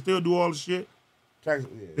Texas. You can still do all the shit. Texas,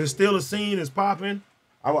 yeah. There's still a scene, it's popping.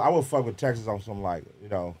 I would fuck with Texas on some like, you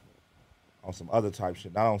know, on some other type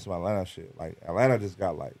shit, not on some Atlanta shit. Like Atlanta just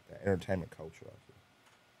got like the entertainment culture out there.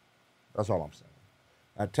 That's all I'm saying.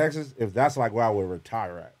 Now Texas, if that's like where I would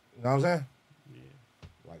retire at, you know what I'm saying? Yeah.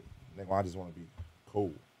 Like, nigga, I just want to be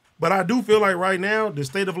cool. But I do feel like right now, the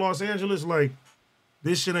state of Los Angeles, like,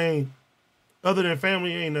 this shit ain't, other than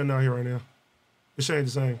family, ain't nothing out here right now. This shit ain't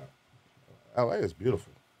the same. LA is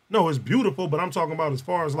beautiful. No, it's beautiful, but I'm talking about as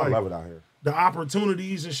far as like I love it out here. the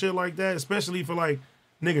opportunities and shit like that, especially for like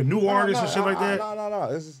nigga new artists and shit like that.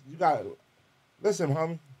 No. This is, you got, listen,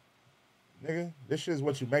 homie. Nigga, this shit is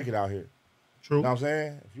what you make it out here. True. You know what I'm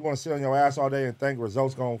saying? If you want to sit on your ass all day and think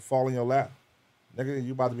results gonna fall in your lap, nigga,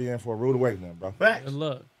 you about to be in for a rude awakening, bro. Facts. Good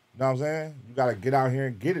luck. You know what I'm saying? You gotta get out here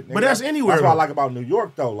and get it, nigga. But that's anywhere, That's what I though. like about New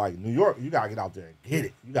York, though. Like New York, you gotta get out there and get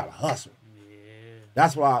it. You gotta hustle.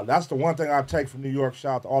 That's why. That's the one thing I take from New York.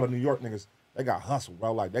 Shout out to all the New York niggas. They got hustle,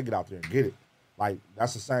 bro. Like they get out there and get it. Like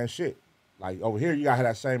that's the same shit. Like over here, you gotta have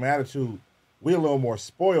that same attitude. We a little more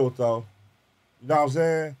spoiled though. You know what I'm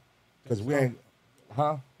saying? Because we ain't,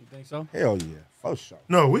 huh? You think so? Hell yeah, for sure.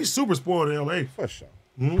 No, we super spoiled in LA. For sure.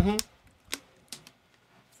 Mm-hmm.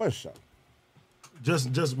 For sure.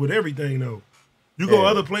 Just with everything though. You go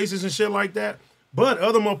other places and shit like that, but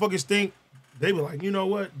other motherfuckers think, they be like, you know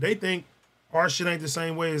what? They think our shit ain't the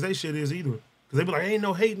same way as they shit is either. Cause they be like, ain't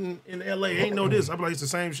no hating in LA, ain't no this. I be like, it's the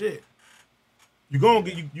same shit. You gonna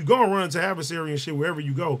get you gonna run into adversary and shit wherever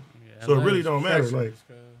you go. Yeah, So it LA really is don't matter. treacherous,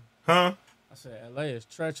 Like, huh? I said LA is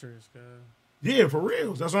treacherous, cuz. Yeah, for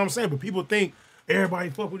real. That's what I'm saying. But people think everybody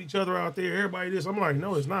fuck with each other out there. Everybody this. I'm like,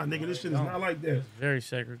 no, it's not, nigga. This shit is not like that. It's very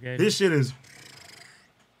segregated. This shit is.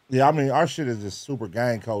 Yeah, I mean, our shit is just super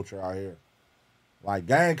gang culture out here. Like,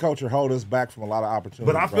 gang culture hold us back from a lot of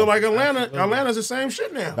opportunities. But I feel like Atlanta's the same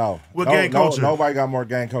shit now. No. With gang culture. Nobody got more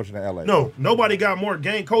gang culture than LA. No, nobody got more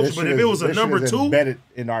gang culture. But if it was a number two, embedded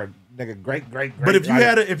in our nigga great. But if you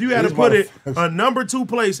had to put it a number 2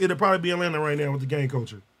 place, it'd probably be Atlanta right now with the gang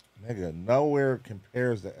culture. Nigga, nowhere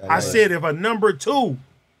compares to LA. I said if a number 2,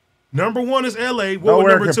 number 1 is LA. What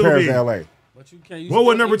nowhere would number 2 compares be? to LA. But you can't. What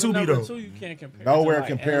would number 2 be though? You can't compare. Nowhere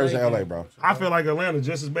compares to LA, bro. I feel like Atlanta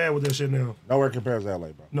just as bad with that shit now. Nowhere compares to LA,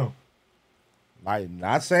 bro. No. Like,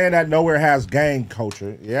 not saying that nowhere has gang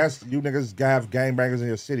culture. Yes, you niggas have gang bangers in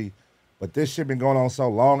your city, but this shit been going on so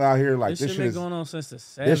long out here. Like, this shit been going on since the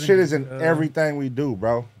 70s. This shit is in everything we do,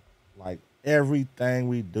 bro. Like, everything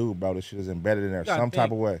we do, bro. This shit is embedded in there some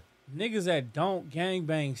type of way. Niggas that don't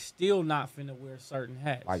gangbang still not finna wear certain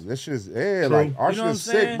hats. Like, this shit is, like, our shit is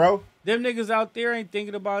sick, bro. Them niggas out there ain't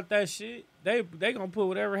thinking about that shit. They gonna put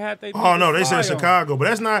whatever hat they think. Oh, no, they said Chicago, but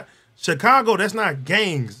that's not. Chicago, that's not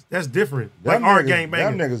gangs. That's different. Them like our niggas, gang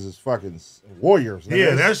banging. Them niggas is fucking warriors. Niggas.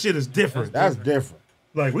 Yeah, that shit is different. That's different.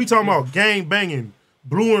 Like, we talking about gang banging,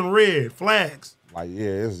 blue and red, flags. Like, yeah,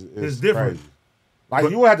 it's different. Crazy. Like,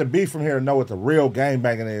 you would have to be from here to know what the real gang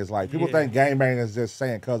banging is. Like, people think gang banging is just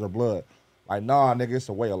saying cuz of blood. Like, nah, nigga, it's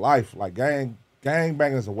a way of life. Like, gang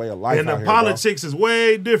banging is a way of life. And the here, politics is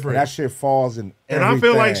way different. And that shit falls in everything. And I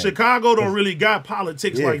feel like Chicago don't really got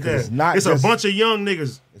politics like that. It's a bunch of young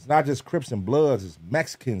niggas. It's not just Crips and Bloods. It's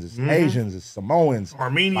Mexicans. It's Asians. It's Samoans.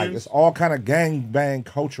 Armenians. Like, it's all kind of gang bang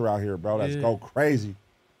culture out here, bro. That's go crazy.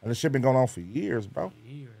 And this shit been going on for years, bro.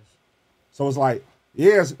 So it's like,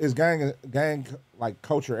 yeah, it's gang like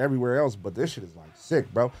culture everywhere else, but this shit is like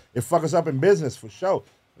sick, bro. It fuck us up in business for sure.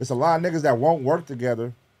 It's a lot of niggas that won't work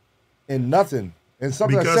together in nothing. And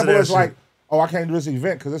something as simple as like, oh, I can't do this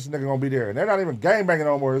event because this nigga gonna be there. And they're not even gang banging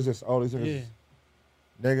no more. It's just, oh, these niggas,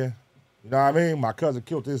 nigga. You know what I mean? My cousin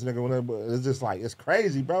killed this nigga. Whenever. It's just like, it's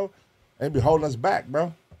crazy, bro. They be holding us back, bro.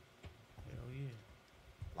 Hell yeah.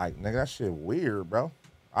 Like, nigga, that shit weird, bro.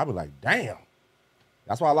 I be like, damn.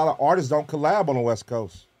 That's why a lot of artists don't collab on the West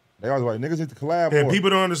Coast. They always like, niggas need to collab more. And people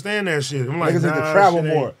don't understand that shit. I'm like, niggas need to travel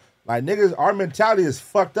more. Like, niggas, our mentality is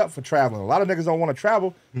fucked up for traveling. A lot of niggas don't want to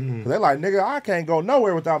travel because they're like, nigga, I can't go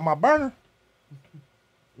nowhere without my burner.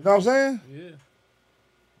 You know what I'm saying? Yeah.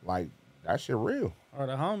 Like, that shit real. Or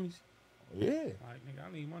the homies. Yeah. Like, nigga,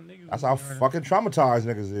 I need my niggas. That's how fucking traumatized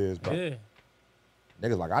niggas is, bro. Yeah.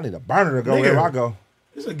 Niggas like, I need a burner to go wherever I go.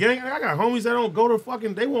 It's a gang. I got homies that don't go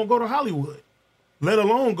to they won't go to Hollywood, let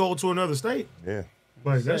alone go to another state. Yeah.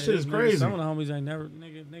 Like, that shit is crazy. Some of the homies ain't never,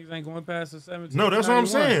 niggas ain't going past the 17. No, that's what I'm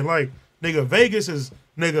saying. Like, nigga, Vegas is,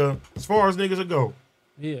 nigga, as far as niggas will go.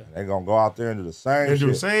 Yeah. They gonna go out there and do the same shit. And do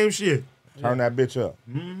the same shit. Turn that bitch up.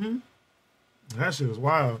 Mm-hmm. That shit is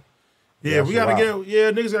wild. Yeah, we gotta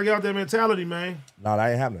niggas gotta get out that mentality, man. No, that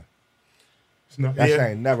ain't happening. That shit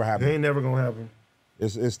ain't never happening. It ain't never gonna happen.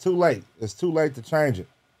 It's too late. It's too late to change it.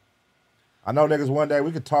 I know niggas one day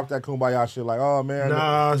we could talk that kumbaya shit like, oh man,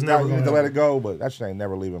 nah, it's never you need to let it go, but that shit ain't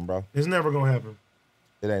never leaving, bro. It's never gonna happen.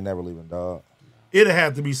 It ain't never leaving, dog. It'll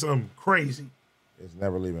have to be something crazy. It's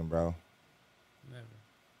never leaving, bro. Never.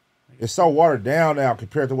 It's so watered down now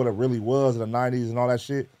compared to what it really was in the 90s and all that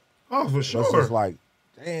shit. Oh, for sure. It's just like,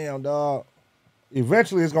 damn, dog.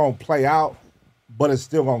 Eventually it's gonna play out, but it's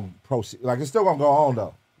still gonna proceed. Like, it's still gonna go on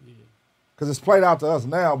though. Yeah. Cause it's played out to us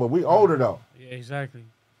now, but we older though. Yeah, exactly.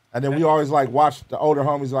 And then we always like watch the older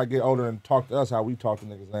homies like get older and talk to us how we talk to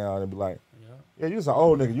niggas now and be like, yeah, you just an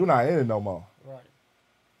old nigga. You not in it no more. Right.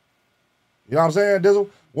 You know what I'm saying, Dizzle?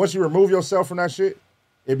 Once you remove yourself from that shit,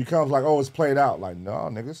 it becomes like, oh, it's played out. Like, no,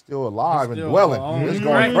 nigga, it's still alive and dwelling. It's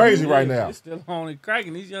going crazy right now. It's still only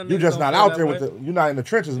cracking. These young niggas you just not out there with the. You're not in the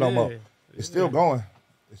trenches no more. It's still going.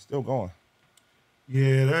 It's still going.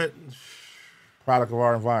 Yeah, that product of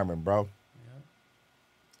our environment, bro.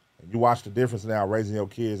 You watch the difference now raising your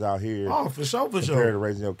kids out here. Oh, for sure, for sure. Compared to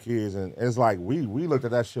raising your kids. And it's like, we looked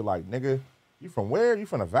at that shit like, nigga, you from where? You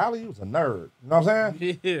from the valley? You was a nerd. You know what I'm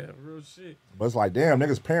saying? Yeah, real shit. But it's like, damn,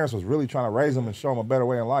 niggas' parents was really trying to raise them and show them a better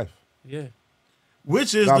way in life. Yeah.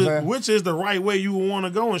 Which is the right way you want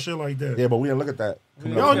to go and shit like that. Yeah, but we didn't look at that.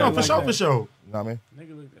 No, for sure, for sure. You know what I mean?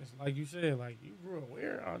 Nigga, look, like you said, like, you grew up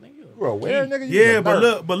where? Oh, nigga. You grew up where, nigga? Yeah,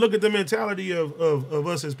 but look at the mentality of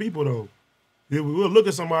us as people, though. We'll look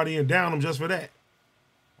at somebody and down them just for that.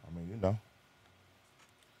 I mean, you know.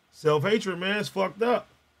 Self-hatred, man, it's fucked up.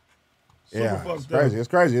 Yeah, it's crazy. It's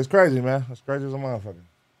crazy. It's crazy, man. It's crazy as a motherfucker.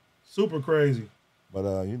 Super crazy.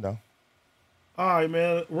 But, you know. All right,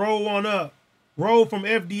 man. Roll on up. Roll from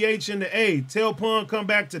FDH into A. Tell Pun come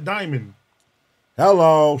back to Diamond.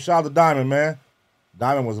 Hello. Shout out to Diamond, man.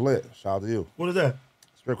 Diamond was lit. Shout out to you. What is that?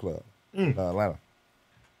 Strip club. Atlanta.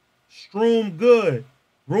 Stroom good.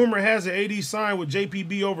 Rumor has it AD signed with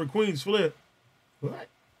JPB over Queens Flip. What?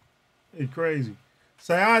 It's crazy.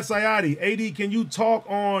 Sayadi. AD, can you talk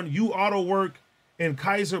on U Auto Work and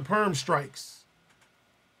Kaiser Perm strikes?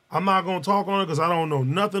 I'm not going to talk on it because I don't know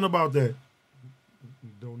nothing about that.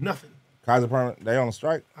 Know nothing. Kaiser Perm, they on a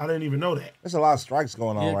strike? I didn't even know that. There's a lot of strikes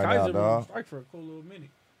going on right Kaiser now, dog. strike for a cool little minute.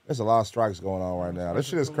 There's a lot of strikes going on right now. This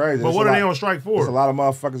shit is crazy. But what are they on strike for? There's a lot of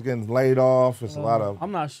motherfuckers getting laid off. It's a lot of.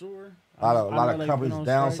 I'm not sure. A lot of companies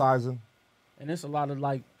downsizing. And it's a lot of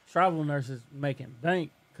like travel nurses making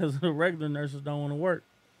bank because the regular nurses don't want to work.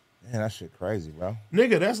 Man, that shit crazy, bro.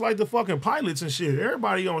 Nigga, that's like the fucking pilots and shit.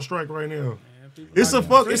 Everybody on strike right now. It's a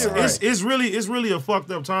fuck. It's really a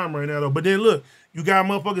fucked up time right now though. But then look, you got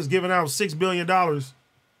motherfuckers giving out $6 billion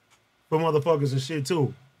for motherfuckers and shit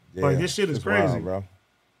too. Yeah, like this shit is crazy, wild, bro.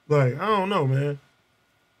 Like I don't know, man.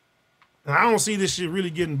 And I don't see this shit really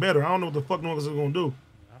getting better. I don't know what the fuck niggas are gonna do.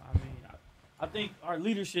 I mean, I think our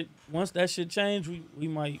leadership, once that shit change, we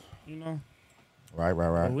might, you know. Right.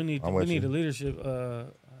 We need a leadership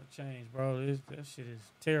change, bro. That shit is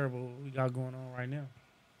terrible. What we got going on right now.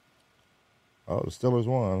 Oh, the Steelers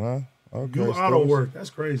won, huh? Okay. You Auto Work.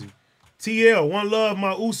 That's crazy. TL, one love,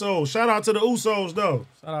 my Usos. Shout out to the Usos, though.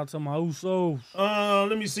 Shout out to my Usos.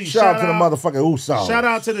 Let me see. Shout out to the motherfucking Usos. Shout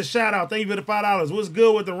out to the shout out. Thank you for the $5. What's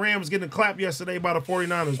good with the Rams getting clapped yesterday by the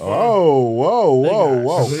 49ers? Bro? Oh,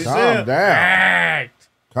 whoa. Calm down.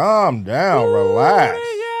 Calm down.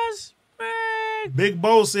 Relax. Big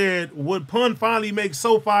Bo said, would Pun finally make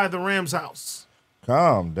SoFi the Rams house?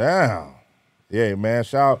 Calm down. Yeah, man.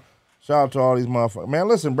 Shout out to all these motherfuckers. Man,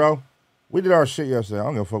 listen, bro. We did our shit yesterday. I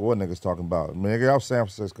don't give a fuck what niggas talking about. Nigga, y'all San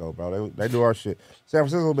Francisco, bro. They do our shit. San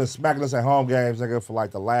Francisco been smacking us at home games, nigga, for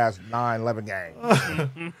like the last 9-11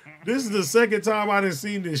 games. This is the second time I done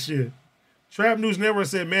seen this shit. Trap News Network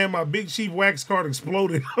said, man, my Big Chief wax card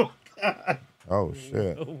exploded. Oh, God. Oh,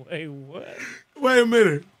 shit. Wait, what? Wait a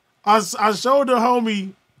minute. I showed the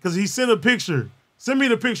homie, because he sent a picture. Send me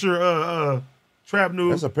the picture, Trap News.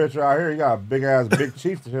 There's a picture out here. He got a big-ass Big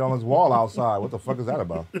Chief shit on his wall outside. What the fuck is that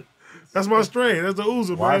about? That's my strain. That's the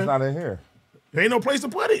Uzi, Why man. it's not in here? There ain't no place to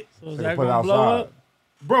put it. So is that gonna blow up?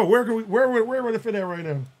 Bro, where would it fit at right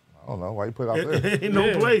now? I don't know. Why you put it out there? Ain't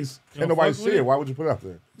no place. Ain't nobody see it. Why would you put it out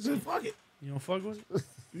there? He said, fuck it. You don't fuck with it?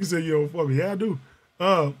 He said, you don't fuck with it. Yeah, I do.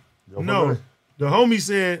 No. The homie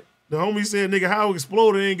said, nigga, how it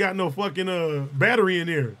exploded ain't got no fucking battery in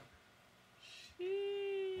there.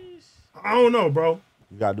 Jeez. I don't know, bro.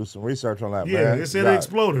 You gotta do some research on that, man. Yeah, it said it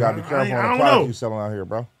exploded. You gotta be careful on the products you selling out here,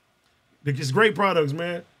 bro. It's great products,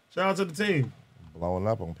 man. Shout out to the team. Blowing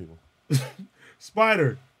up on people.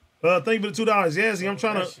 Spider, thank you for the $2.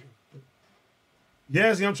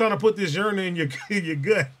 Yazzie, I'm trying to put this urine in your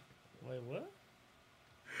gut. Wait, what?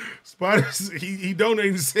 Spider, he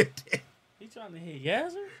donated and said that. He trying to hit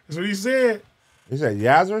Yazzer? That's what he said. He said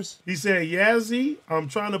Yazzers? He said, Yazzie, I'm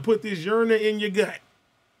trying to put this urine in your gut.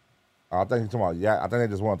 I think he's talking about I think they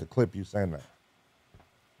just wanted to clip you saying that.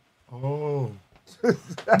 Oh.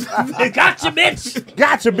 Gotcha, bitch.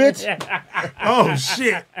 Gotcha, bitch. Oh,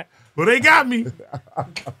 shit. Well, they got me. All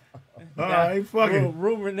right, fuck it.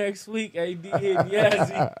 Rumor next week, AD and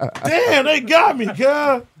Yazzie. Damn, they got me, cuz.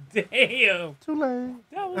 Damn. Too late.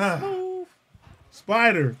 That was smooth.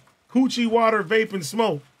 Spider, coochie water, vape, and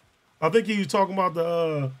smoke. I think he was talking about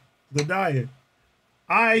the diet.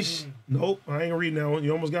 Nope, I ain't reading that one.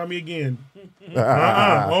 You almost got me again.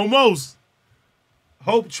 Almost.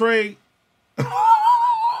 Hope Trey.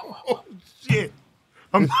 Oh, shit.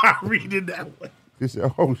 I'm not reading that one. He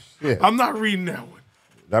said, oh, shit. I'm not reading that one.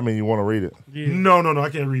 That means you want to read it. Yeah. No, I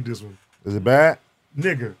can't read this one. Is it bad?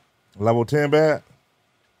 Nigga. Level 10 bad?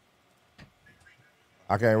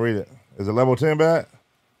 I can't read it. Is it level 10 bad?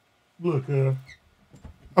 Look, I'm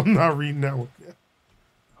not reading that one.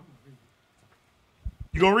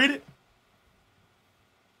 You gonna read it?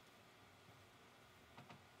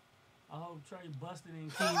 I hope Trey busted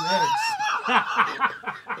in King X.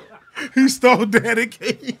 He stole Daddy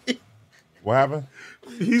King. What happened?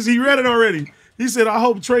 He read it already. He said, I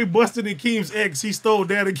hope Trey busted in Keem's ex. He stole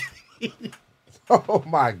Daddy King. Oh,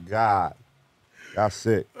 my God. That's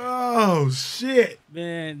sick. Oh, shit.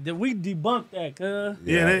 Man, did we debunk that, cuz?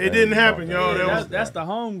 Yeah, it didn't happen, y'all. That's the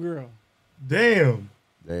homegirl. Damn.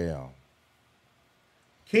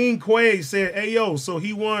 King Quay said, hey, yo, so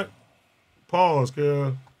he want... Pause,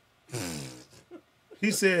 cuz. He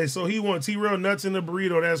said, so he want T-Rail nuts in the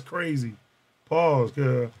burrito. That's crazy. Pause,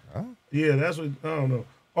 cuz. Huh? Yeah, that's what, I don't know.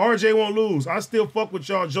 RJ won't lose. I still fuck with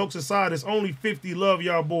y'all. Jokes aside, it's only 50. Love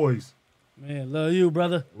y'all boys. Man, love you,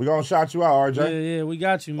 brother. We gonna shout you out, RJ. Yeah, we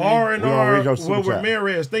got you, man. R&R, what with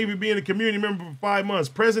Ramirez. Thank you for being a community member for 5 months.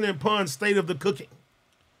 President Pun's State of the Cooking.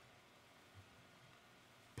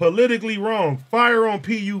 Politically wrong. Fire on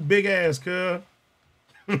PU, big ass, cuz.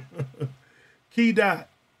 Key Dot.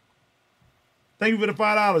 Thank you for the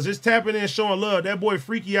 $5. Just tapping in, showing love. That boy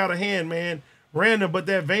freaky out of hand, man. Random, but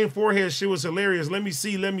that vein forehead shit was hilarious. Let me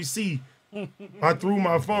see. I threw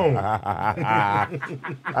my phone. That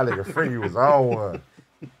nigga freaky was on one.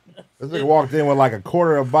 This nigga walked in with like a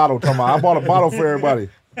quarter of a bottle. Talking about, I bought a bottle for everybody.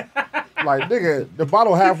 Like, nigga, the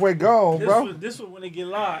bottle halfway gone, bro. This was when it get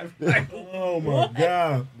live. Oh, my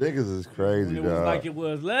God. Niggas is crazy, It dog. was like it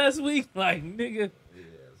was last week. Like, nigga,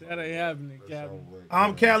 that ain't happening, Captain.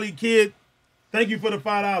 I'm Cali Kid. Thank you for the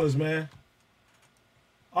 $5, man.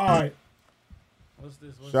 All right. What's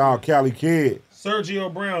this? Shout out Cali Kid.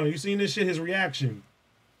 Sergio Brown. You seen this shit, his reaction.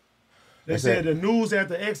 They said the news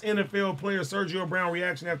after ex-NFL player Sergio Brown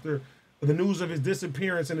reaction after the news of his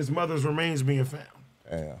disappearance and his mother's remains being found.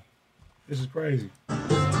 Damn. This is crazy.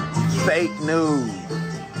 Fake news.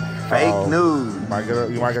 Fake news.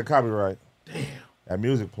 You might get copyright. Damn. That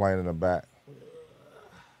music playing in the back.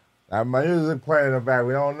 That music playing in the back.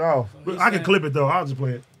 We don't know. I can clip it, though. I'll just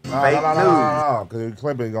play it. No. Because if you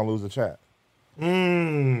clip it, you're going to lose the chat.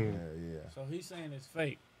 So he's saying it's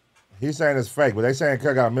fake. He's saying it's fake, but they saying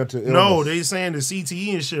Kirk got a mental illness. No, they saying the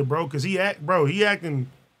CTE and shit, bro. Because he acting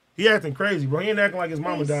crazy, bro. He ain't acting like his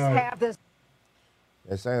mama died.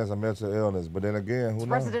 They're saying it's a mental illness, but then again, who knows?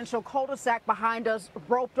 Residential cul-de-sac behind us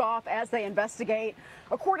roped off as they investigate.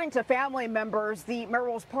 According to family members, the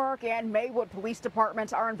Melrose Park and Maywood Police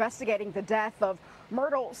Departments are investigating the death of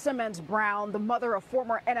Myrtle Simmons Brown, the mother of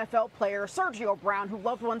former NFL player Sergio Brown, who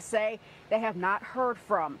loved ones say they have not heard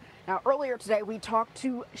from. Now, earlier today, we talked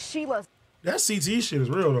to Sheila. That CTE shit is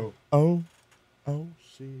real, though. Oh,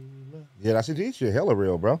 Sheila. Yeah, that CTE shit hella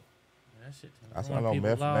real, bro. That shit. That's not no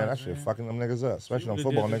myth, man. That shit fucking them niggas up, especially them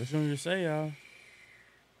football niggas. Junior say, y'all.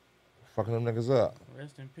 Fucking them niggas up.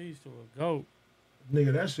 Rest in peace to a goat.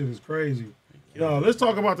 Nigga, that shit is crazy. Yo, let's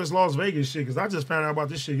talk about this Las Vegas shit, because I just found out about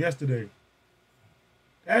this shit yesterday.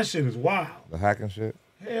 That shit is wild. The hacking shit?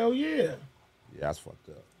 Hell yeah. Yeah, that's fucked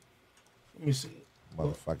up. Let me see.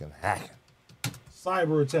 Motherfucking hacking.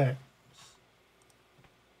 Cyber attack.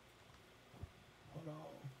 Hold on.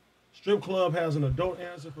 Strip club has an adult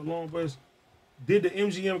answer for long bus. Did the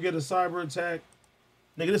MGM get a cyber attack?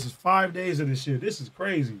 Nigga, this is 5 days of this shit. This is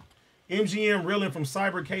crazy. MGM reeling from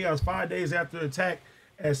cyber chaos 5 days after the attack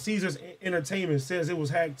as Caesars Entertainment says it was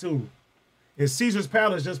hacked too. And Caesars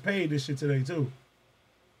Palace just paid this shit today too.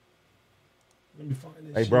 Let me find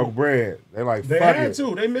this They shit. broke bread. They like, They fuck had it.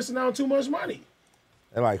 to. They missing out on too much money.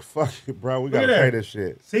 They're like, fuck it, bro. We Look gotta at pay that. this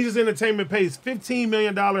shit. Caesars Entertainment pays $15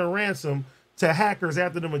 million in ransom to hackers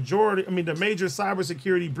after the major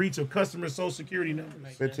cybersecurity breach of customer social security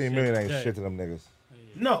numbers. 15 million ain't shit to them niggas.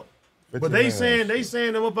 No. 15 But million they ain't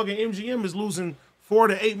saying the motherfucking MGM is losing $4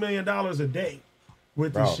 to $8 million a day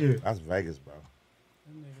with Bro, this shit. that's Vegas, bro.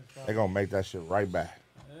 They gonna make that shit right back.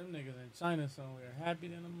 Them niggas in China somewhere happy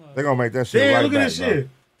than a mother. They gonna make that shit Damn, right look at back, this bro. shit.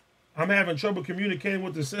 I'm having trouble communicating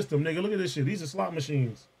with the system, nigga. Look at this shit. These are slot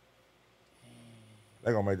machines.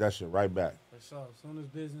 They gonna make that shit right back. For sure. As soon as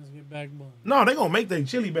business get back, boom. No, they gonna make their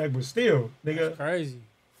chili back, but still, nigga. That's crazy.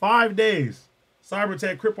 5 days. Cyber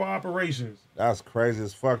attack, cripple operations. That's crazy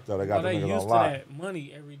as fuck though. They got They them niggas used on to lock. that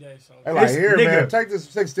money every day. So They like, It's- here, nigga. man, take this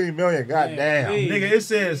 16 million. Goddamn. Nigga, it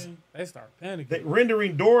says they start panicking. that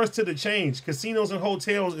rendering doors to the change. Casinos and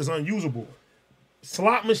hotels is unusable.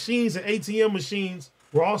 Slot machines and ATM machines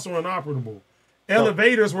were also inoperable.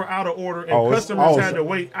 Elevators were out of order, and customers had to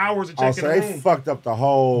wait hours to check so in the they room. fucked up the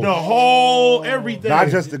whole Everything. Not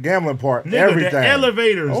just the gambling part, Nigga, everything. the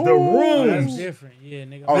elevators, the rooms, That's different. Yeah,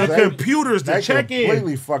 nigga. Oh, the so they- computers, the they check-in.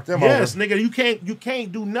 completely fucked them Yes, over. nigga, you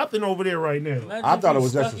can't do nothing over there right now. I thought it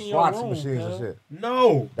was just the slots machines and shit.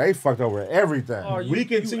 No. They fucked over everything. We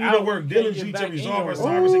continue to work diligently to resolve our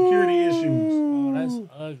cybersecurity issues. Oh,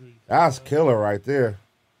 that's ugly. That's killer right there.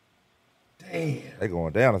 Damn. They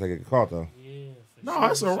going down if they get caught though. No,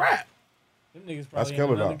 it's a wrap. Them niggas That's probably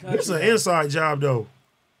killer in another though. country. This is an inside job though.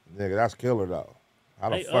 Nigga, that's killer though. How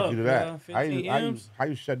the They fuck up, you do that? bro. How you 15 M's? how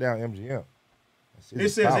you shut down MGM? It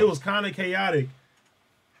says it was kind of chaotic.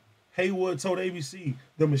 Haywood told ABC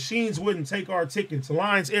the machines wouldn't take our tickets.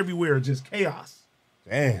 Lines everywhere, just chaos.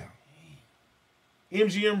 Damn.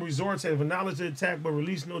 MGM Resorts have acknowledged the attack but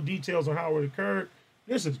released no details on how it occurred.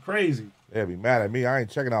 This is crazy. They'll be mad at me. I ain't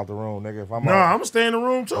checking out the room, nigga. If I'm Nah, on, I'm gonna stay in the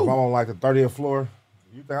room if too. I'm on like the 30th floor,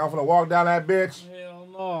 you think I'm gonna walk down that bitch? Hell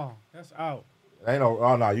no, that's out. Ain't no.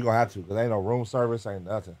 Oh no, you gonna have to because ain't no room service, ain't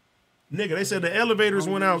nothing. Nigga, they said the elevators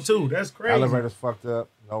went out too. That's crazy. Elevators fucked up.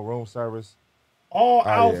 No room service. All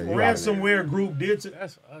Alf ransomware group did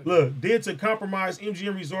to compromise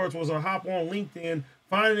MGM Resorts was a hop on LinkedIn,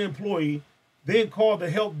 find an employee, then call the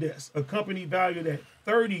help desk. A company valued at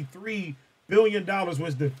 $33 billion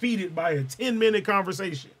was defeated by a 10-minute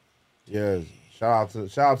conversation. Yeah, shout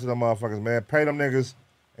out to them motherfuckers, man. Pay them niggas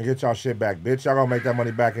and get y'all shit back, bitch. Y'all gonna make that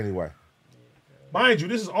money back anyway. Mind you,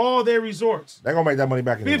 this is all their resorts. They gonna make that money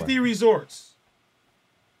back anyway. 50 resorts.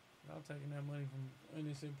 Y'all taking that money from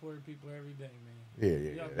innocent poor people every day, man.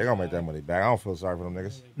 Yeah. They gonna make that money back. I don't feel sorry for them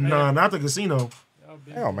niggas. Nah, not the casino.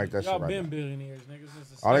 They gonna make that shit right. Y'all been now. billionaires,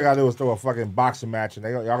 niggas. All they gotta do is throw a fucking boxing match, and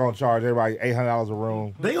y'all gonna charge everybody $800 a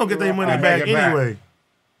room. They gonna get their money back anyway.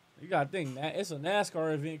 You gotta think that it's a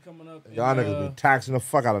NASCAR event coming up. Y'all niggas be taxing the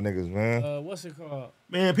fuck out of niggas, man. What's it called?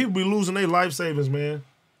 Man, people be losing their life savings, man.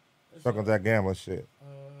 Fuck with that gambling shit.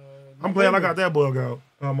 I'm glad I got that bug out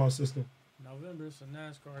of my system. November, it's a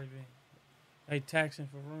NASCAR event. They taxing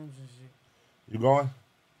for rooms and shit. You going?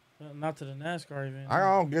 Not to the NASCAR event. I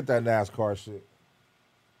don't get that NASCAR shit.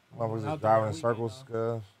 Motherfuckers just driving in circles,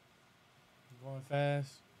 cuz. Going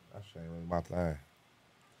fast. That shit ain't really my thing.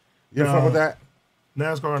 You ever fuck with that?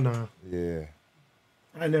 NASCAR, nah. Yeah.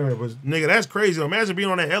 I never was. Nigga, that's crazy. Imagine being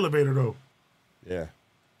on that elevator, though. Yeah.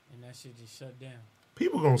 And that shit just shut down.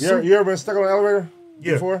 People gonna You ever been stuck on an elevator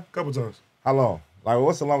before? A couple times. How long? Like,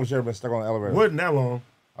 what's the longest you ever been stuck on an elevator? Wasn't that long.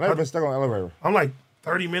 I never been stuck on an elevator. I'm like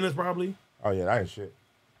 30 minutes, probably. Oh, yeah, that ain't shit.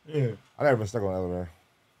 Yeah. I never been stuck on an elevator.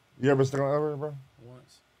 You ever been stuck on an elevator, bro?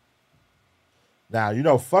 Once. Now, you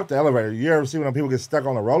know, fuck the elevator. You ever see when people get stuck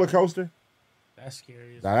on a roller coaster? That's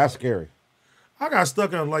scary. Now, that's scary. I got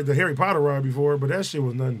stuck on like the Harry Potter ride before, but that shit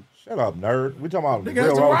was nothing. Shut up, nerd. We talking about Nigga, real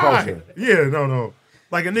that's a roller ride. coaster. Yeah, no.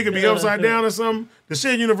 Like a nigga be upside down or something. The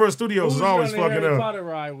shit in Universal Studios is always fucking Harry up. Potter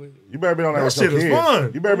ride with? You better be on there That with your shit kids. is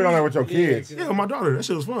fun. You better be on there with your kids. Yeah, my daughter. That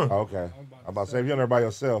shit was fun. Oh, okay. I'm about to say, if you're on there by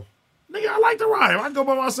yourself. Nigga, I like the ride. If I go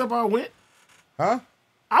by myself, I went. Huh?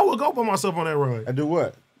 I would go by myself on that ride. And do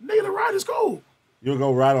what? Nigga, the ride is cool. You'll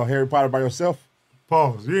go ride on Harry Potter by yourself?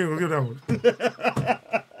 Pause. You ain't gonna get that one.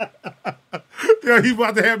 Yeah, he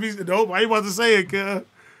about to have me. Nope, I ain't about to say it, cuz.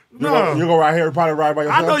 No. You go ride Harry Potter ride by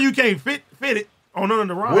yourself? I know you can't fit it on none of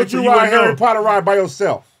the rides. Would you ride Harry Potter ride by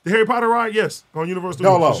yourself? The Harry Potter ride, yes. On Universal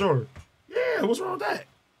Studios, Dolo. for sure. Yeah, what's wrong with that?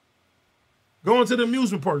 Going to the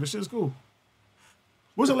amusement park, this shit's cool.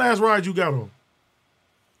 What's the last ride you got on?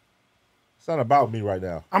 It's not about me right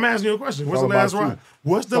now. I'm asking you a question. What's all the last about you. ride?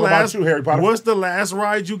 What's the all last about you, Harry Potter. What's the last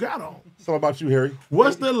ride you got on? It's all about you, Harry.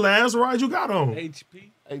 What's the last ride you got on? HP.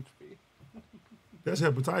 That's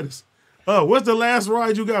hepatitis. What's the last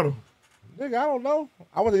ride you got on? Nigga, I don't know.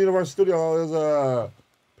 I went to Universal Studios. It was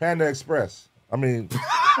Panda Express. I mean,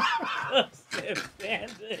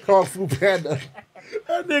 Kung Fu Panda.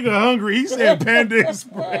 That nigga hungry. He said Panda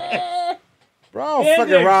Express. Bro, I don't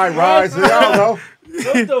fucking ride rides. I don't know.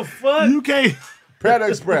 What the fuck? You can't. Panda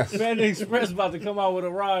Express. Panda Express about to come out with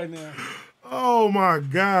a ride now. Oh my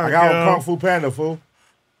God. I got on yo. Kung Fu Panda, fool.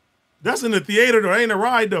 That's in the theater though. It ain't a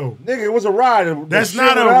ride though. Nigga, it was a ride. That's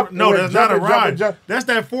not a no. That's not a ride. That's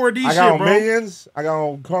that 4D shit, I got on bro. Minions. I got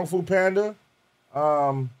on Kung Fu Panda.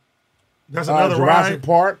 That's another Jurassic ride.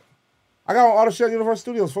 Park. I got on all the shit at Universal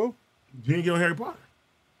Studios, fool. You didn't get on Harry Potter.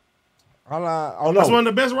 Oh no. That's one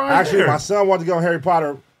of the best rides. Actually, there. my son wanted to go on Harry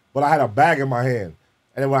Potter, but I had a bag in my hand.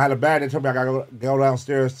 And then when I had a bag, they told me I gotta go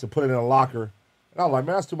downstairs to put it in a locker. And I was like,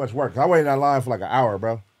 man, that's too much work. I waited in that line for like an hour,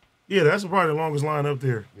 bro. Yeah, that's probably the longest line up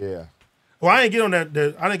there. Yeah. Well, I didn't get on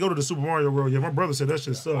that. I didn't go to the Super Mario World yet. My brother said that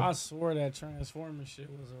shit sucked. I swore that Transformers shit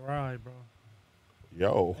was a ride, bro.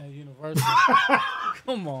 Yo. At Universal.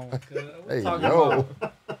 Come on, cuz. Hey, yo.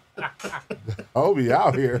 Hobie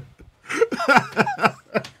out here.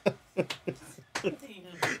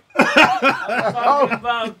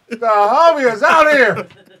 The homie is out here.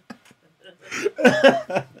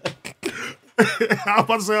 I was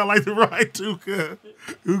about to say I like the ride too, cuz.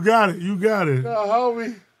 You got it. You got it. The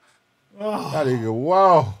homie. Oh. That nigga,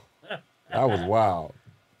 whoa. That was wild.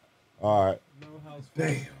 All right. No house.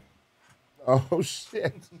 Damn. Oh,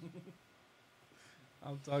 shit.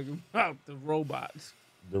 I'm talking about the robots.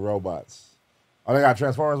 The robots. Oh, they got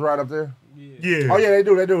Transformers right up there? Yeah. Oh, yeah, they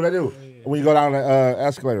do. Yeah. When you go down the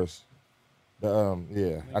escalators.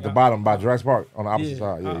 At the bottom by Jurassic Park on the opposite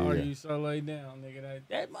side. Are you so laid down, nigga?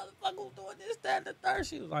 That motherfucker was doing this, that, and the third.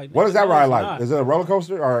 She was like, What is that no, ride it's like? not. Is it a roller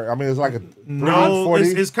coaster? Or, I mean, it's like a No,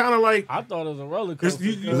 4D? it's kind of like. I thought it was a roller coaster.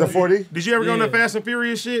 Is it 4D? Did you ever go on the Fast and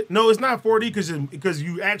Furious shit? No, it's not 4D because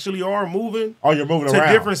you actually are moving. Oh, you're moving to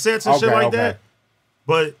around. different sets and shit Okay, like okay. that.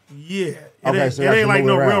 But yeah, It ain't like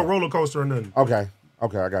no real roller coaster or nothing. Okay,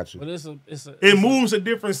 I got you. But it moves at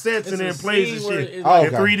different sets and then plays and shit in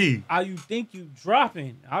 3D. How you think you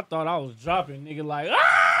dropping? I thought I was dropping, nigga. Like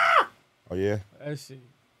ah. Oh yeah. That shit.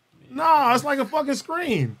 Nah, it's like a fucking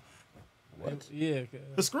screen. What? Yeah.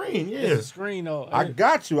 The screen, yeah. It's a screen, though. I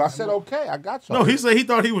got you. I said okay. I got you. No, he said he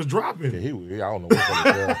thought he was dropping. Yeah, I don't know what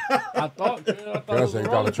the I thought it said he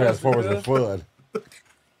thought the Transformers was flood. That's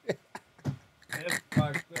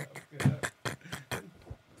fucked up, God.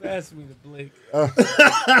 Pass me the Blake. All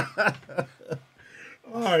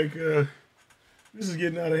right, God. This is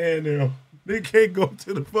getting out of hand now. They can't go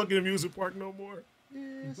to the fucking amusement park no more.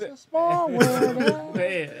 It's a small world.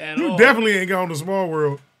 Man, you definitely ain't gone to Small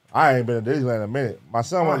World. I ain't been to Disneyland in a minute. My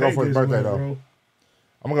son want to go for his birthday, though. Bro.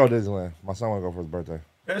 I'm going to go to Disneyland. My son want to go for his birthday.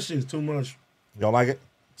 That shit's too much. You don't like it?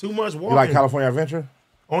 Too much walking. You like California Adventure?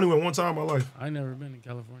 Only went one time in my life. I ain't never been to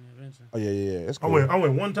California Adventure. Oh, yeah. It's cool. I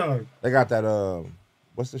went one time. They got that,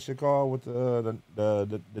 what's the shit called with the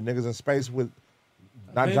niggas in space with,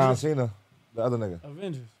 not Avengers? John Cena, the other nigga.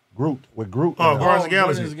 Avengers. Groot, with Groot. Oh,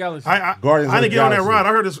 Guardians of the Galaxy. I didn't get on that ride. I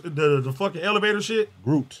heard the fucking elevator shit.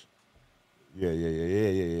 Groot. Yeah.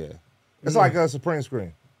 It's like a Supreme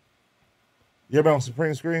Screen. You ever been on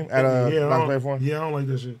Supreme Screen at a platform? Yeah, I don't like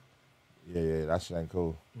that shit. Yeah, that shit ain't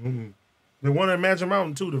cool. Mm-hmm. The one at Magic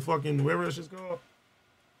Mountain too, the fucking whatever that shit's called.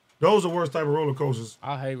 Those are the worst type of roller coasters.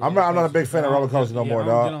 I hate. I'm not a big fan of roller coasters no more, I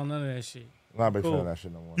dog. don't get on none of that shit. I'm not a big fan of that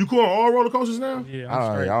shit no more. You cool on all roller coasters now? Yeah,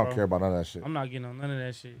 I don't care about none of that shit. I'm not getting on none of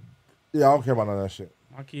that shit. Yeah, I don't care about none of that shit.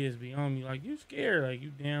 My kids be on me like, you scared? Like,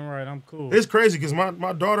 you damn right, I'm cool. It's crazy because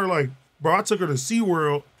my daughter, like, bro, I took her to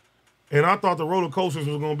SeaWorld and I thought the roller coasters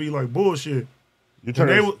was gonna be like bullshit. You took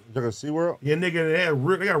her to SeaWorld? Yeah,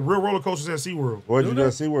 nigga, they got real roller coasters at SeaWorld. What did you do at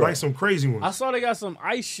SeaWorld? Like some crazy ones. I saw they got some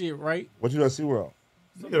ice shit, right? What you do at SeaWorld?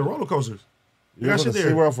 Yeah, roller coasters. You went to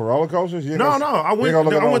SeaWorld for roller coasters? No. I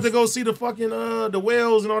went to go see the fucking the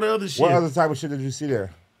whales and all the other shit. What other type of shit did you see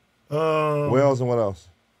there? Whales and what else?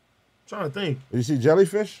 I'm trying to think. Did you see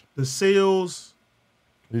jellyfish? The seals.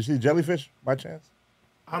 Did you see jellyfish by chance?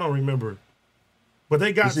 I don't remember. But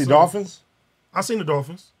they got You see dolphins? I seen the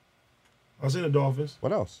dolphins.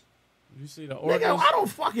 What else? You see the orcas? Nigga, I don't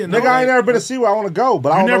fucking know. Nigga, I ain't never been to SeaWorld. I want to go,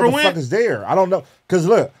 but I don't know what the fuck is there. I don't know. Because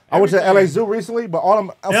look, I went to the LA Zoo recently, but all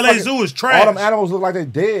them... LA Zoo is trash. All them animals look like they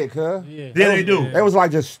dead, cuz. Yeah, they do. They was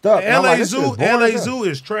like just stuck. LA Zoo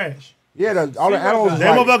is trash. Yeah, all the animals...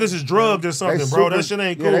 Them motherfuckers is drugged or something, bro. That shit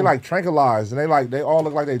ain't cool. Yeah, they like tranquilized, and they all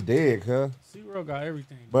look like they dead, cuz. SeaWorld got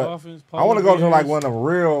everything. But Dolphins, I want to go to like one of them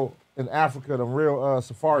real, in Africa, them real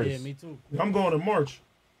safaris. Yeah, me too. I'm going in March.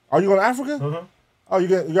 Are you going to Africa? Uh-huh. Oh, you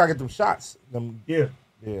gotta get them shots. Yeah.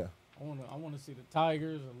 I want to see the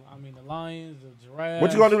tigers. The lions, the giraffes.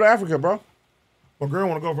 What you gonna do to Africa, bro? My girl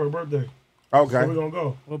want to go for her birthday. Okay. So we're gonna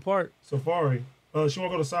go. What part? Safari. She want to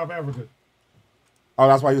go to South Africa. Oh,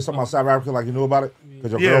 that's why you was talking about South Africa, like you knew about it?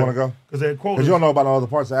 Because your girl want to go? Because you don't know about no other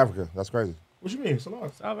parts of Africa. That's crazy. What you mean? It's a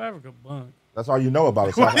lot. South Africa bunk. That's all you know about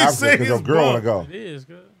it. South Africa because your girl want to go. It is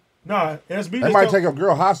good. Nah, SB. They might take your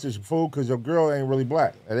girl hostage, fool, because your girl ain't really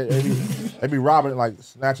black. And they be robbing, like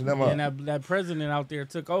snatching them up. And that president out there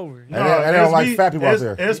took over. And they don't like fat people out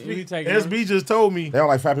there. SB just told me they don't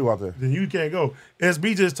like fat people out there. Then you can't go.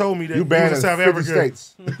 SB just told me that you banned in South 50 Africa.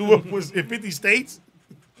 states. Was in 50 states?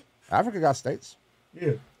 Africa got states.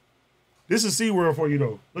 Yeah. This is SeaWorld for you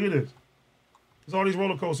though. Look at this. There's all these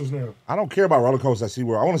roller coasters now. I don't care about roller coasters at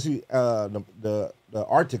SeaWorld. I want to see the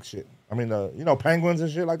Arctic shit. I mean, penguins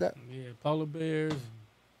and shit like that. Yeah, polar bears.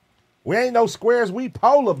 We ain't no squares. We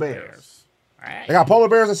polar bears. Right. They got polar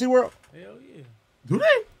bears at SeaWorld? Hell yeah. Do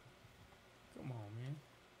they? Come on, man.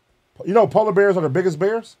 You know polar bears are the biggest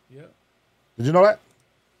bears? Yeah. Did you know that?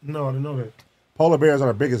 No, I didn't know that. Polar bears are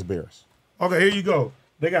the biggest bears. Okay, here you go.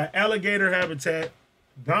 They got alligator habitat,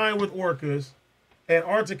 Dine with orcas,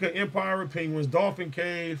 Antarctica empire of penguins, dolphin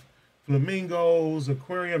cave, flamingos,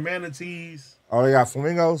 aquarium manatees. Oh, they got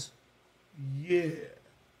flamingos? Yeah.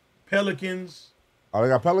 Pelicans. Oh, they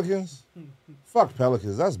got pelicans? Fuck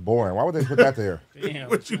pelicans. That's boring. Why would they put that there? Damn.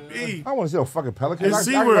 What you mean? I want to see a fucking pelican. I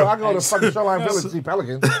SeaWorld. go to fucking Shoreline Village to see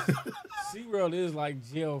pelicans. SeaWorld is like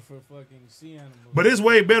jail for fucking sea animals. But it's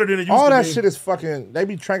way better than it used to be. All that shit is fucking... They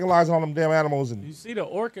be tranquilizing all them damn animals. And you see the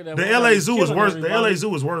orca that... The LA Zoo is worse. The LA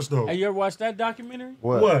Zoo is worse, though. Hey, you ever watched that documentary?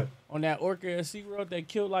 What? On that orca at SeaWorld that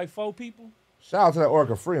killed like 4 people? Shout out to that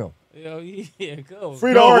orca. Free him. Hell yeah, go.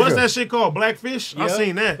 Free the orca. What's that shit called? Blackfish? I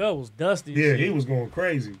seen that. That was dusty. Yeah, shit. he was going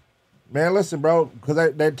crazy. Man, listen, bro,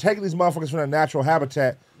 because they're taking these motherfuckers from their natural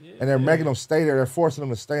habitat and they're making them stay there. They're forcing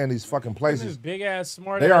them to stay in these fucking places. Big ass,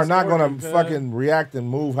 smart. They are not going to fucking react and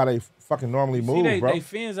move how they fucking normally See, move, bro. they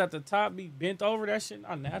fins at the top be bent over. That shit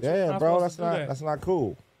not natural. Yeah, Not bro, supposed to do that's not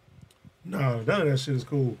cool. No, none of that shit is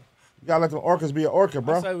cool. You gotta let them orcas be an orca,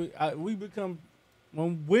 bro. I say we become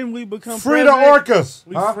when we become free the orcas.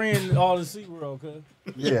 We huh? freeing all the SeaWorld, cuz.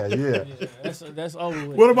 Yeah. That's over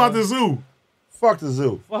with. What about the zoo? Fuck the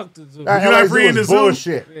zoo. Fuck the zoo. That You're LA not freeing the zoo.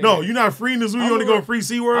 bullshit. Yeah. No, you're not freeing the zoo. You only go free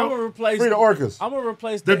SeaWorld. I'm gonna replace Free the orcas. I'm gonna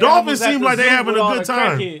replace The dolphins seem like they having a good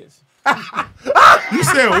time. You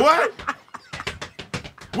said what?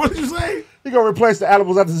 What did you say? You gonna replace the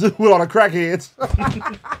animals at the zoo with all the crackheads?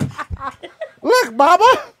 Look,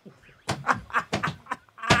 Mama.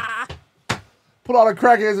 Put all the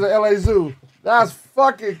crackheads in the LA Zoo. That's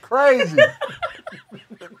fucking crazy.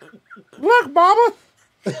 Look, Mama.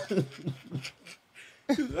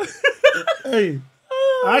 Hey,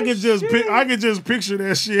 I could just picture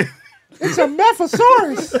that shit. It's a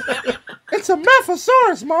Mephosaurus. It's a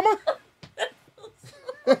Mephosaurus, Mama.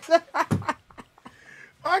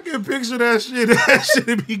 I can picture that shit. That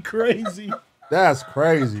shit'd be crazy. That's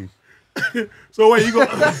crazy. So wait,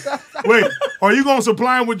 are you gonna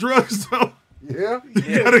supply them with drugs though? Yeah.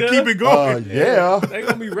 You gotta keep it going. Yeah. They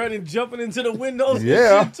gonna be running, jumping into the windows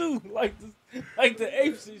Yeah. and shit too, like the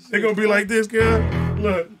apes and shit. They gonna be like this, girl.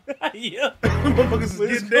 Look, yeah. motherfuckers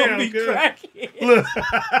is getting down, girl. Look,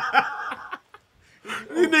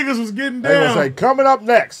 these niggas was getting They gonna down. say, coming up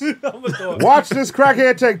next, watch this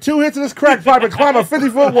crackhead take 2 hits of this crack pipe and climb a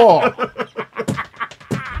 50-foot wall.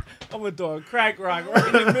 I'm gonna throw a crack rock right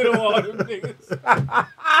in the middle of all them niggas.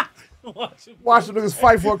 Watch them niggas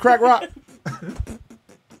fight for a crack rock.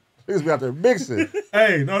 Niggas be out there mixing.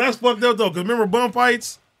 Hey, no, that's fucked up though. Cause remember bum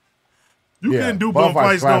fights? You Yeah, couldn't do bum bum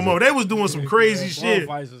fights no classic. more. They was doing some crazy shit.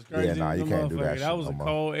 Fights was crazy. Yeah, nah, you can't do that shit That was no a more.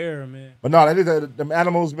 cold era, man. But no, they did them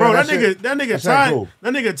animals, man. Bro, that shit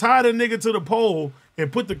nigga tied a nigga to the pole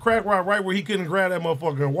and put the crack rock right where he couldn't grab that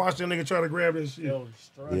motherfucker and watch that nigga try to grab that shit.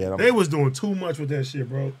 Yeah, They was doing too much with that shit,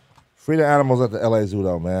 bro. free the animals at the LA Zoo,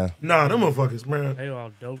 though, man. Nah, them motherfuckers, man. They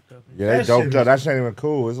all doped up. Yeah, they That doped shit up. is- That shit ain't even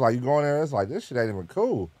cool. It's like you go in there, it's like, this shit ain't even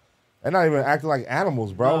cool. They're not even acting like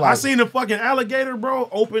animals, bro. Like, I seen the fucking alligator, bro,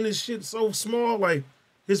 open his shit so small, like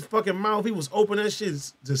his fucking mouth, he was opening that shit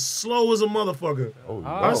just slow as a motherfucker. Oh,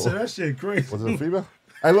 I no. said, that shit crazy. Was it a female?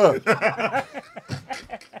 Hey, look.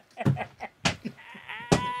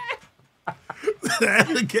 The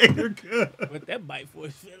alligator cut. What that bite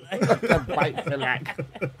force feel like? That bite feel like.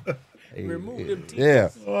 Remove them teeth. Yeah.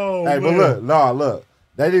 Oh, Hey, but man. look.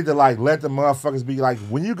 They need to like let the motherfuckers be like,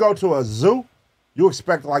 when you go to a zoo, you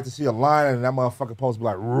expect like to see a lion and that motherfucker supposed to be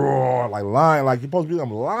like roar, like lion, like you're supposed to be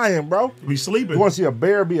them lion, bro. We sleeping. You want to see a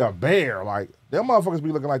bear be a bear, like them motherfuckers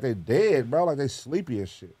be looking like they dead, bro, like they sleepy and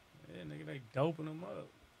shit. Yeah, nigga, they doping them up.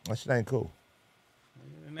 That shit ain't cool.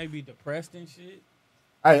 And they be depressed and shit.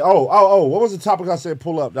 Hey, what was the topic I said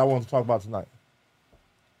pull up that I wanted to talk about tonight?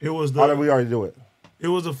 It was Or did we already do it? It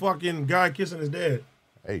was a fucking guy kissing his dad.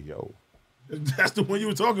 Hey, yo. That's the one you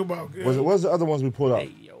were talking about. Kid. What's the other ones we pulled up?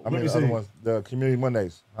 Hey, yo. I mean, me the other see. ones, the Community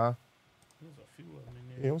Mondays, huh? There's a few of them in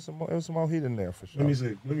Yeah, there. it was some more heat in there for sure. Let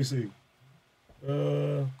me see.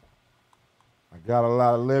 I got a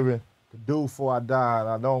lot of living to do before I die, and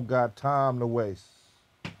I don't got time to waste.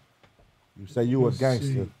 You say you a Let's gangster,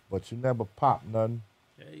 see. but you never pop nothing.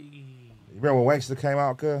 Hey. You remember when Wankster came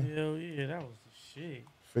out, cuz? Hell yeah, that was the shit.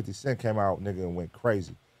 50 Cent came out, nigga, and went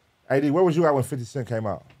crazy. AD, where was you at when 50 Cent came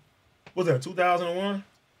out? What's that, 2001?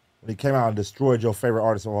 When he came out and destroyed your favorite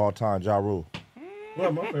artist of all time, Ja Rule.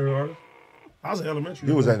 What, my favorite artist? I was in elementary.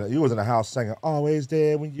 You was in the house singing, always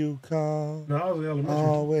there when you call, No, I was in elementary.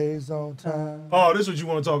 always on time. Oh, this is what you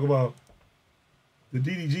want to talk about. The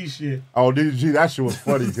DDG shit. Oh, DDG, that shit was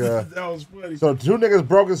funny, cuz. That was funny. So 2 niggas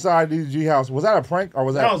broke inside DDG house. Was that a prank or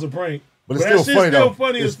was that? That was a prank. But it's that still shit's funny still though.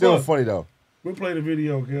 funny It's as still fuck. funny though. We'll play the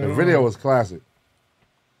video, kid. The video was classic.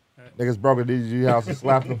 Niggas broke a DDG house and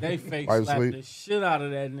slapped him. They fake while he was slapped asleep. the shit out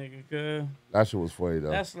of that nigga, cuz. That shit was funny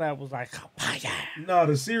though. That slap was like, No,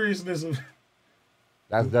 the seriousness of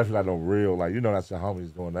That's definitely not no real. Like, you know, that's the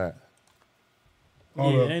homies doing that. yeah,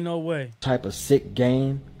 ain't no way. Type of sick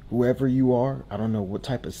game, whoever you are. I don't know what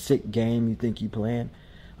type of sick game you think you playing.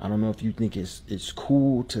 I don't know if you think it's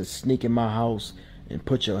cool to sneak in my house and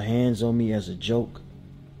put your hands on me as a joke.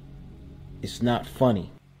 It's not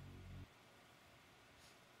funny.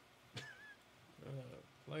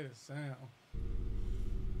 Play the sound.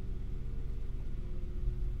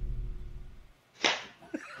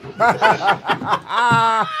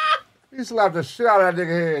 He slapped the shit out of that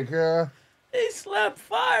nigga head, cuz. He slapped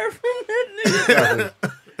fire from that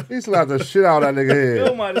nigga. He slapped the shit out of that nigga Bill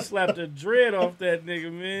head. might have slapped a dread off that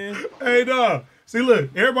nigga, man. Hey, dog. See, look,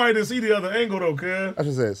 everybody didn't see the other angle, though, cuz. I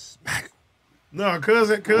just said, smack. No, cuz,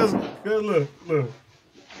 look.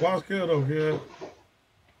 Watch cuz though, cuz.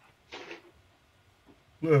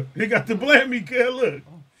 Look, he got to blame me, cuz, look.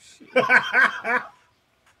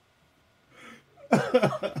 Can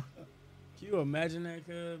you imagine that,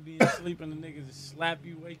 cuz, being asleep and the niggas just slap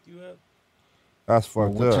you, wake you up? That's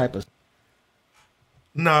fucked What up. type of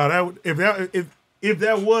Nah, if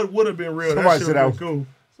that would have been real, Somebody that said shit that would was be cool.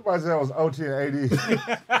 Somebody said that was OT and AD.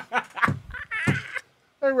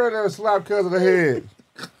 They ran there and slapped cuz in the head.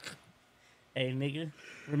 Hey, nigga,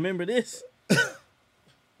 remember this?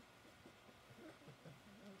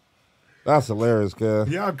 That's hilarious, cuz.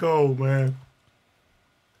 Y'all cold, man.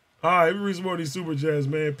 All right, let me read some more of these super chats,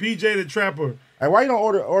 man. PJ the Trapper. Hey, why you don't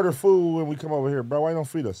order food when we come over here, bro? Why you don't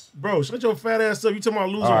feed us? Bro, shut your fat ass up. You talking about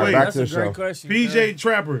losing All right, weight. back That's to a the great show. question. PJ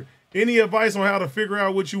Trapper. Any advice on how to figure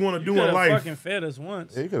out what you want to do in life? Fucking fed us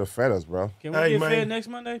once. Yeah, you could have fed us, bro. Can we get fed next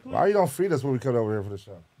Monday, please? Why you don't feed us when we come over here for the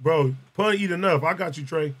show? Bro, pun eat enough. I got you,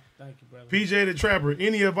 Trey. Thank you, brother. PJ the Trapper.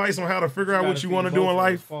 Any advice on how to figure out what you want to do in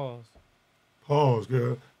life? Pause,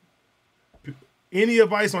 girl. Any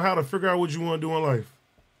advice on how to figure out what you want to do in life?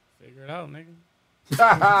 Figure it out,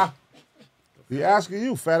 nigga. He asking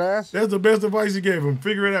you, fat ass. That's the best advice he gave him.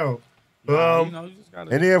 Figure it out. You just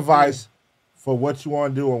gotta Any advice for what you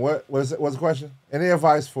want to do and what's the question? Any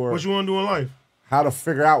advice for what you want to do in life? How to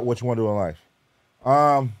figure out what you want to do in life?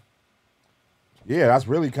 Yeah, that's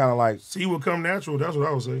really kind of like see what come natural. That's what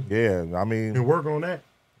I would say. Yeah, I mean, and work on that.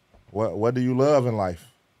 What do you love in life?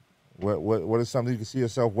 What is something you can see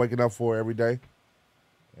yourself waking up for every day,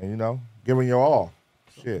 and giving your all?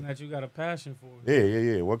 Shit. That you got a passion for.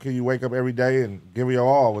 Yeah. What can you wake up every day and give your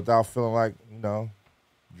all without feeling like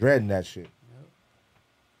dreading that shit?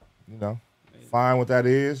 Yep. Find what that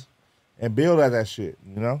is and build at that shit.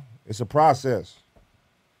 It's a process.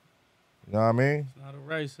 You know what I mean? It's not a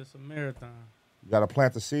race, it's a marathon. You got to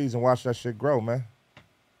plant the seeds and watch that shit grow, man.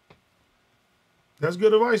 That's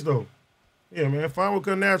good advice, though. Yeah, man. Find what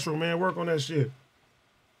come natural, man. Work on that shit.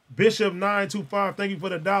 Bishop925, thank you for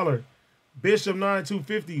the $1.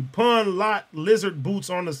 Bishop9250, pun lot lizard boots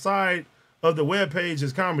on the side of the webpage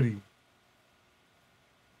is comedy.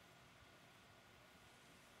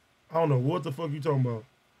 I don't know what the fuck you talking about.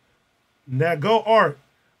 Now go Art.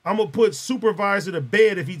 I'm gonna put supervisor to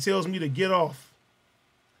bed if he tells me to get off.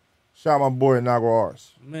 Shout out my boy Inaugural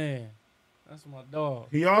Arts. Man, that's my dog.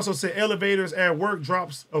 He also said elevators at work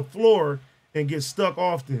drops a floor and gets stuck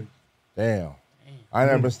often. Damn. I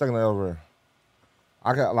ain't never been stuck in the elevator.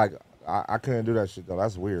 I couldn't do that shit though.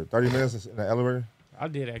 That's weird. 30 minutes in the elevator. I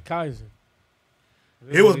did at Kaiser.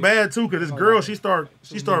 It was bad too, cause this girl she start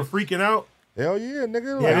freaking out. Hell yeah,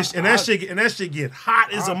 nigga. Yeah, and that shit get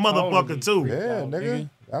hot as a motherfucker too. Yeah, nigga.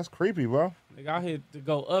 That's creepy, bro. Nigga, I had to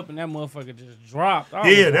go up and that motherfucker just dropped.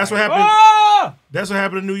 Yeah, that's what happened. Ah! That's what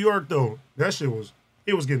happened in New York though. That shit was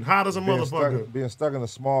getting hot as a motherfucker. Being stuck in a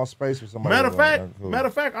small space with somebody. Matter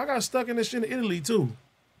of fact, I got stuck in this shit in Italy too,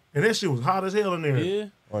 and that shit was hot as hell in there. Yeah.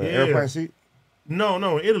 On the airplane seat?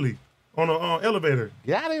 No, in Italy on an elevator.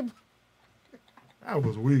 Got him. That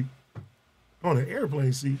was weak. On an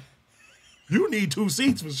airplane seat. You need 2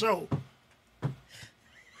 seats for sure.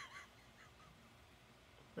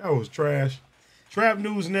 That was trash. Trap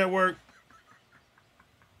News Network.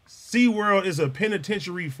 SeaWorld is a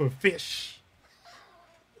penitentiary for fish.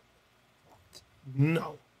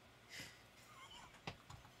 No.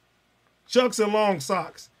 Chucks and long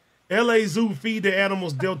socks. LA Zoo feed the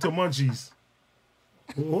animals Delta Munchies.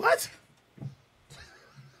 What?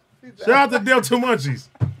 Shout out to Delta Munchies.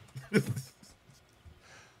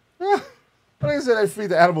 They said they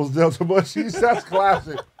feed the animals Delta Munchies. That's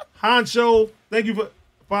classic. Honcho, thank you for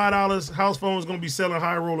 $5. House Phone is gonna be selling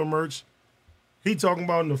high roller merch. He talking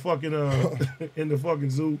about in the fucking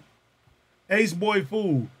zoo. Ace Boy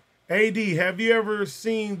Fool. AD, have you ever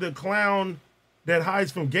seen the clown that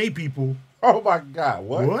hides from gay people? Oh my God!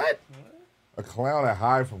 What? A clown that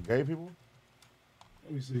hide from gay people?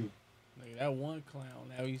 Let me see. Nigga, that one clown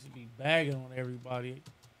that used to be bagging on everybody.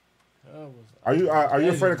 Are you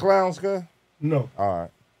afraid of clowns, cuz? No. All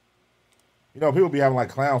right. People be having like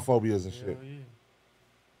clown phobias and shit. Yeah.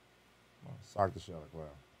 Sock the shit out of clown.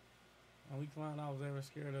 The only clown I was ever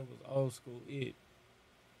scared of was old school It.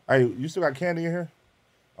 Hey, you still got candy in here?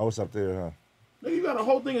 Oh, it's up there, huh? Nigga, you got a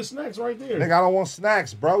whole thing of snacks right there. Nigga, I don't want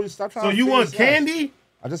snacks, bro. You stop trying. So you want candy?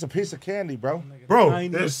 Just a piece of candy, bro. Bro,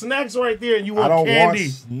 there's snacks right there, and you want candy. I don't want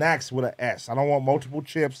snacks with an S. I don't want multiple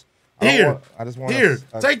chips. I just want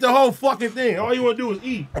take the whole fucking thing. All you want to do is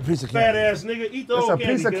eat. A piece of fat candy. ass nigga. Eat the whole candy.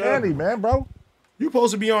 It's a piece of candy, man, bro. You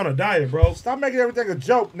supposed to be on a diet, bro. Stop making everything a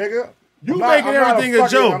joke, nigga. You making everything a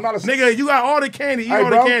joke. Nigga, you got all the candy. Eat all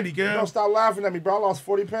the candy, girl. Don't stop laughing at me, bro. I lost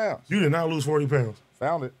 40 pounds. You did not lose 40 pounds.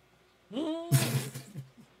 Found it.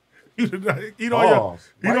 You did not eat all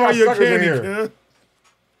your candy, girl.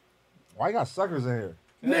 Why you got suckers in here?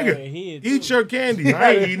 Nigga, eat your candy.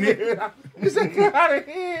 I ain't eating it. He said, get out of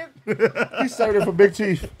here. He's serving it for Big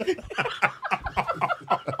Chief.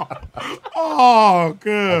 Oh,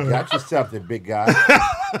 good. Got you something, big guy.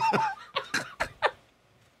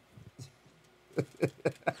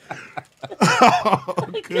 Oh,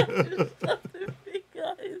 good.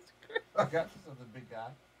 I got you something, big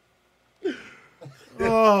guy.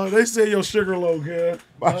 Oh, they say your sugar low, good.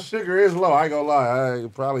 My sugar is low. I ain't gonna lie.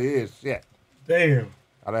 It probably is. Shit. Damn.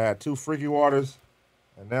 I done had 2 Freaky Waters,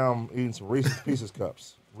 and now I'm eating some Reese's Pieces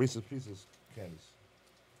cups. Reese's Pieces candies.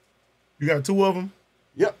 You got 2 of them?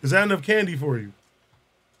 Yep. Is that enough candy for you?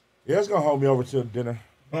 Yeah, it's gonna hold me over till dinner.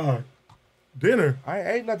 All right. Dinner? I ain't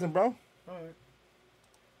ate nothing, bro. All right.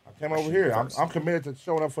 I came over here. I'm committed to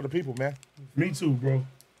showing up for the people, man. Me too, bro.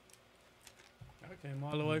 I came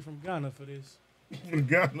all the way from Ghana for this. From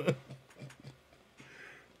Ghana.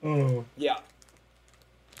 Oh. Yeah.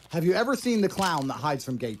 Have you ever seen the clown that hides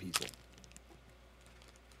from gay people?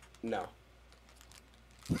 No.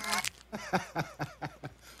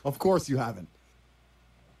 Of course you haven't.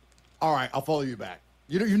 All right, I'll follow you back.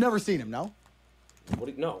 You've never seen him, no?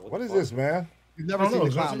 What is this, man? You've never seen the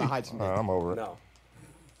clown that hides from gay people? I'm over it. No.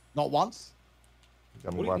 Not once?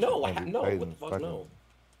 No, what the fuck, no.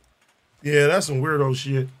 Yeah, that's some weirdo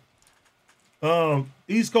shit.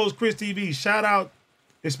 East Coast Chris TV, shout out,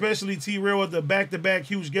 especially T-Rail with the back-to-back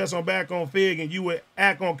huge guest on Back on Fig, and you would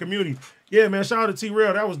act on Community. Yeah, man, shout out to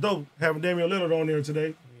T-Rail. That was dope having Damian Lillard on there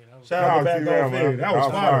today. Shout out to Back on Fig. That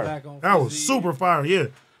was fire. That was super fire, yeah.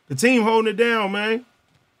 The team holding it down, man.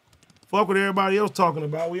 Fuck what everybody else talking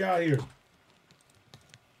about. We out here.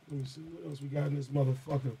 Let me see what else we got in this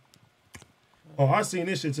motherfucker. Oh, I seen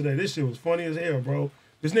this shit today. This shit was funny as hell, bro.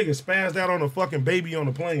 This nigga spazzed out on a fucking baby on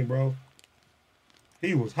the plane, bro.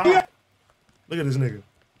 He was hot. Look at this nigga.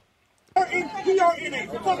 We are in a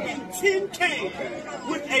fucking tin can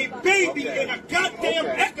with a baby in a goddamn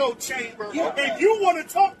echo chamber, and you want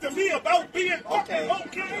to talk to me about being fucking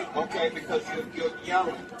okay? Okay, because you're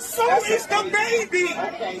yelling. So is the baby.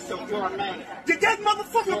 Okay, so you're a man. Did that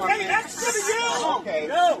motherfucker pay extra to yell? Okay.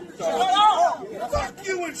 No. Shut up. Fuck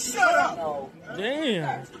you and shut up.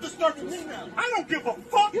 Damn. Disturbing me now. I don't give a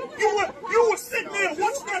fuck. You were sitting there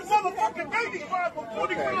watching that motherfucking baby cry for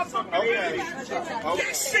 45 something years.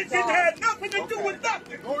 That shit didn't have nothing to do with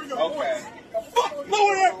nothing. Okay. Fuck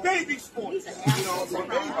lower that baby's voice.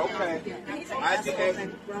 Okay. I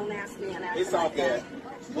did. It's all good.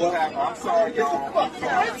 What happened? I'm sorry, y'all. I'm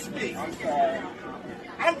sorry.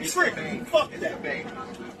 I'm tripping. Fuck that baby.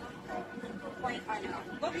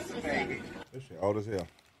 This shit old as hell.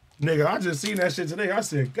 Nigga, I just seen that shit today. I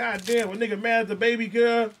said, God damn, a nigga mad at the baby,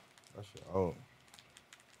 girl. That shit old.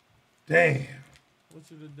 Damn. What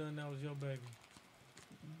you have done now was your baby?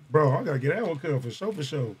 Bro, I gotta get that one cut for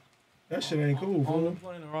sure. That shit ain't cool, fool. On the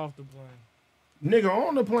plane or off the plane? Nigga,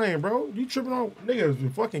 on the plane, bro. You tripping on... Nigga, a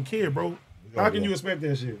fucking kid, bro. How can you expect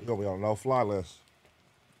that shit? You gonna be on no-fly list.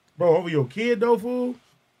 Bro, over your kid, though, fool?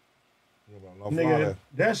 You gonna be on no-fly Nigga, list.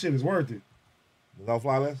 that shit is worth it.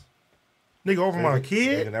 No-fly list? Nigga, over my They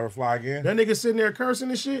kid? can never fly again? That nigga sitting there cursing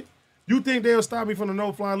and shit? You think they'll stop me from the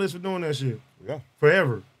no-fly list for doing that shit? Yeah.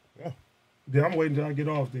 Forever? Yeah. Then I'm waiting until I get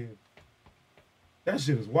off then. That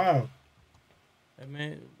shit is wild. Hey,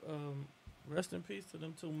 man, rest in peace to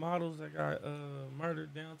them 2 models that got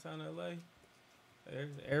murdered downtown L.A.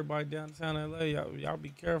 Everybody downtown L.A., y'all be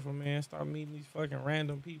careful, man. Start meeting these fucking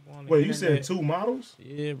random people on the Wait, internet. you said 2 models?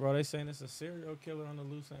 Yeah, bro. They saying it's a serial killer on the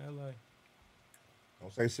loose in L.A.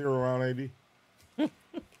 Don't say zero around AD.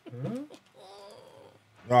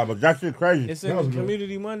 No, but that shit crazy. It's in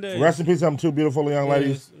Community Monday. Rest in peace to them 2 beautiful young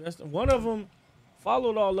ladies. One of them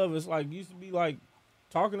followed all of us. Like, used to be, like,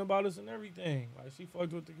 talking about us and everything. Like, she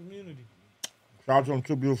fucked with the community. Shout out to them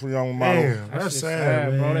 2 beautiful young models. Damn, that's sad,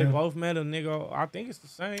 bro. man. They both met a nigga. I think it's the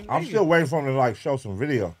same I'm nigga. still waiting for them to, like, show some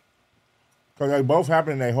video. Because they both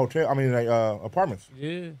happen in their hotel, apartments.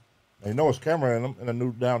 Yeah. They know it's camera in them in a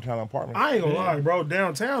new downtown apartment. I ain't gonna lie, bro.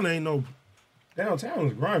 Downtown is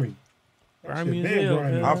grimy. That Grimy shit as been hell,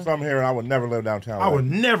 grimy. I'm from here and I would never live downtown. I would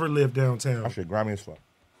never live downtown. That shit grimy as fuck.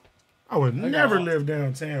 I would never live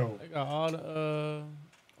downtown. They got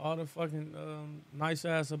all the fucking nice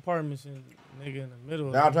ass apartments in the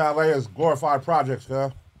middle. Downtown LA is glorified projects, huh?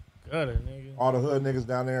 Gutter, nigga. All the hood niggas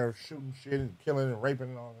down there shooting shit and killing and raping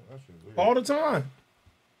and all that shit. Weird. All the time.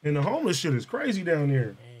 And the homeless shit is crazy down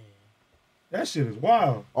there. That shit is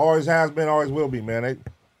wild. Always has been, always will be, man.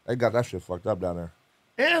 They They got that shit fucked up down there.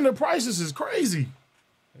 And the prices is crazy.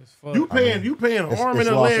 It's fucked. You paying an arm and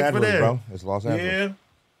a leg for that. Bro. It's Los Angeles. Yeah.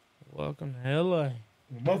 Welcome to LA.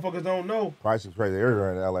 Motherfuckers don't know. Price is crazy.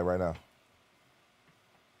 Everywhere in LA right now.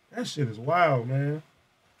 That shit is wild, man.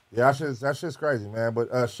 Yeah, that shit's crazy, man. But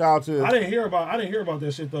shout out to I didn't hear about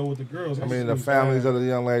that shit though with the girls. I mean the families of the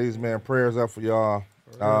young ladies, man. Prayers up for y'all.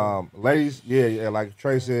 Ladies, yeah, like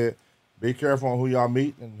Trey said, be careful on who y'all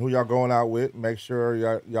meet and who y'all going out with. Make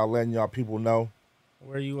sure y'all letting y'all people know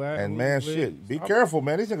where you at. And man, shit, be careful,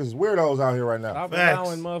 man. These niggas is weirdos out here right now. Stop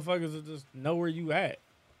allowing motherfuckers to just know where you at.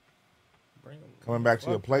 Bring them coming back to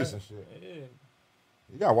your place and shit. Yeah.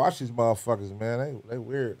 You gotta watch these motherfuckers, man. They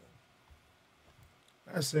weird.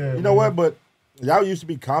 That's sad. You know what? But y'all used to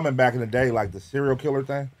be common back in the day, like the serial killer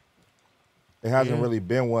thing. It hasn't really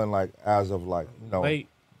been one like as of like late.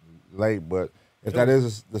 But if that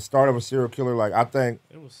is the start of a serial killer, like I think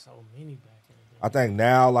there was so many back in the day. I think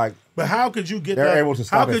now, like, but how could you get they're that? able to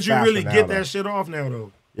stop how could you really get that shit off now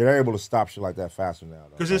though? Yeah, they're able to stop shit like that faster now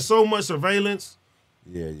though. Because there's so much surveillance.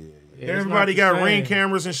 Yeah. Everybody got ring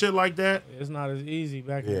cameras and shit like that. It's not as easy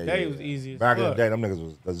back in the day. It was easy. Back in the day, them niggas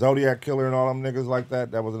was the Zodiac killer and all them niggas like that.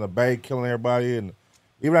 That was in the Bay killing everybody, and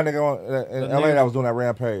even that nigga in LA that was doing that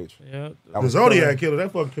rampage. Yeah, the Zodiac killer.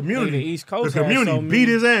 That fucking community. The East Coast. The community beat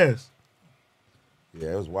his ass.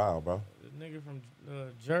 Yeah, it was wild, bro. The nigga from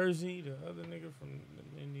Jersey, the other nigga from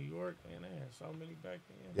in New York, man, they had so many back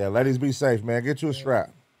then. Yeah, ladies, be safe, man. Get you a strap.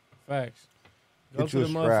 Facts. Go to the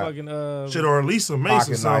motherfucking shit, or at least a mace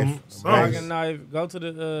or something. Pocket knife. Go to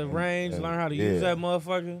the range. Learn how to use that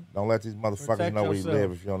motherfucker. Don't let these motherfuckers know where you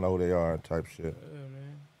live if you don't know who they are. Type shit. Yeah,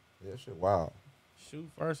 man. Yeah, shit wild. Shoot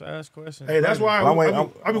first, ask questions. Hey, that's why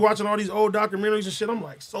I be watching all these old documentaries and shit. I'm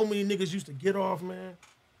like, so many niggas used to get off, man.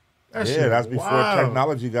 That's before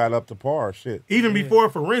technology got up to par. Shit. Even before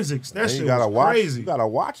forensics, that shit was crazy. You gotta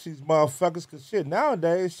watch these motherfuckers, cause shit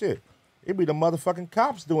nowadays, shit, it be the motherfucking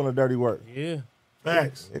cops doing the dirty work. Yeah.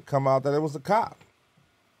 Facts. It come out that it was the cop.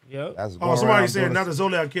 Yep. Somebody said not the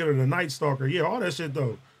Zodiac killer, the Night Stalker. Yeah, all that shit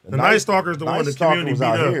though. The Night Stalker is the one the community beat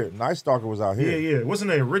up. Night Stalker was out here. Yeah. What's his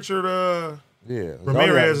name? Richard.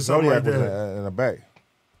 Ramirez or something like that. Was in the Bay.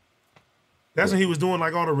 That's when he was doing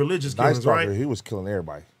like all the religious killings, Night Stalker, right? He was killing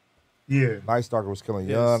everybody. Yeah. Night Stalker was killing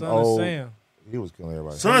young, old. Sam. He was killing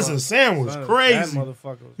everybody. Sons of Sam was crazy. That motherfucker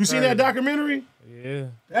was you seen that documentary? Yeah.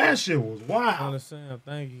 That shit was wild. Son of Sam,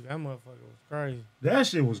 thank you. That motherfucker was crazy. That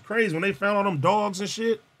shit was crazy when they found all them dogs and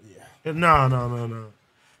shit. Yeah. No.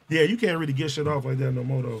 Yeah, you can't really get shit off like that no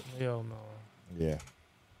more though. Hell no. Yeah.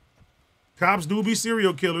 Cops do be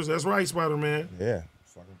serial killers. That's right, Spider-Man. Yeah.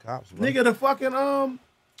 Fucking cops, bro. Nigga, the fucking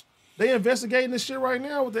they investigating this shit right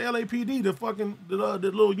now with the LAPD. The fucking the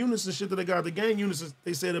little units and shit that they got, the gang units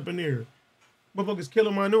they set up in there. Motherfuckers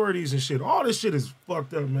killing minorities and shit. All this shit is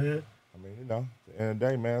fucked up, man. I mean, you know, at the end of the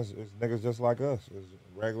day, man, it's niggas just like us. It's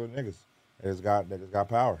regular niggas. They just got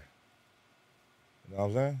power. You know what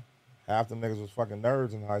I'm saying? Half them niggas was fucking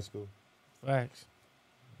nerds in high school. Facts.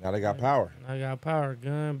 Now they got power. Now they got power.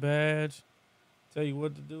 Gun, badge. Tell you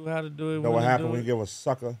what to do, how to do it. You know what happened when you give a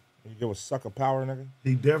sucker power, nigga?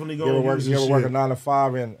 He definitely gonna use You ever work a 9 to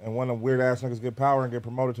 5 and one of them weird ass niggas get power and get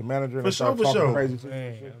promoted to manager and start talking crazy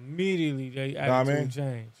shit? Immediately they attitude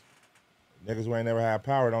change. Niggas who ain't never had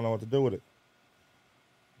power don't know what to do with it.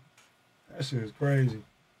 That shit is crazy.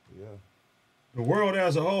 Yeah. The world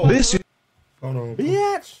as a whole. Hold on.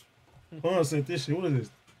 Bitch. Hold on, sent this shit. What is this?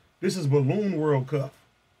 This is Balloon World Cup.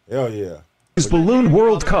 Hell yeah. It's Balloon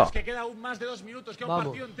World Cup.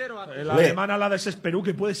 Vamos. La alemana la desesperó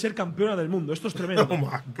que puede ser campeona del mundo. Esto es tremendo. Oh my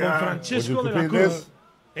God. Con Francesco de la Cruz.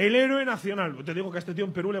 El héroe nacional. Te digo que a este tío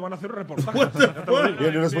en Perú le van a hacer un reportaje. Porque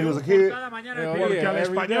al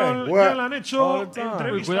español ya le han hecho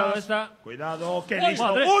entrevistas. Cuidado, qué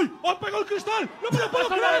listo. ¡Uy! ¡Ha pegado el cristal! ¡No me lo puedo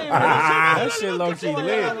creer!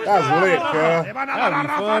 Le van a dar a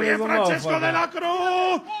Rafa bien Francesco de la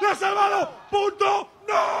Cruz. ¡Lo ha salvado! ¡Punto!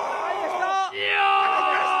 ¡No! ¡Ahí está!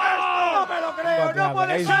 ¡No me lo creo! ¡No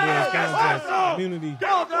puede ser! Cuhmunity.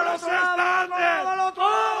 ¡No te lo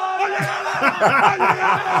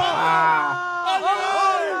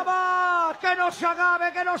 ¡Que no se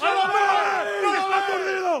acabe! ¡Que no se acabe! ¡Está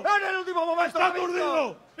aturdido! ¡En el último momento! ¡Está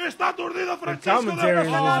aturdido! ¡Está aturdido Francesco de la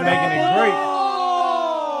Cruz!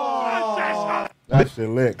 That shit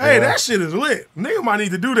lit. Hey, that shit is lit. Nigga might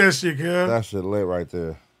need to do that shit, kid. That shit lit right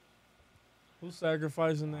there. Who's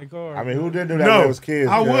sacrificing that car? I mean, who did do that when it was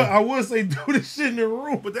kids? I would say do this shit in the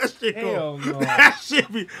room, but that shit Hell no. That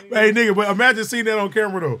shit be hey nigga, but imagine seeing that on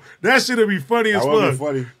camera though. That shit'd be funny as That would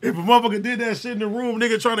fuck. be funny. If a motherfucker did that shit in the room,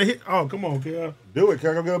 nigga trying to hit come on, kid. Do it,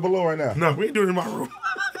 kid. Go get a balloon right now. No, we ain't doing it in my room.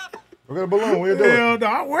 Go get a balloon. We'll do Hell it.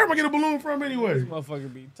 no. Where am I getting a balloon from anyway? This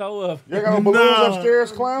motherfucker be toe up. You ain't got no balloons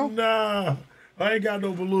upstairs, clown? Nah. I ain't got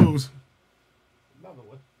no balloons.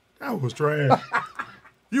 That was trash.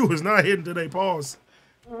 You was not hitting today. Pause.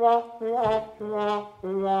 Wow.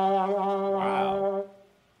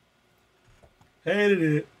 Hated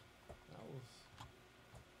it. That was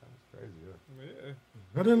crazy. Yeah.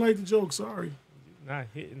 I didn't like the joke. Sorry. You're not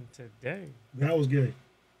hitting today. That was gay.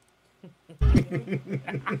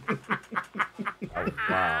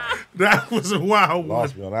 Wow. That was a wild one.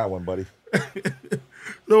 Lost me on that one, buddy.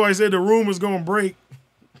 Somebody said the room was going to break.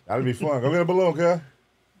 That'd be fun. Go get a balloon, cuz.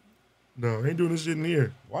 No, ain't doing this shit in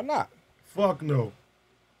here. Why not? Fuck no.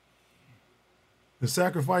 To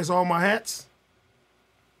sacrifice all my hats?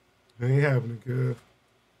 It ain't happening, cuz.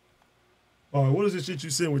 All right, what is this shit you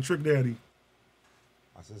sent with Trick Daddy?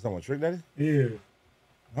 I said something with Trick Daddy? Yeah.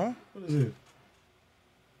 Huh? What is it?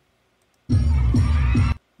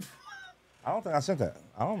 I don't think I sent that.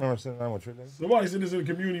 I don't remember sending that with Trick Daddy. Somebody sent this in the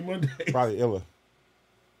Community Monday. Probably Illa.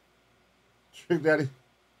 Trick Daddy.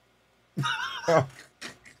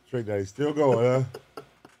 Trick Daddy still going,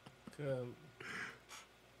 huh?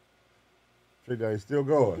 Trick Daddy still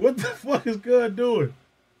going. What the fuck is God doing?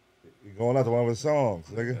 He going out to one of his songs,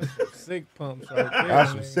 nigga. Sick pumps right there. That's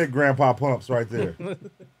some sick grandpa pumps right there.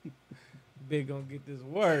 Big gonna get this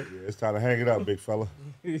work. Yeah, it's time to hang it up, big fella.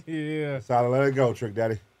 Yeah. It's time to let it go, Trick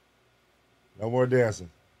Daddy. No more dancing.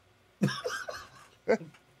 This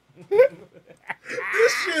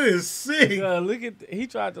shit is sick. Look at he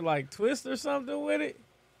tried to like twist or something with it.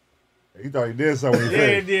 He thought he did something.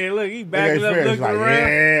 Yeah. Look, he backing up, looking like, around.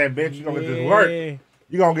 Yeah, bitch, you gonna get this work.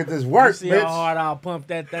 You gonna get this work, you see bitch. how hard I'll pump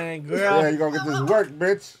that thing, girl. Yeah, you gonna get this work,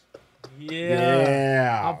 bitch.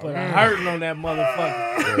 Yeah. I'll put a hurting on that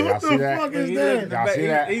motherfucker. Yeah, y'all see that? Fuck is that? Y'all see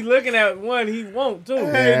that? He's looking at one he won't too.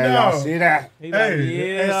 Hey, no. Y'all see that? He like,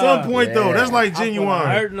 Hey, at some point though, that's like I'll genuine. put a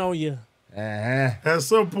hurting on you. At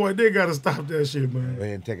some point, they gotta stop that shit, man. Go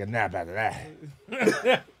ahead and take a nap after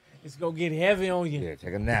that. It's gonna get heavy on you. Yeah,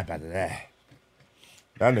 take a nap after that.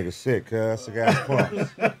 That nigga sick, cuz. Sick ass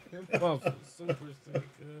pumps. Pumps was super sick.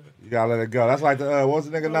 You gotta let it go. That's like the what was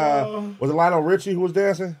the nigga? Was it Lionel Richie who was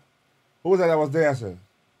dancing? Who was that was dancing?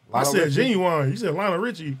 I said genuine. You said Lionel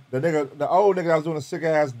Richie. The old nigga that was doing a sick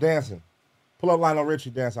ass dancing. Pull up Lionel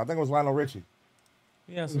Richie dancing. I think it was Lionel Richie.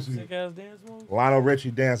 Yeah, some sick ass dance moves. Lionel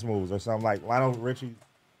Richie dance moves or something like Lionel Richie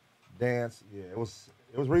dance. Yeah, it was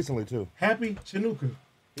recently too. Happy Chinooka.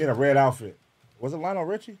 He in a red outfit. Was it Lionel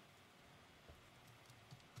Richie?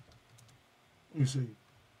 Let me see.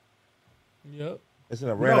 Yep. It's in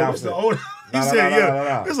a red outfit. It's the old. He said,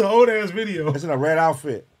 "Yeah, it's an old ass video." It's in a red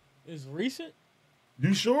outfit. It's recent.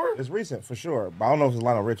 You sure? It's recent for sure, but I don't know if it's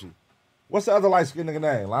Lionel Richie. What's the other light skinned nigga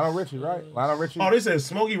name? Lionel Richie, right? Lionel Richie. Oh, they said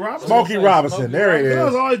Smokey Robinson. Smokey Robinson. There it is. He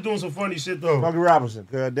was always doing some funny shit though. Smokey Robinson.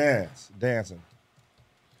 Good dancing.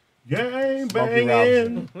 Gang Smokey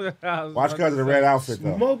banging. Watch because of the red outfit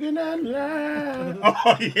though. Smoking that line.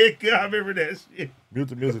 Oh yeah, God, I remember that shit. Mute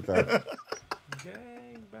the music though.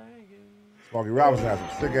 Gang banging. Smokey Robinson has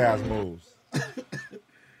some sick ass moves.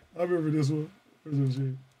 I remember this one. Where's this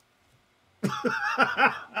shit?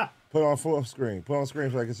 Put on full screen. Put on screen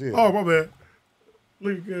so I can see it. Oh, my bad.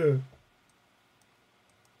 Look at good.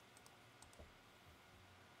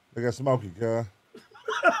 Look at Smokey, cuz.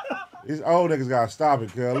 These old niggas gotta stop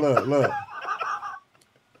it, cuz. Look.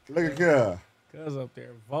 Look at cuz. Cuz up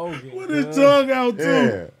there voguing. With his tongue out, too.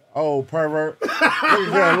 Yeah. Old pervert. Look at cuz.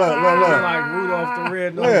 Look. Like Rudolph the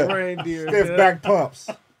Red-Nosed Reindeer. Stiff back pumps.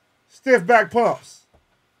 Stiff back pumps.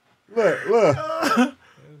 Look.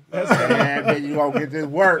 That's that you gonna get this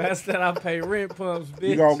work. That's that I pay rent pumps, bitch.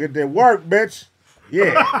 You gonna get that work, bitch.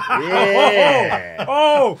 Yeah.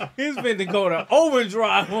 Oh, he's been to go to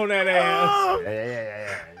overdrive on that ass.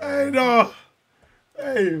 Hey, no.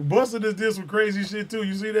 Hey, Busta did some crazy shit, too.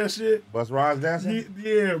 You see that shit? Busta Rhymes dancing?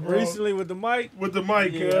 Yeah, bro. Recently with the mic? With the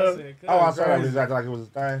mic, Yeah, cuz. Oh, I saw that. He was acting like it was his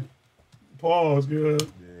thing. Pause, cuz.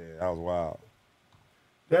 Yeah, that was wild.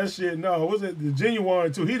 That shit, no. Was it the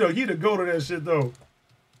genuine, too? He the go to that shit, though.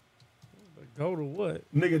 Go to what?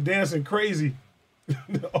 Nigga dancing crazy.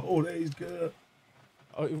 The old age, cuz.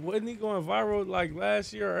 Oh, wasn't he going viral like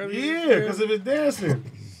last year or earlier? Yeah, because of his dancing.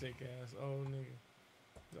 Sick ass old nigga.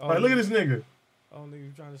 Like, look at this nigga. Old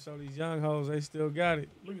nigga trying to show these young hoes they still got it.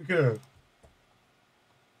 Look at cuz.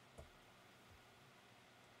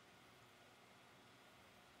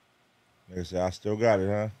 Nigga said, I still got it,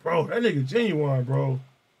 huh? Bro, that nigga genuine, bro.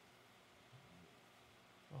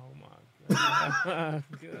 Oh my God.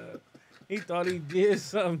 He thought he did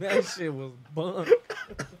something. That shit was bunk.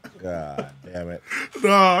 God damn it.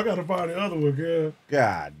 Nah, I gotta find the other one, cuz.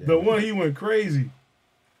 God damn The it. one he went crazy.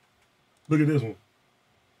 Look at this one.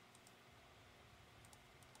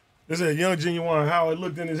 This is a young Genuine, how it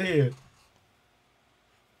looked in his head.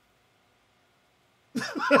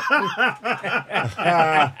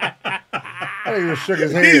 I think he shook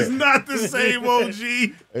his head. He's not the same OG.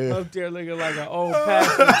 Yeah. Up there looking like an old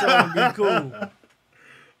pastor trying to be cool.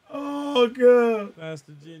 Oh, God.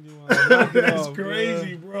 Pastor Genuine. That's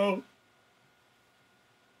crazy, bro.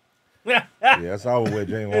 Yeah, it's over with,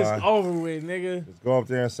 Genuine. It's over with, nigga. Just go up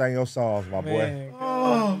there and sing your songs, my boy.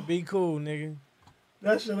 Oh. Be cool, nigga.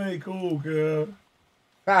 That shit ain't cool, cuz.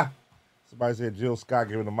 Ha! Somebody said Jill Scott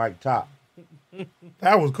giving the mic top.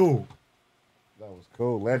 That was cool. That was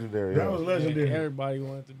cool. Legendary. That was legendary. Everybody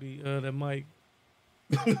wanted to be the mic.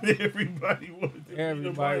 Everybody wanted to Everybody be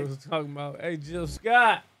the mic. was talking about, hey, Jill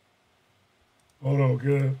Scott. Hold on, cuz.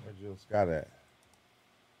 Where Jill Scott at?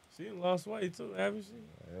 She done lost weight, too, haven't she?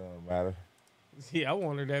 It don't matter. Yeah, I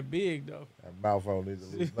want her that big, though. That mouth don't need to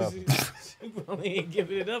lose nothing. She probably ain't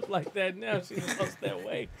giving it up like that now. She done lost that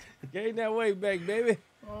weight. Gain that weight back, baby.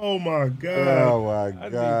 Oh, my God. Oh, my I God.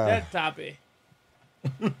 need that topic.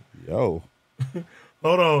 Yo.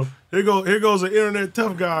 Hold on. Here goes an internet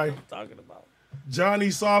tough guy. Talking about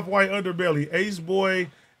Johnny Soft White Underbelly. Ace Boy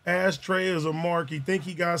ashtray is a mark. He think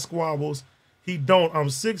he got squabbles. He don't.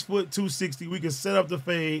 I'm 6 foot 260. We can set up the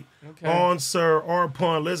fade. Okay. On sir or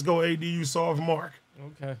pun. Let's go ADU soft mark.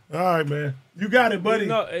 Okay. All right, man. You got it, buddy.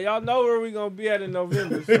 Y'all know where we gonna be at in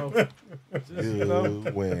November. So You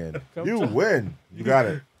win. Come You to- win. You got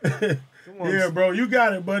it. Come on, Yeah, bro. You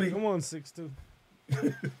got it, buddy. Come on, 6'2".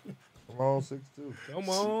 Come on, 6'2". Come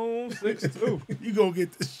on, 6'2". You gonna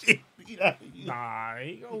get the shit beat out of you. Nah,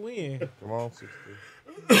 he gonna win. Come on, 6'2".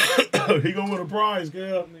 He gonna win a prize,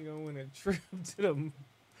 girl. He gonna win a trip to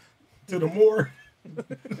the morgue.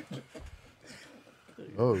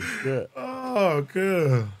 Oh, shit. Oh,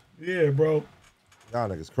 good. Yeah, bro. Y'all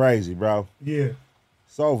niggas crazy, bro. Yeah.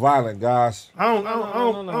 So violent, guys. I don't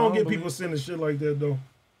get believe people sending shit like that though.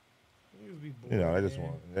 You know, they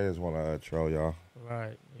just want to troll y'all.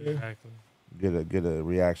 Right, exactly. Get a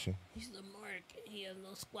reaction. He's the mark. He has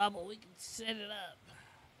no squabble. We can set it up.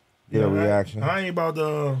 Get a reaction. I ain't about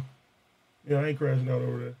to. Yeah, I ain't crashing out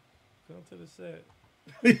over there. Come to the set.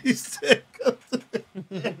 He said, "Come to the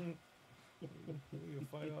set." We can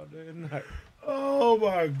fight all day and night. Oh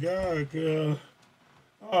my God, girl.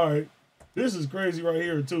 All right. This is crazy right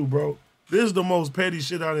here, too, bro. This is the most petty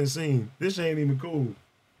shit I done seen. This ain't even cool.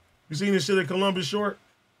 You seen this shit at Columbus Short?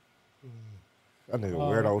 That nigga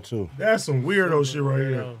weirdo, too. That's some weirdo shit right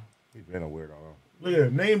here. He been a weirdo. Look at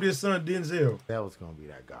that. Named his son Denzel. That was going to be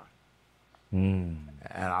that guy. And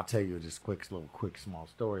I'll tell you this small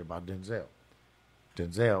story about Denzel.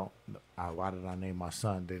 Why did I name my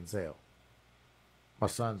son Denzel? My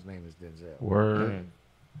son's name is Denzel. Word.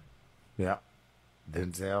 Yeah.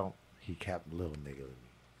 Denzel, he kept little nigga with me.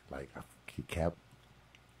 Like, he kept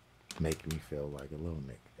making me feel like a little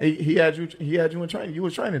nigga. He had you in training. You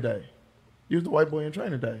was training day. You was the white boy in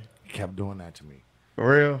training day. He kept doing that to me.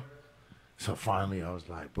 For real? So finally, I was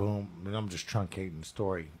like, boom. And I'm just truncating the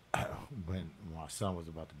story. When my son was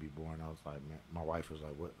about to be born, I was like, man, my wife was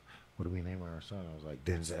like, what do we name our son? I was like,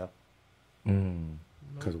 Denzel.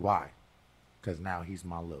 Because why? Because now he's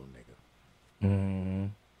my little nigga.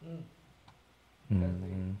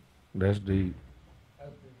 That's deep.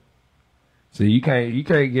 See, you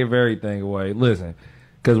can't give everything away. Listen,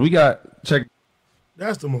 because we got check.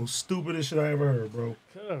 That's the most stupidest shit I ever heard, bro.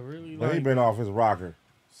 Really Well, he been off his rocker.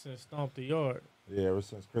 Since Stomp the Yard. Yeah, ever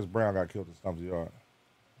since Chris Brown got killed in Stomp the Yard.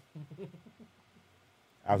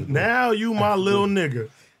 Now you my little nigga.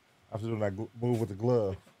 After doing that move with the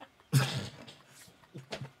glove.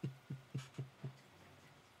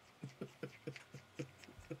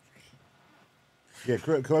 Yeah,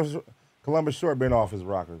 Columbus Short been off his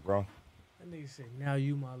rockers, bro. That nigga said, now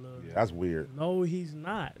you my little Yeah, that's weird. No, he's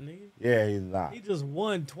not, nigga. Yeah, he's not. He just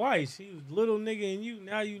won twice. He was little nigga and you.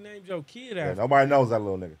 Now you named your kid Yeah, after. nobody knows that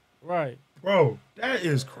little nigga. Right. Bro, that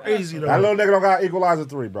is crazy, though. That little nigga don't got Equalizer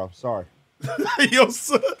 3, bro. Sorry. Yo,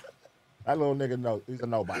 son. That little nigga, no, he's a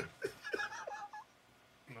nobody.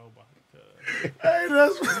 Hey,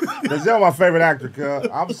 that's Denzel, my favorite actor, cuz.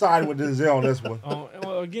 I'm siding with Denzel on this one.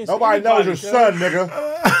 Against Nobody knows your son, nigga.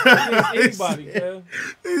 Anybody, cuz.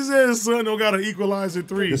 He said his son don't got an Equalizer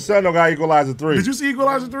 3. The son don't got Equalizer 3. Did you see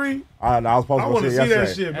Equalizer 3? I was supposed to go see it yesterday.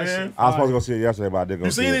 that shit, man. I was supposed to go see it yesterday, but I didn't go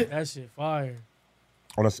You see seen it. it? That shit fire.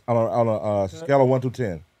 On a scale of 1 to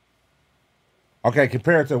 10. Okay,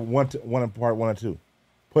 compare it to one in part 1 and 2.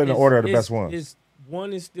 Put in the order of the best ones.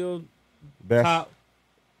 One is still Best. top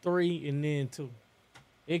 3 and then 2.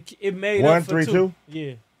 It made 1, up for 3, 2. 2?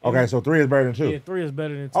 Yeah. Okay, so 3 is better than 2. Yeah, 3 is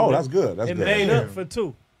better than 2. Oh, that's good. That's it good. made up for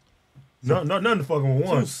 2. No, nothing fucking with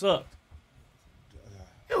 1. 2 sucked.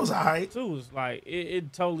 It was alright. 2 was like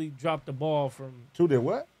it totally dropped the ball from. 2 did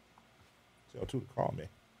what? Tell 2 to call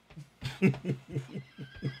me.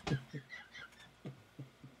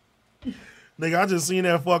 Nigga, I just seen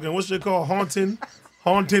that fucking what's shit called Haunting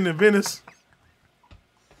in Venice.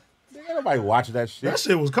 Ain't nobody watching that shit. That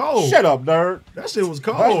shit was cold. Shut up, nerd. That shit was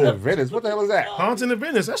Haunting cold. in Venice. What the hell is that? Haunting in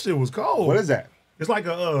Venice. That shit was cold. What is that? It's like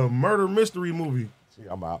a murder mystery movie. See,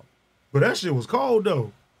 I'm out. But that shit was cold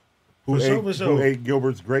though. Who For sure. ate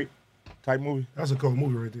Gilbert's Grape type movie? That's a cold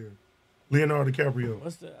movie right there. Leonardo DiCaprio.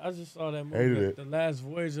 I just saw that Hated movie, it. The Last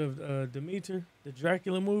Voyage of Demeter, the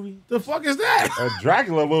Dracula movie. The fuck is that? A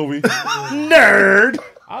Dracula movie? Nerd.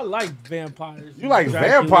 I like vampires. You like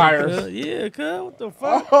Dracula, vampires? Yeah, cuz. What the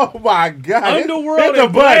fuck? Oh my God. Underworld Hit the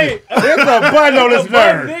and button. Blade. Hit the button on this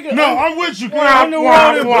nerd. Nigga, No, I'm with you.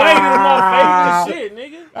 Underworld and Blade is my favorite shit,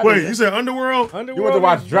 nigga. Wait, you said Underworld? Underworld You went to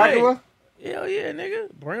watch and Dracula? Blade. Hell yeah, nigga.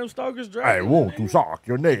 Bram Stoker's Dracula. I want to suck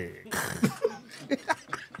your neck.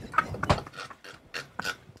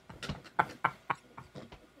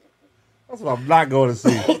 That's what I'm not going to see.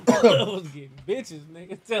 I was getting bitches,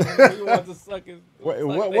 nigga. Telling me you want to suck his. What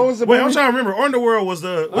was the Wait, movie? I'm trying to remember. Underworld was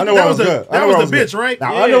the Underworld was good. That was the bitch, right?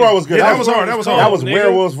 Now, Underworld was good. Yeah, that was hard. That was hard. That was nigga.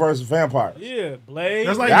 werewolves versus vampires. Yeah, Blade.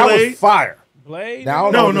 That's like That Blade. was fire. Blade. Now,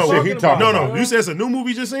 I don't know what the shit he talking No, about. no. You said it's a new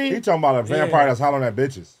movie you just seen? He talking about a vampire that's hollering at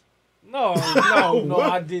bitches. No,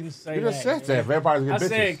 I didn't say You that. just said that. Vampires get I bitches.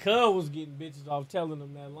 said Cub was getting bitches off telling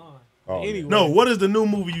them that line. Oh, Anyway, No, what is the new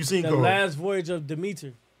movie you seen The called? Last Voyage of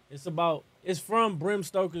Demeter. It's from Bram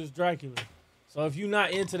Stoker's Dracula. So if you're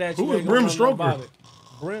not into that, you Who ain't is gonna Bram know Stoker? about it.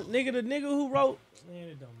 The nigga who wrote. Man,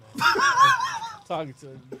 it don't matter. Talking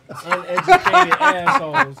to uneducated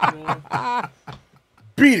assholes, man.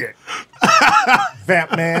 Beat it.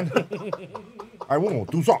 Vamp man. I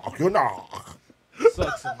want to suck your knock.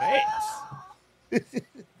 Suck some ass. This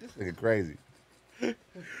nigga crazy.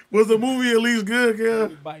 Was the movie at least good, girl?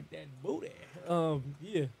 Bite that booty.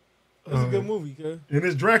 Yeah. That's a good movie, cuz. And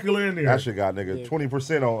it's Dracula in there. That shit got nigga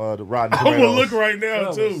 20% on the Rotten I'm Tomatoes. gonna look right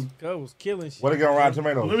now too. Cuz was killing shit. What it get on Rotten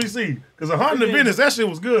Tomatoes? Let me see, cause a Haunting in Venice, that shit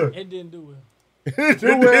was good. It didn't do well. It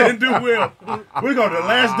didn't do well. We go The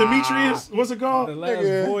Last Demetrius. What's it called? The Last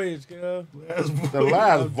Nigga. Voyage, cuz. The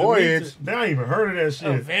Last Voyage. I ain't even heard of that A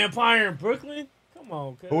shit. vampire in Brooklyn? Come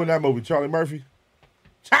on, cuz. Who in that movie? Charlie Murphy?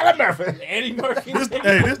 Charlie Murphy. Eddie Murphy.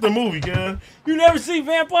 This the movie, cuz. You never see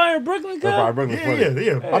Vampire in Brooklyn, cuz? Vampire Brooklyn.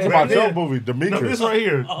 Yeah. I'm talking about your Yeah. movie, No, Demetrius. this right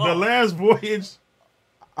here. The Last Voyage,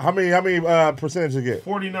 How many percentage you get?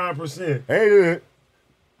 49%. Hated it.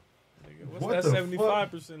 What's What that the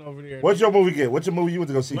 75% over there? What's your movie get? What's your movie you went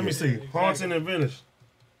to go see? Let me get? see. Haunting in Venice.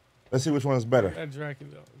 Let's see which one is better. That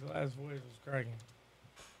Dracula, The Last Voyage was cracking.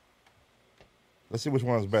 Let's see which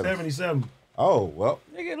one is better. 77. Oh, well.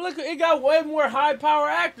 Nigga, look, it got way more high power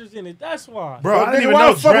actors in it. That's why. Bro, I didn't Nigga, even why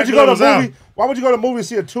know the fuck would you Dracula go was to a out. movie? Why would you go to a movie and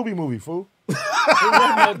see a Tubi movie, fool? It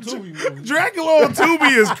wasn't no Tubi movie. Dracula on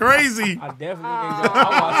Tubi is crazy. I definitely didn't go.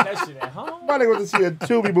 I watched that shit at home. My nigga went to see a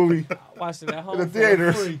Tubi movie I watched it at home in the for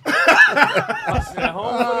theaters. free. Watched it at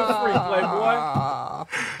home for the free,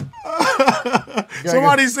 Playboy.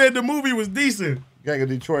 Somebody said the movie was decent. Gang of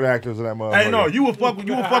Detroit actors in that motherfucker. Hey, no, you would fuck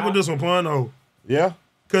with this one, pun though. Yeah?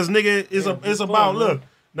 Cause nigga, it's about fun, look.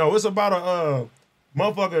 No, it's about a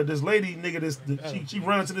motherfucker. This lady, nigga, she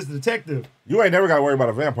run into this detective. You ain't never got to worry about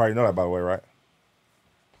a vampire. You know that, by the way, right?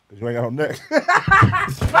 Because you ain't got no neck.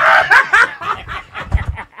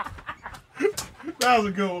 That was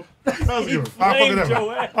a good one. That was a good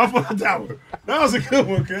one. I fucked that one. That was a good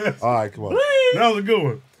one, cuz. All right, come on. That was a good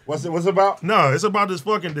one. What's it about? No, it's about this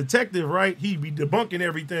fucking detective, right? He be debunking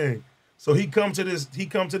everything. So he come to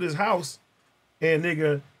this house, and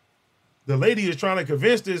nigga, the lady is trying to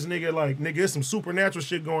convince this nigga, like, nigga, there's some supernatural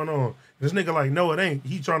shit going on. This nigga like, no, it ain't.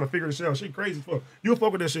 He trying to figure this out. Shit crazy fuck. You'll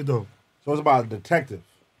fuck with that shit though. So it's about a detective.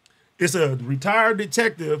 It's a retired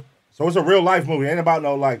detective. So it's a real life movie. Ain't about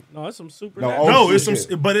no like. No, it's some No, supernatural. old No, it's shit.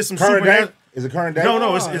 some, but it's some Current supernatural. day? Is it current day?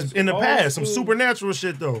 No, it's it's in the old past. Some school. supernatural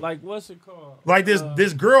shit though. Like, what's it called? Like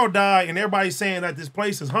this girl died, and everybody's saying that this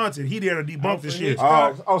place is haunted. He there to debunk the shit.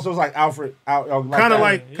 Oh, so it's like Alfred. Kind of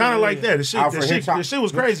like that. The shit, Alfred Hitchcock. the shit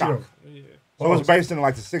was crazy though. So it was based in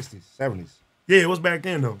like the 60s, 70s. Yeah, it was back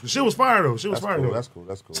then though. The shit was fire though. Shit was fire though. That's cool.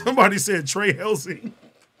 That's cool. Somebody said Trey Helsing.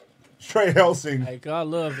 Trey Helsing. Hey, God, I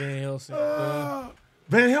love Van Helsing.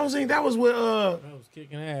 Van Helsing, that was with That was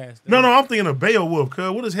kicking ass. No, I'm thinking of Beowulf,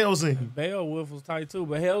 cuz. What is Helsing? Beowulf was tight too,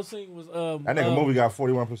 but Helsing was That nigga movie got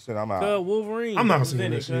 41%. I'm out. Wolverine. I'm not was seeing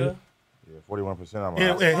in that it, shit. Yeah, 41%. I'm And,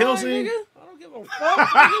 out. and Helsing, Nigga, I don't give a fuck.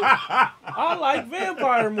 Nigga. I like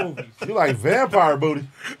vampire movies. You like vampire booty.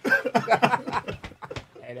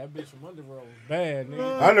 Hey, that bitch from Underworld was bad,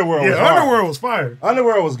 nigga. Underworld was fire.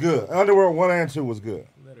 Underworld was good. Underworld 1 and 2 was good.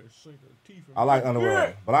 Let her sink her teeth. I like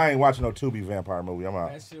Underworld, but I ain't watching no Tubi vampire movie. I'm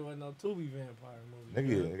out. That shit wasn't no Tubi vampire movie.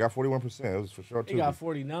 Nigga, it got 41%. It was for sure Tubi. It got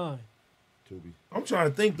 49. Tubi. I'm trying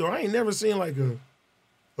to think though. I ain't never seen like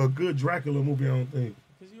a good Dracula movie. I don't think.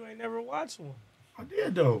 Cause you ain't never watched one. I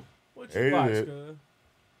did though. What you watch, cuz?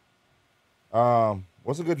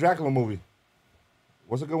 What's a good Dracula movie?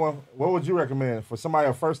 What's a good one? What would you recommend for somebody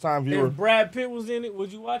a first time viewer? If Brad Pitt was in it,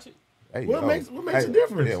 would you watch it? Hey, What makes a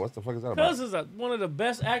difference? Yeah, what the fuck is that about? Cuz is one of the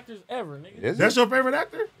best actors ever, nigga. Is That's your favorite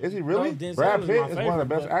actor? Is he really? Denzel Brad is Pitt my is one of the favorite,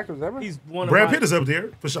 best but actors ever. He's one of Brad my- Pitt is up there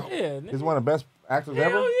for sure. Yeah, nigga. He's one of the best actors Hell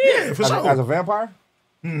ever. yeah. for as, sure. as a vampire?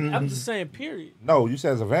 I'm just saying, period. No, you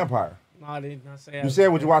said as a vampire. No, I did not say. You said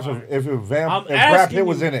would you watch if I'm Brad asking Pitt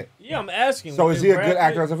was you. in it? Yeah, I'm asking. So is he a Brad good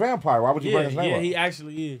actor Pitt- as a vampire? Why would you bring his name Yeah, up? he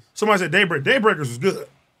actually is. Somebody said Daybreakers was good.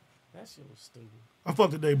 That shit was stupid. I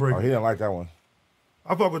fucked with Oh, he Daybreakers. didn't like that one.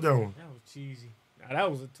 I fuck with that one. That was cheesy. Now,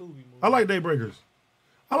 that was a Tubi movie. I like Daybreakers.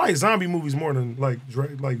 I like zombie movies more than like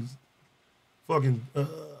fucking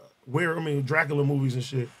Dracula movies and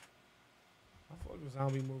shit. I fuck with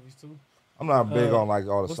zombie movies too. I'm not big on like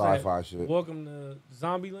all the what's sci-fi that? shit. Welcome to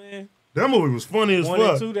Zombieland. That movie was funny as 1 fuck.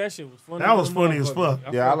 and 2, that shit was funny. That was funny as fuck.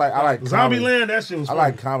 Yeah, I like comedy. Zombieland. That shit was I funny.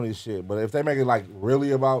 like comedy shit, but if they make it like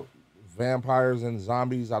really about vampires and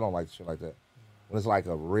zombies, I don't like shit like that. When it's like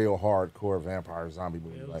a real hardcore vampire zombie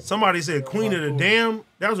movie. Like, Somebody said Queen of the Damned.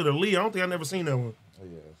 That was with Aaliyah. I don't think I never seen that one. yes,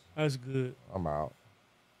 That's good. I'm out.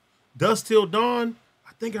 Dust Till Dawn.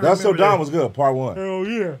 I think I Dust Till remember Dawn that. was good. Part 1. Hell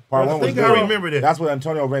yeah. Part I 1 was think good. I remember that. That's with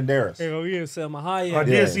Antonio Banderas. Hell yeah, Selma Hayek. I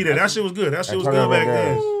did see that. That shit was good. That shit was Antonio good back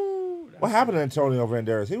Banderas. then. What happened to Antonio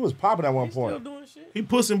Banderas? He was popping at one point. Still doing shit? He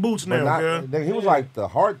Puss in Boots But now, not- girl. nigga, he was like the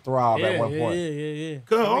heartthrob at one point. Yeah.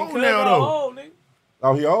 Cuz old now though. Old, nigga.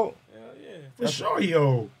 Oh, he old? Hell yeah. For sure he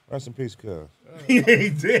old. Rest in peace, cuz. He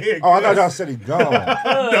ain't dead. Oh, I thought y'all said he gone.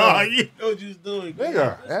 Nah, you know what you was doing.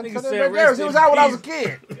 Nigga, Nigga Antonio said Banderas, rest he in was out when I was a peace.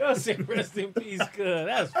 kid. Y'all said rest in peace, cuz.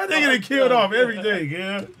 That's That nigga done killed off every day,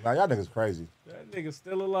 yeah. Nah, y'all niggas crazy. That nigga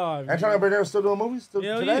still alive. Antonio Banderas still doing movies Hell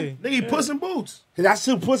today? Nigga, he Puss in Boots. That's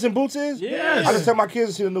who Puss in Boots is? Yes. I just tell my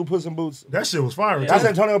kids to see the new Puss in Boots. That shit was fire. That's too.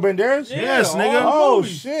 Antonio Banderas? Yes, nigga. Oh,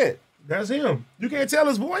 Movies. shit. That's him. You can't tell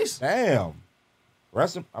his voice? Damn.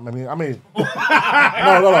 Rest in, I mean, no. Damn,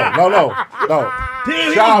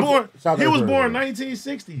 Shout he out- was born. shout out He to was the born Banderas.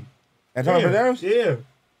 1960. Antonio Yeah. Banderas? Yeah.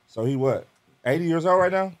 So he what? 80 years old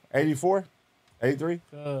right now? 84? 83?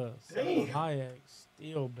 Selma Hayek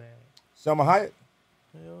still bad. Selma Hayek?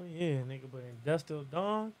 Hell yeah, nigga. But in Dust Till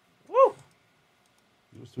Dawn, woo.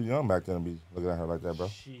 You was too young back then to be looking at her like that, bro.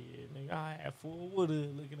 Shit, nigga. I had full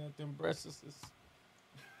wooded looking at them breasts.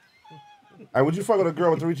 Hey, would you fuck with a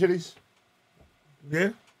girl with 3 titties? Yeah.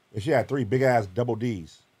 If she had 3 big ass double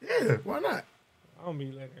D's. Yeah, why not? I don't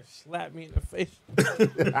be letting her slap me in the face.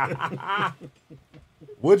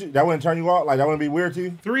 Would you? That wouldn't turn you off? Like, that wouldn't be weird to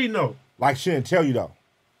you? 3, no. Like, she didn't tell you, though.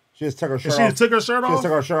 She just took her shirt She off. just took her shirt She just off?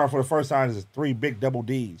 took her shirt off for the first time. There's 3 big double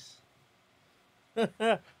D's.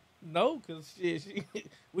 No, cause shit,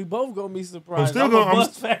 we both gonna be surprised. still I'm gonna- a I'm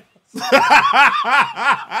bust fast.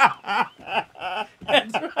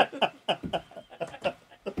 That's right.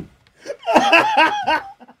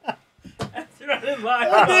 That's right.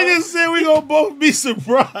 That nigga said we gonna both be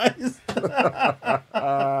surprised. I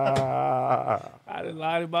done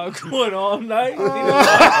lied about going all night. He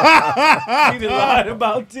done lied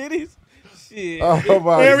about titties. Shit. Oh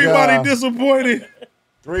my Everybody God. disappointed.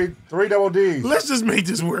 3 double D's. Let's just make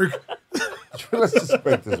this work. Let's just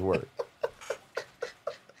make this work.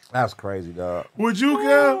 That's crazy, dog. Would you,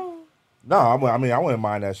 Cal? No, I wouldn't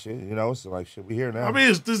mind that shit. You know, it's like shit. We here now. I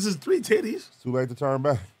mean, this is 3 titties. It's too late to turn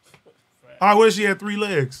back. I wish she had 3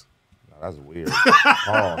 legs. No, that's weird.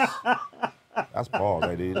 Pause. That's pause,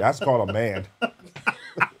 lady. That's called a man.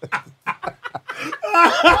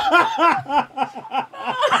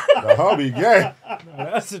 The hubby gay. No,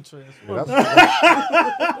 that's a transfer.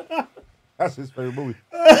 That's his favorite movie.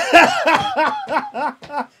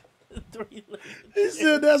 He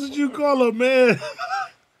said that's what you call a man.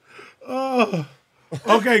 Oh.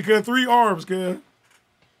 Okay, cuz 3 arms, cuz.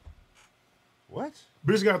 What?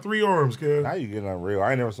 Bitch got 3 arms, cuz. Now you getting unreal.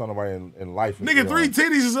 I ain't never saw nobody in life. with Nigga, 3 arms.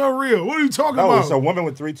 titties is unreal. What are you talking No, about? it's a woman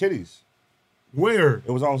with 3 titties. Where?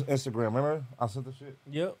 It was on Instagram. Remember? I sent the shit.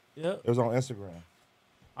 Yep. It was on Instagram.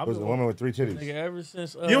 It was a woman with 3 titties. Nigga, ever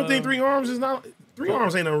since You don't think 3 arms is not? 3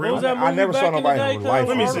 arms ain't unreal. What was that movie I never back saw in the nobody day, in life.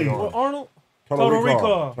 Let me with see. arms. Arnold? Total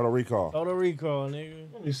Recall. Total Recall. Total Recall, nigga.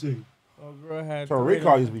 Let me see. Oh, girl had Total 3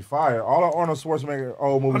 Recall used to be fire. All the Arnold Schwarzenegger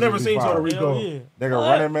old movies. I never used to be seen fire. Total Recall. Hell yeah. Nigga, What?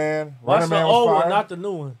 Running Man. Watch Running the Man old was one, fire. not the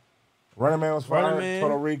new one. Running Man was fire. Running Man,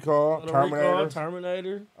 Total Recall.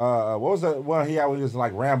 Terminator. What was the one he had when he was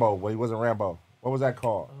like Rambo, but he wasn't Rambo? What was that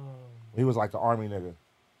called? He was like the army nigga.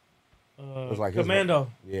 It was like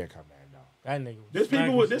Commando. Yeah, Commando. That nigga. There's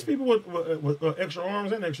people with extra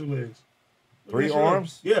arms and extra legs. 3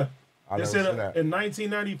 arms? Yeah. I They never said seen that. in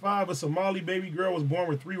 1995, a Somali baby girl was born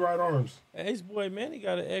with 3 right arms. AceBoy, man, he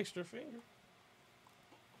got an extra finger.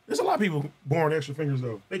 There's a lot of people born extra fingers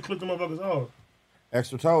though. They clip them motherfuckers off.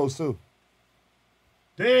 Extra toes too.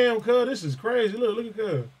 Damn, cuz, this is crazy. Look at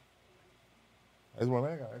cuz. That's one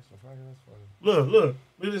man got extra fingers. That's funny. Look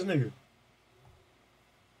at this nigga.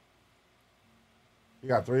 He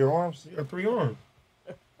got 3 arms? He got 3 arms.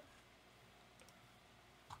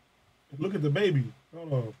 Look at the baby.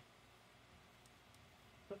 Hold on.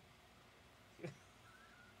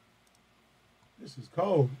 This is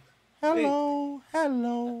cold. Hello.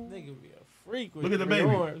 Nigga be a freak with Look at the 3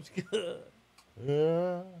 baby. arms.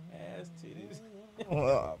 Yeah. Ass titties.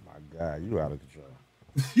 Oh my God, you out of control.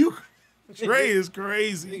 Trey is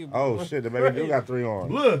crazy. Oh shit, the baby do got 3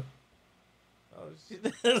 arms. Look. Oh shit,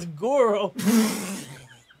 that's Goro.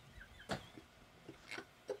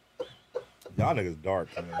 Y'all niggas dark,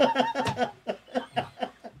 man.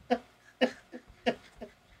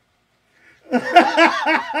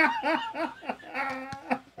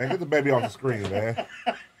 Man, get the baby off the screen, man.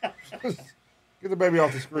 Get the baby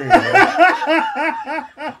off the screen, man.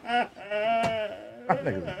 Y'all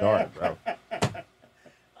niggas is dark, bro. I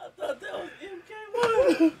thought that was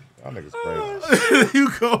MK1. Y'all niggas crazy. You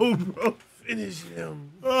cold, bro. Finish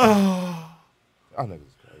him. Oh. Y'all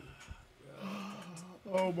niggas crazy.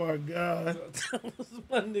 Oh my God. That was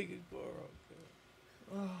my nigga Goro.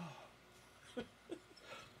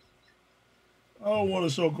 I don't want to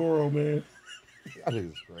show Goro, man. Y'all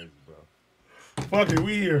niggas crazy, bro. Fuck it,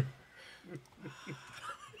 we here.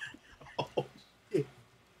 Oh shit.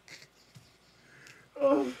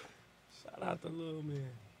 Oh. Shout out to Lil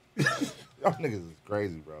Man. Y'all niggas is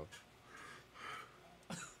crazy, bro.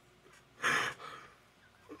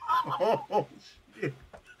 Oh shit.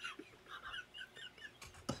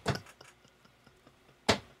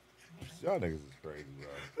 Y'all niggas is crazy, bro.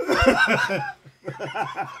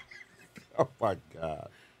 Oh my God.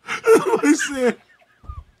 He said,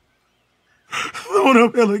 throwing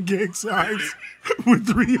up hella gang signs with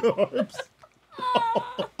 3 arms.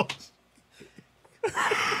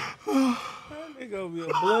 That nigga gonna be a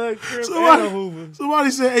blood crip and a Hoover.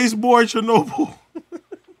 Somebody said AceBoyz Chernobyl.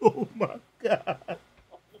 Oh my God.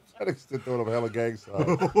 Y'all niggas still throwing up hella gang signs.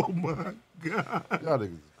 Oh my God. Y'all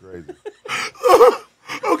niggas is crazy.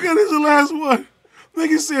 Okay, this is the last one.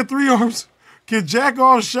 Nigga said 3 arms. Can jack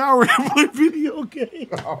off, shower, and play video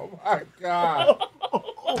games. Oh my God.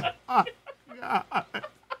 Oh my God.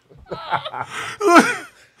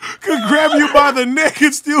 Could grab you by the neck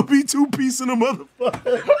and still be 2-piece in a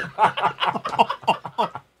motherfucker.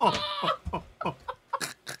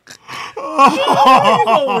 You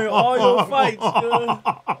gonna win all your fights, cuz.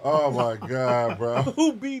 Oh my God, bro.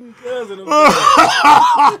 Who beating cousin?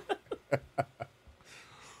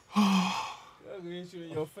 I'll hit you in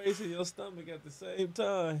your face and your stomach at the same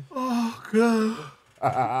time. Oh God.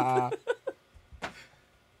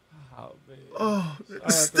 Oh man. Oh,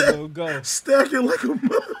 Stack it like a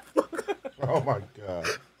motherfucker. Oh my God.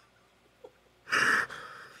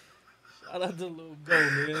 Shout out to Lil Go,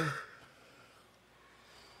 man.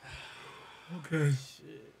 Okay.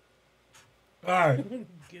 Shit. All right.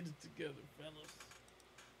 Get it together, fellas.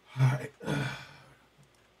 All right.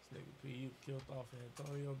 This nigga P, you killed off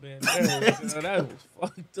Antonio Banderas. That was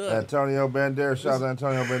fucked up. Antonio Banderas. Shout out to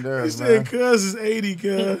Antonio Banderas, He man. said cuz is 80,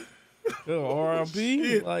 cuz.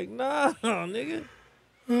 R.I.P. Like, nah, nigga.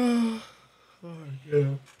 Oh my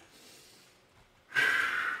God.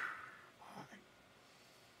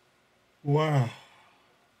 Wow.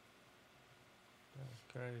 That's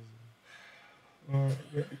crazy. All right.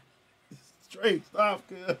 Yeah. Straight stop,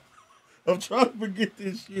 cuz. I'm trying to forget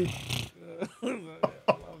this shit. My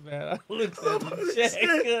bad. I looked at the chat,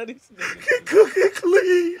 cuz. Can cook and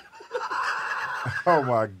clean. Oh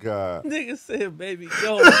my God. Nigga said, baby,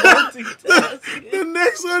 go multitasking. The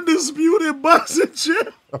next undisputed boxing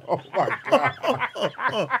champ. Oh my God.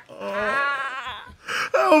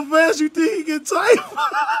 How fast you think he can type?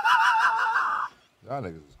 Y'all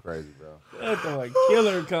niggas is crazy, bro. That's like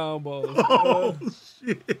killer combos. Oh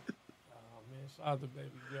shit. Oh man, shout out to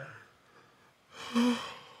Baby Joe.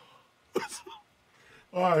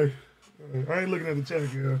 All right. I ain't looking at the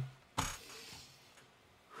chat, girl.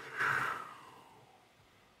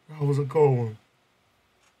 That was a cold one.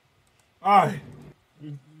 All right.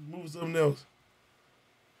 Move something else.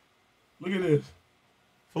 Look at this.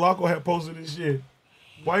 Flacco had posted this shit.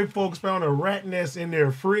 White folks found a rat nest in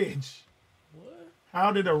their fridge. What?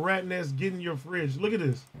 How did a rat nest get in your fridge? Look at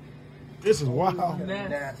this. This is wild.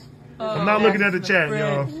 I'm not looking at the chat,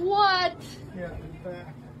 y'all. What?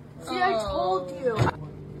 See, I told you.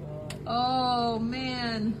 Oh,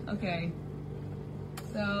 man. Okay.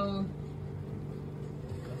 So.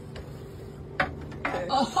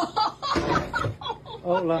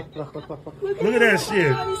 Oh, look at that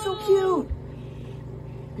shit. God, he's so cute.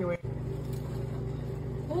 Here, wait.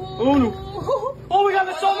 Oh, no. Oh, we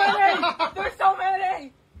got so many. There's so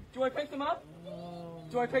many. Do I pick them up?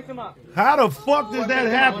 Do I pick them up? How the fuck does that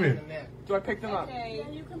happen? Do I pick them up? Okay,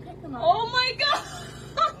 you can pick them up. Oh my god!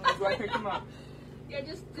 Do I pick them up? Yeah,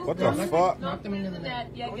 just what the fuck? Knock them into the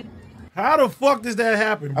net. Yeah, get. How the fuck does that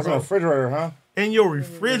happen, That's bro? a refrigerator, huh? In your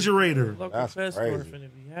refrigerator. That's crazy.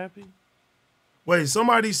 Be happy. Wait,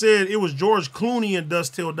 somebody said it was George Clooney in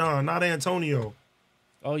Dusk Till Dawn, not Antonio.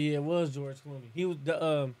 Oh yeah, it was George Clooney. He was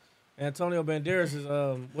the Antonio Banderas is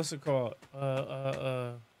what's it called?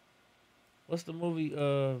 What's the movie?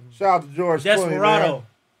 Shout out to George Desperado. Clooney, man.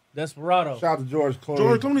 Desperado. Shout out to George Clooney.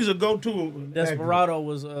 George Clooney's a go-to. Desperado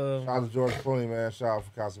was Shout out to George Clooney, man. Shout out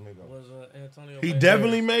for Casamigos. Was Antonio He Banderas.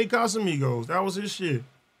 definitely made Casamigos. That was his shit.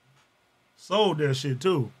 Sold that shit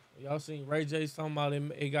too. Y'all seen Ray J's talking about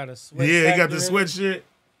it got a sweat. Yeah, he got factor the in sweat it? shit.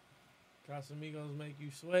 Casamigos make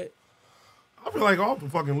you sweat. I feel like all the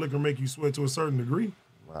fucking liquor make you sweat to a certain degree.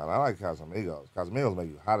 Man, I like Casamigos. Casamigos make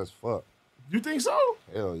you hot as fuck. You think so?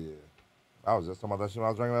 Hell yeah. I was just talking about that shit when I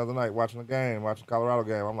was drinking the other night, watching the game, watching Colorado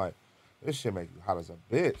game. I'm like, this shit make you hot as a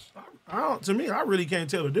bitch. To me, I really can't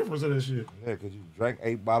tell the difference of that shit. Yeah, because you drank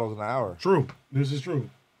 8 bottles an hour. True. This is true.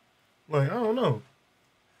 Like, I don't know.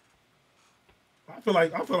 I feel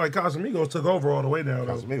like Casamigos took over all the way down.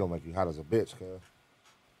 Casamigos make you hot as a bitch, cuz.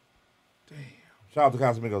 Damn. Shout out to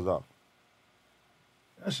Casamigos, though.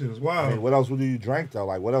 That shit is wild. I mean, what else would you drink, though?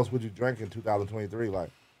 Like, what else would you drink in 2023? Like,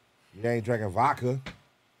 you ain't drinking vodka.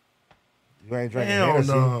 You ain't drinking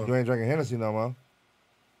Hennessy. No. You ain't drinking Hennessy no more.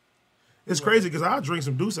 It's crazy because I drink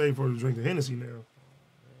some Douce before I drink the Hennessy now. Man,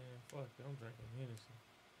 fuck, I'm drinking Hennessy.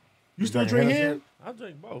 You still drink Hennessy? I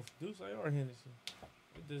drink both, Douce or Hennessy.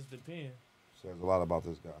 It just depends. Says a lot about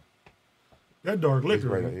this guy. That dark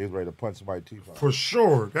liquor. He's ready to punch somebody's teeth out. For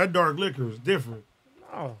sure. That dark liquor is different.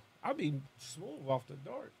 No, I be smooth off the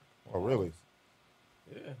dark. Oh, really?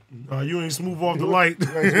 Yeah. Nah, you ain't smooth off the light. You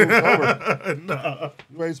ain't smooth sober. Nah.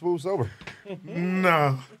 You ain't smooth sober.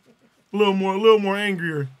 Nah. A little more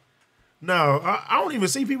angrier. No, I don't even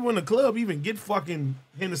see people in the club even get fucking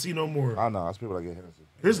Hennessy no more. I know. That's people that get Hennessy.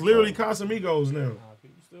 It's literally Casamigos now.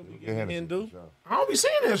 People still be Get getting Hennessy, Hindu. for sure. I don't be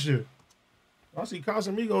seeing that shit. I see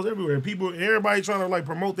Casamigos everywhere. Everybody trying to like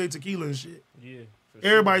promote their tequila and shit. Yeah.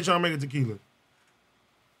 Everybody trying to make a tequila.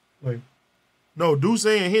 Like, no, Douce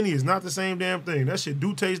and Henny is not the same damn thing. That shit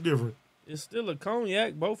do taste different. It's still a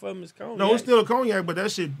cognac. Both of them is cognac. No, it's still a cognac, but that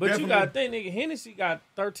shit. But definitely... you got to think, nigga, Hennessy got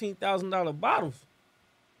 $13,000 bottles.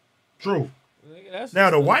 True. Nigga, that's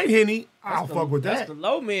Now the just white Henny, that's I'll the- fuck with That's that. the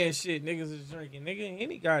low man shit niggas is drinking. Nigga,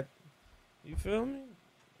 Henny got, you feel me?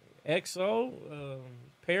 XO,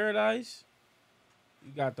 Paradise.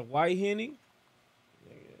 You got the white Henny.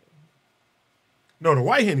 No, the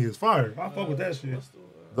white Henny is fire. I fuck with that shit.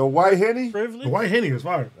 The white Henny? Privilege? The white Henny is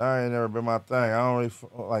fire. That ain't never been my thing. I don't really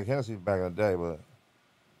like Hennessy back in the day, but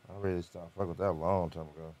I really stopped fucking with that a long time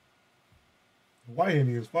ago. The white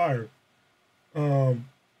Henny is fire.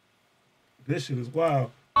 This shit is wild.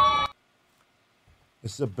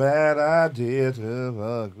 It's a bad idea to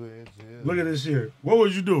fuck with you. Look at this shit. What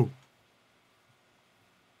would you do?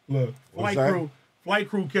 Look, What's that? flight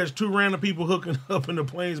crew catch 2 random people hooking up in the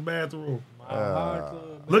plane's bathroom.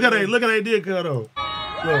 Look Look how they did, cut though.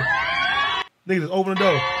 Look, niggas open the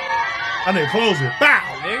door. That nigga close it. Bow.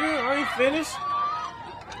 Nigga, I ain't finished.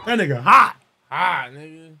 That nigga hot. Hot,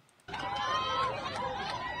 nigga.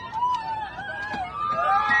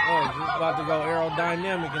 Oh, just about to go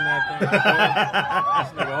aerodynamic in that thing.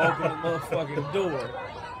 This nigga open the motherfucking door.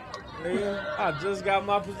 Nigga, I just got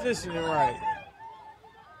my positioning right.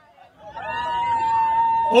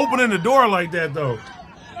 Opening the door like that though.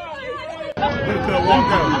 Look at Cut walk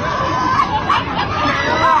out.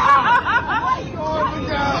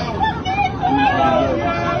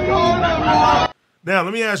 Now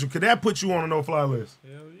let me ask you, could that put you on a no-fly list?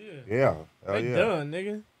 Hell yeah. Yeah. Hell They yeah. done,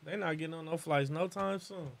 nigga. They not getting on no flights no time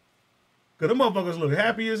soon. Cause them motherfuckers look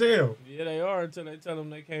happy as hell. Yeah, they are until they tell them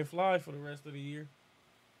they can't fly for the rest of the year.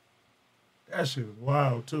 That shit is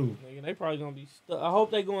wild too. Nigga, they probably gonna be stuck. I hope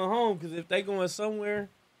they going home, cause if they going somewhere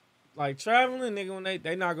like traveling, nigga, when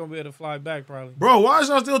they not gonna be able to fly back probably. Bro, why is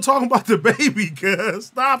y'all still talking about the baby, cuz?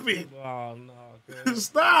 Stop it. Oh no, cuz.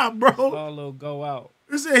 Stop, bro. All little go out.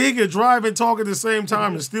 He said he could drive and talk at the same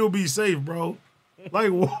time and still be safe, bro. Like,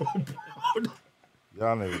 whoa, bro.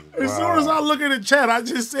 Y'all niggas. As soon as I look at the chat, I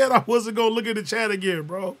just said I wasn't gonna look at the chat again,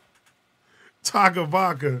 bro. Taka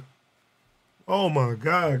Vodka. Oh my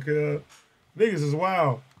God, cuz. Niggas is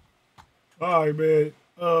wild. All right, man.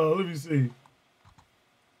 Let me see.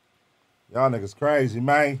 Y'all niggas crazy,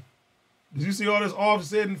 man. Did you see all this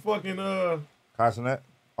Offset and fucking Castanet?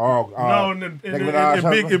 Oh, no, in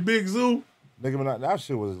Big Zoo? Nicki Minaj, that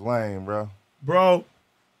shit was lame, bro. Bro,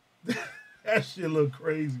 that shit look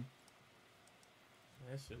crazy.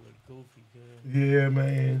 That shit look goofy, good. Yeah,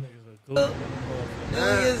 man.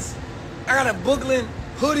 Niggas, I got a Brooklyn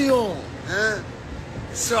hoodie on.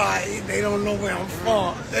 So they don't know where I'm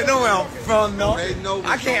from. They know where I'm from, though. They know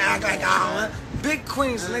I can't act like I don't. Big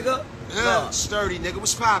Queens, nigga. Yeah, sturdy, nigga.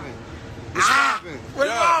 What's poppin'? What's poppin'? What's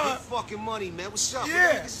Big fucking money, man. What's up? Yeah.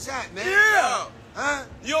 Where the niggas is at, man? Yeah. Huh?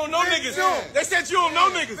 You don't know Big niggas. Zoom. They said you don't know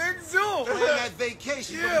niggas. Big Zoom. You're on that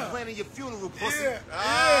vacation. You're Yeah. planning your funeral, pussy. Yeah.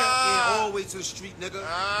 Yeah, all the way to the street, nigga. Know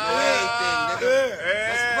everything, nigga.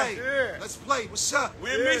 Let's play. Let's play. What's up?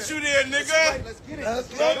 We'll meet you there, nigga. Let's get it. Let's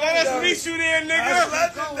meet you there, nigga.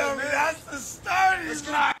 That's legendary. That's the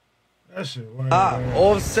starting line. That shit, wow.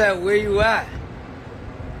 Offset, where you at?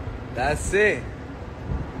 That's it.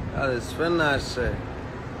 Gotta spin that shit.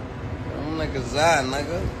 Them niggas at,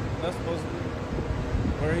 nigga. That's supposed to be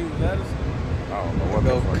where he was at. I don't know what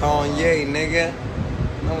Go the fuck. Kanye, nigga.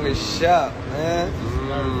 No, it's shop, man.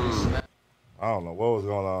 I don't know what was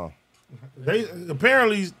going on. They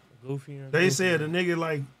apparently Goofy and they goofy. said the nigga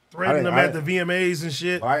like threatened them at the VMAs and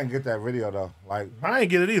shit. I didn't get that video though. Like I ain't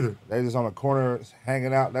get it either. They just on the corner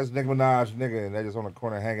hanging out. That's Nicki Minaj nigga, and they just on the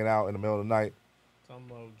corner hanging out in the middle of the night. Talking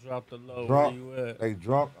about drop the low. Drunk. Where you at? They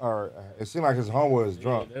drunk, or it seemed like his homeboy was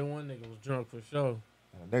drunk. Yeah, that one nigga was drunk for sure.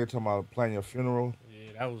 And the nigga talking about planning your funeral.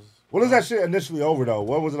 Yeah, that was. What is that shit initially over though?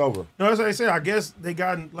 What was it over? No, that's what I said. I guess they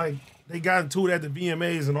got into it at the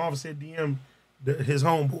VMAs and Offset DM his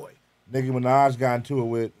homeboy. Nicki Minaj got into it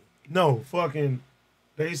with. No, fucking.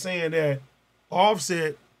 They saying that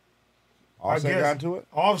Offset got into it.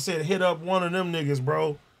 Offset hit up one of them niggas,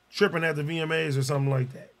 bro, tripping at the VMAs or something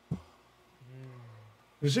like that.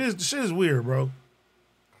 The shit is weird, bro.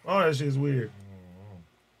 All that shit is weird.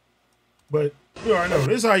 But you already know.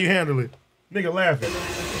 This is how you handle it. Nigga laughing.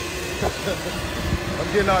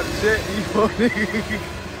 I'm getting out the jet.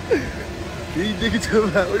 These niggas talking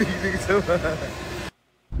about? What are these niggas talking about?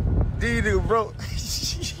 These niggas broke.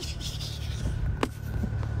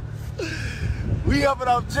 We up and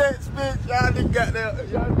off jets, bitch. Y'all niggas got there.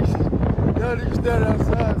 Y'all niggas stand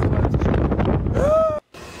outside.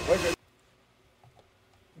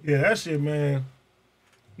 Yeah, that shit, man.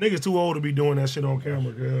 Niggas too old to be doing that shit on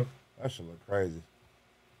camera, girl. That shit look crazy.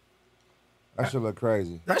 That shit look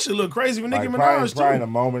crazy. That shit look crazy with Nicki Like, Minaj, probably in too. the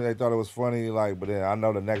moment they thought it was funny, like, but then I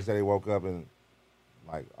know the next day they woke up and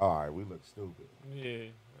like, all right, we look stupid. Yeah,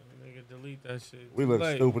 nigga, delete that shit. We look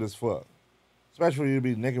stupid as fuck. Especially you to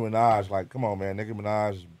be Nicki Minaj. Like, come on, man. Nicki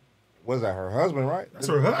Minaj, was that her husband, right? That's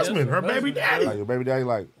her husband, her baby daddy. Like, your baby daddy,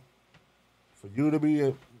 like, for you to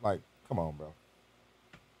be, like, come on, bro.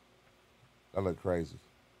 That look crazy.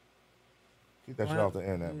 Keep that shit off the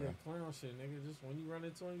internet, man. Clown shit, nigga. Just when you run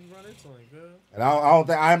into him, you run into him, girl. And I don't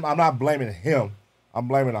think, I'm not blaming him. I'm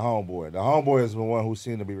blaming the homeboy. The homeboy is the one who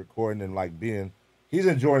seemed to be recording and, like, he's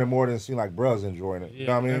enjoying it more than it seemed like bruh's enjoying it. You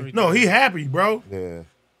know what I mean? No, he happy, bro. Yeah.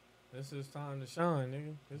 This is time to shine,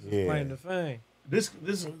 nigga. This is Yeah. claim to fame.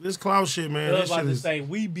 This clout shit, man. I was This about shit to is. say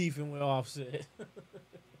we beefing with Offset.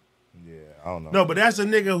 Yeah, I don't know. No, but that's a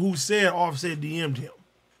nigga who said Offset DM'd him.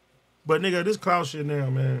 But nigga, this clout shit now,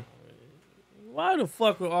 man. Why the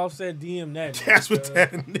fuck would Offset DM that? That's nigga, what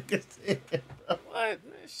that nigga said, bro. What?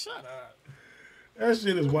 Man, shut up. That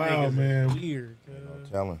shit is wild, Niggas man. Weird. I'm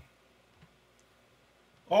telling.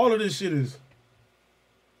 All of this shit is,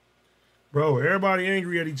 bro. Everybody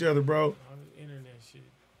angry at each other, bro. All this internet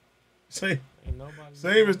shit. Ain't nobody.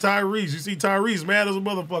 Same as Tyrese. You see Tyrese mad as a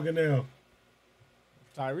motherfucker now.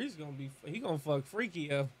 Tyrese he gonna fuck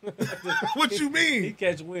Freaky up. What you mean? He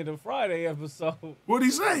catch wind of Friday episode. What'd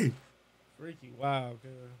he say? Freaky, wow,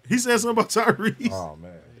 girl. He said something about Tyrese. Oh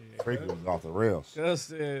man, Freaky was off the rails. Cuz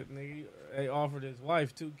said, nigga, they offered his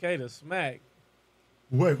wife $2K to smack.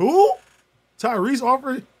 Wait, who? Tyrese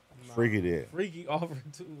offered? Freaky did. Freaky offered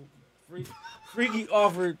Freaky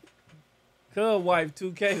offered Cuz wife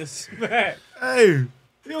 $2K to smack. Hey,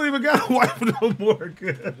 he don't even got a wife no more,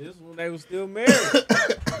 cuz. This one they was still married.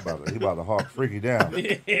 He about to hawk Freaky down.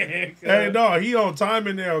 Yeah, hey, no, he on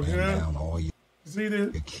timing now, cuz. See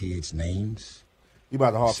this? The kids' names. He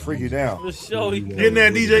about to hawk Freaky down. For sure, Getting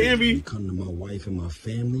that DJ Envy. Come to my wife and my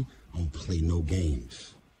family. I don't play no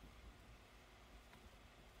games.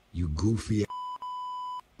 You goofy.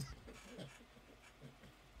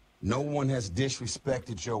 No one has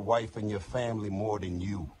disrespected your wife and your family more than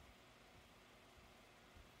you.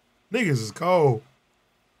 Niggas is cold.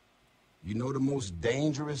 You know the most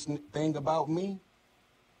dangerous thing about me?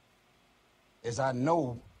 Is I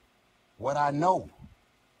know what I know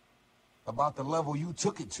about the level you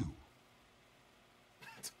took it to.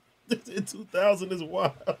 In 2000 is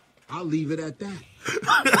wild. I'll leave it at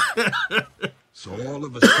that. So all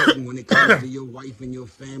of a sudden, when it comes to your wife and your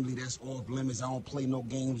family, that's off limits. I don't play no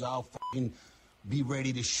games. I'll fucking be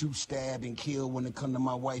ready to shoot, stab, and kill when it come to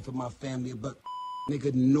my wife and my family. But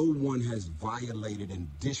nigga, no one has violated and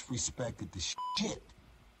disrespected the shit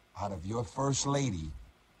out of your first lady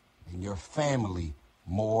and your family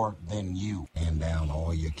more than you. And down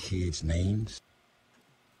all your kids' names.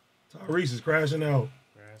 Tyrese is crashing out.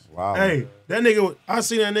 Wow. Hey, that nigga, I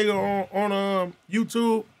seen that nigga on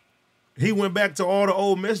YouTube. He went back to all the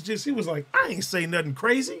old messages. He was like, I ain't say nothing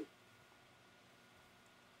crazy.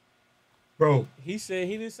 Bro. He said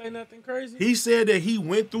he didn't say nothing crazy? He said that he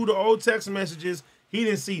went through the old text messages. He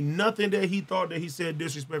didn't see nothing that he thought that he said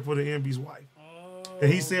disrespectful to Envy's wife.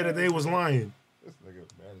 And he said that they was lying. This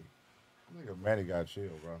nigga Manny got chill,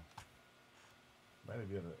 bro. Manny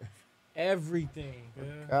did it. Everything,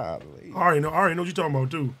 man. Golly. I already know what you're talking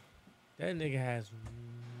about, too. That nigga has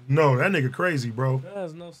No, that nigga crazy, bro.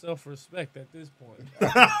 has no self-respect at this point.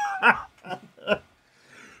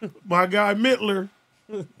 My guy Mittler.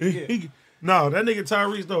 Yeah. No, that nigga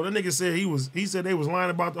Tyrese, though, that nigga said he said they was lying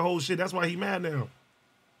about the whole shit. That's why he mad now.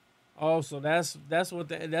 Oh, so that's where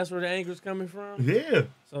the anger's coming from? Yeah.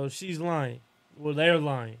 So she's lying. Well, they're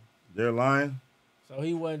lying. They're lying? So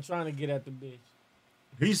he wasn't trying to get at the bitch.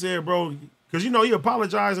 He said, bro, because, he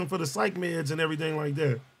apologizing for the psych meds and everything like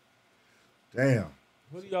that. Damn.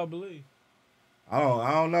 What do y'all believe? I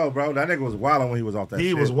don't know, bro. That nigga was wilding when he was off that shit.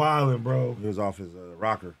 He was wilding, bro. He was off his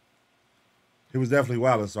rocker. He was definitely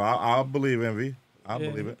wilding, so I'll believe Envy. I'll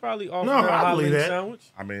believe it. Probably offered her a hot link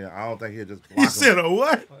sandwich. I mean, I don't think he'd just block He said a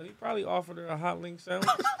what? He probably offered her a hot link sandwich.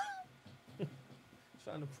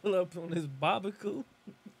 Trying to pull up on his barbecue.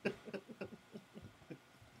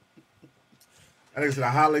 I think it's a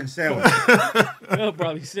hot link sandwich. They'll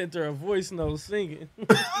probably sent her a voice note singing.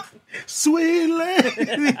 Sweet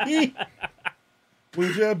lady.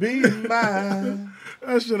 Would you be mine?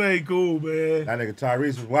 That shit ain't cool, man. That nigga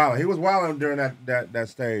Tyrese was wilding. He was wilding during that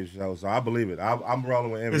stage, though, so I believe it. I'm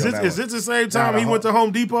rolling with Envy. Is it the same time he went to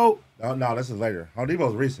Home Depot? No, this is later. Home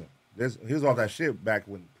Depot's recent. He was off that shit back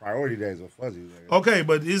when Priority Days were fuzzy. Nigga. Okay,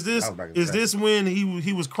 but is this when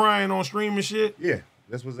he was crying on stream and shit? Yeah.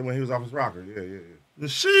 This was when he was off his rocker. Yeah. The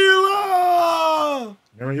Sheila!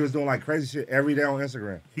 Remember, he was doing like crazy shit every day on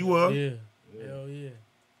Instagram. He was? Yeah. Hell yeah.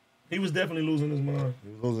 He was definitely losing his mind.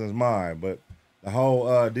 He was losing his mind, but the whole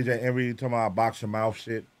DJ Envy talking about box your mouth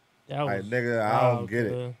shit. That like, was nigga, I don't get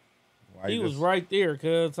it. He was right there,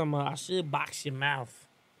 cuz, talking about, I should box your mouth.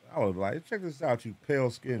 I was like, check this out, you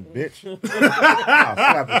pale-skinned bitch. I'll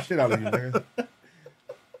slap the shit out of you, nigga.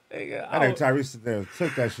 I think Tyrese sit there and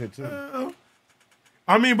took that shit, too.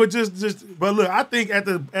 I mean, but but look, I think at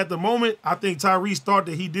the moment, I think Tyrese thought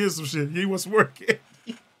that he did some shit. He was working.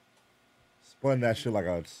 Spun that shit like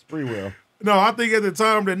a spree wheel. No, I think at the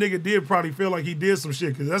time that nigga did probably feel like he did some shit,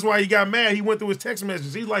 because that's why he got mad. He went through his text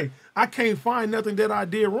messages. He's like, I can't find nothing that I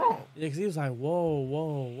did wrong. Yeah, because he was like,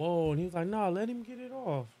 whoa. And he was like, no, let him get it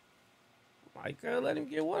off. I'm like, let him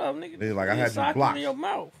get what up, nigga? He's like, I had you blocked. In your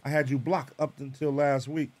mouth. I had you blocked up until last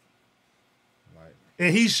week.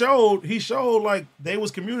 And he showed like they was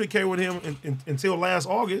communicating with him until last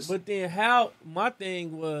August. But then my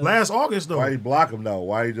thing was last August though. Why he block him though?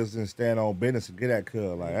 Why he just didn't stand on business and get at cuz?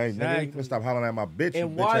 Like, hey, nigga, you stop hollering at my bitch.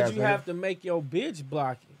 And why'd you have to make your bitch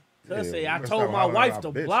block you? Cuz say, I told my wife to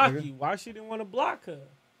block you. Why she didn't want to block her?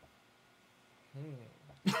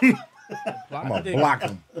 I'm going to block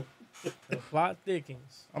him. The plot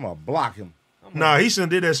thickens. I'm going to block him. Nah, he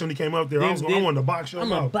shouldn't did that when he came up there. I wanted to box your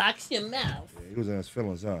mouth. I'm going to box your mouth. Yeah, he was in his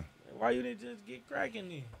feelings, huh? Why you didn't just get cracking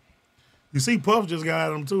then? You see, Puff just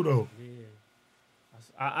got at him too, though. Yeah.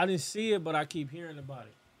 I didn't see it, but I keep hearing about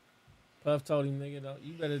it. Puff told him, nigga,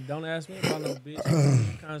 you don't ask me about no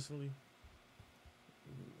bitch. You constantly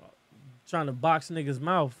trying to box niggas'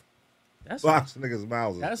 mouth. Box niggas'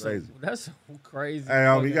 mouths is crazy. That's crazy.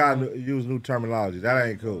 Hey, we got to use new terminology. That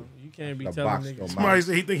ain't cool. You can't be telling niggas. Somebody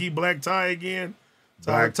said he think he Black Tie again.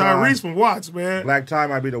 Tyrese from Watts, man. Black Tie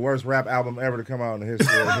might be the worst rap album ever to come out in the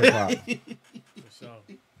history of hip-hop.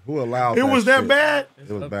 Who allowed it? Was that shit? bad?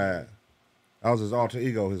 It was bad. That was his alter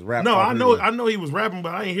ego, his rap. No, I know he was rapping,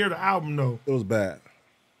 but I didn't hear the album though. It was bad.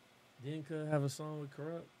 Didn't Cuz have a song with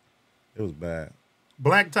Corrupt? It was bad.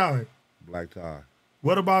 Black Tie. Black Tie.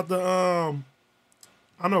 What about the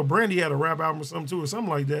I know Brandy had a rap album or something too, or something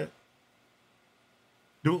like that.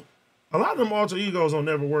 Dude, a lot of them alter egos don't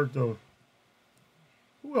never work though.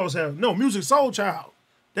 Who else have? No, Music Soul Child.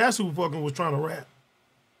 That's who fucking was trying to rap.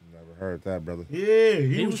 Never heard that, brother. Yeah,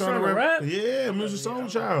 he was trying to rap. Yeah, Music Soul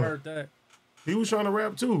Child. I heard that. He was trying to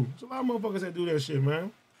rap too. There's a lot of motherfuckers that do that shit,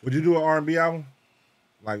 man. Would you do an R&B album?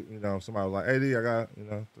 Like, you know, somebody was like, "Hey, D, I got, you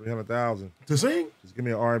know, 300,000 to sing. Just give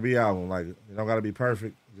me an R&B album. Like, you don't got to be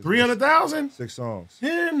perfect. 300,000? 6 songs.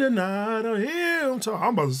 In the night of him.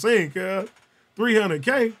 I'm about to sing, cuz.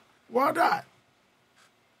 300K. Why not?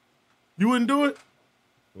 You wouldn't do it?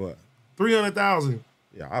 What? 300,000.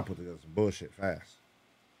 Yeah, I'll put together some bullshit fast.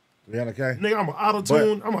 300K? Nigga, I'm gonna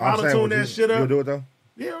auto-tune. I'm gonna auto-tune that shit up. You'll do it though?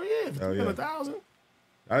 Hell yeah, 300,000.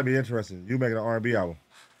 That'd be interesting. You making an R&B album.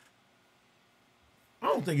 I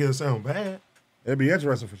don't think it'll sound bad. It'd be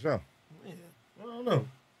interesting for sure. Yeah, I don't know.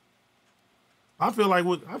 I feel like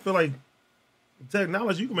with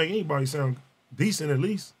technology, you can make anybody sound decent at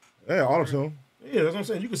least. Yeah, auto-tune. Yeah, that's what I'm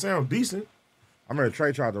saying. You can sound decent. I remember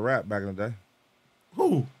Trey tried to rap back in the day.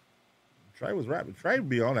 Who? Trey was rapping. Trey would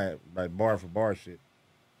be on that like bar for bar shit.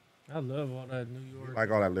 I love all that New York. Like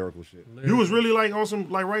all that lyrical shit. You was really like on some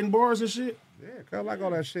like writing bars and shit? Yeah, cause I like all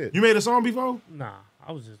that shit. You made a song before? Nah,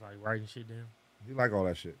 I was just like writing shit down. You like all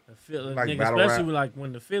that shit. Like like niggas, battle especially rap? like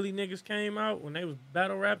when the Philly niggas came out, when they was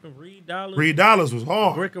battle rapping, Reed Dollars. Reed Dollars was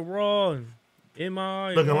hard. Brick of Raw and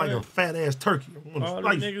M.I. Looking like a fat ass turkey. All the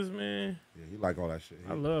niggas, man. Yeah, he like all that shit.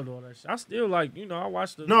 I loved all that shit. I still like, you know, I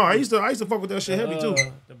watched the. No, I used to fuck with that shit heavy too.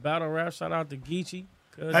 The battle rap. Shout out to Geechee.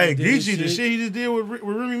 Hey, Geechee, the shit he just did with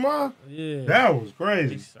Remy Ma. Yeah, that was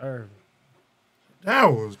crazy. That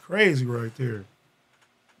was crazy right there.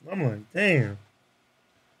 I'm like, damn.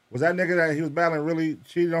 Was that nigga that he was battling really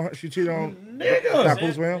cheated on her? She cheated on Niggas.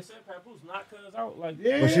 Papoose with him? They said Papoose knocked Cuz out. Like,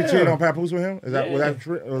 Yeah. Was she cheated on Papoose with him? Was Yeah.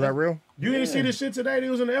 that real? You didn't see this shit today? They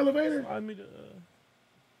was in the elevator. I mean,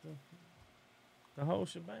 the whole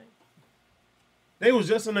shebang. They was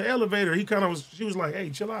just in the elevator. She was like, hey,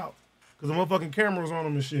 chill out. Because the motherfucking camera was on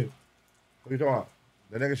him and shit. What you talking about?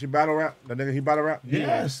 The nigga she battle rap? The nigga he battle rap?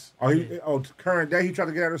 Yes. Current day he tried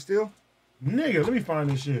to get at her still? Nigga, let me find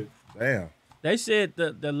this shit. Damn. They said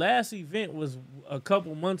the last event was a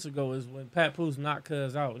couple months ago is when Papoose knocked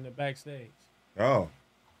Cuz out in the backstage. Oh.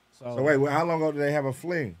 So wait, how long ago did they have a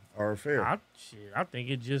fling or affair? I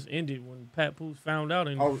think it just ended when Papoose found out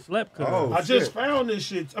and slept Cuz. I just found this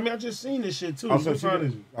shit. I mean, I just seen this shit too.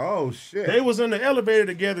 Oh, shit. They was in the elevator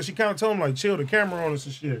together. She kind of told him, like, chill the camera on us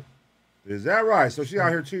and shit. Is that right? So she out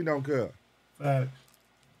here cheating on Cuz? Facts.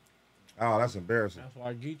 Oh, that's embarrassing. That's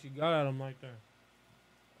why Geechee got at him like that.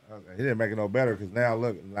 He didn't make it no better because now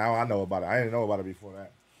I know about it. I didn't know about it before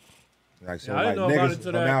that. Like so, I didn't like know about niggas, it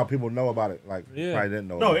so till that. now people know about it. Like Yeah. probably didn't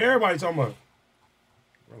know. No, about it. everybody talking about it.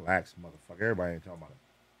 Relax, motherfucker. Everybody ain't talking about it.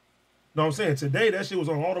 No, I'm saying today that shit was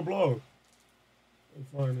on all the blogs. Let me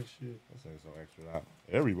find this shit. That ain't so extra out.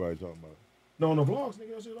 Everybody talking about it. No, on the vlogs,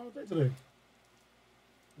 nigga, that shit all day today.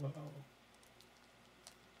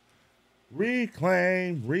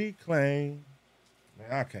 Reclaim.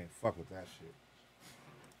 Man, I can't fuck with that shit.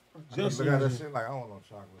 Just look at that shit like I don't want no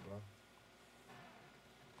chocolate, bro.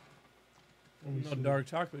 You know, dark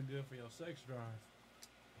chocolate good for your sex drive.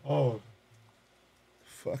 Oh.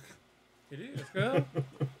 Fuck. It is, cuz.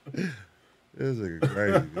 This nigga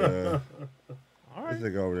crazy, man. All right.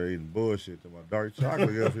 This nigga over there eating bullshit to my dark chocolate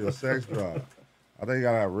good for your sex drive. I think you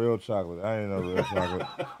gotta have real chocolate. I ain't know real chocolate.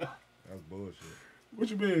 That's bullshit. What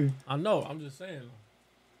you mean? I know. I'm just saying.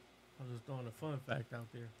 I'm just throwing a fun fact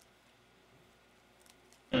out there.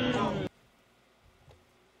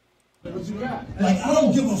 Like, I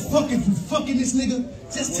don't give a fuck if you fucking this nigga.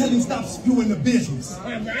 Just tell him stop spewing the business.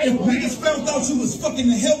 If niggas found out you was fucking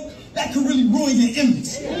the help, that could really ruin your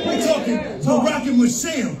image. We talking Barack and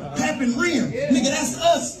Michelle, Pap and Rim. Nigga, that's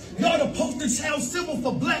us. Y'all the poster child symbol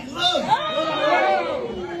for black love.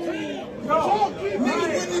 Nigga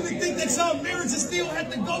wouldn't even think that y'all marriages still had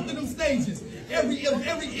to go through them stages. Every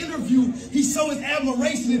interview, he show his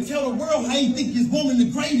admiration and tell the world how he think his woman the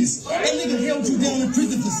greatest. That nigga held you down in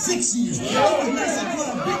prison for 6 years. It was nice he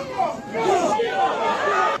cried big.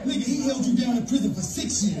 Nigga, he held you down in prison for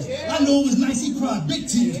 6 years. I know it was nice he cried big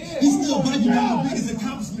tears. He still biting you down the biggest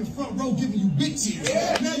accomplishment front row, giving you big tears.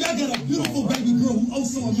 Now y'all got a beautiful baby girl who oh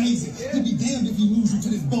so amazing. He'd be damned if he lose you to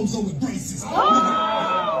this bozo with braces.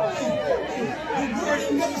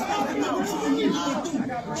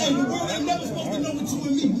 Hey, the world ain't never supposed to know what you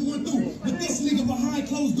and me going through. But this nigga behind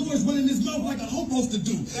closed doors running his mouth like a hope supposed to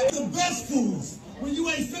do. The best fools When you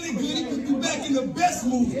ain't feeling good, he put you back in the best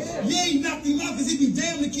mood. You ain't knocked him out because he be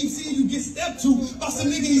damned to keep seeing you get stepped to by some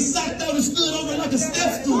nigga he socked out and stood over like a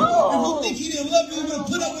step stool. If you think he didn't love you, you gonna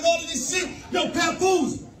put up with all of this shit? Yo,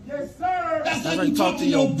 Papoose. Yes, sir. That's how you talk to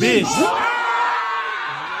your bitch.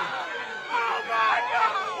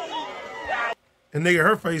 And nigga,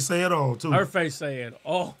 her face say it all too. Her face say it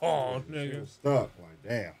all, nigga. Stuck like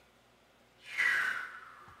damn.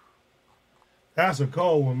 That's a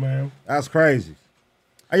cold one, man. That's crazy.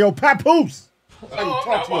 Hey, yo, Papoose. That's how you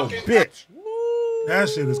talk to your bitch. That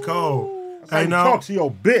shit is cold. That's how you talk to your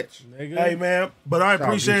bitch. Nigga. Hey, man. But I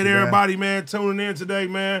appreciate everybody, man, tuning in today,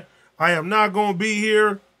 man. I am not going to be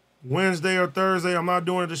here Wednesday or Thursday. I'm not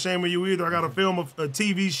doing it to shame of you either. I got to film a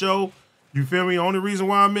TV show. You feel me? Only reason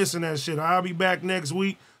why I'm missing that shit. I'll be back next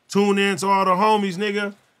week. Tune in to all the homies,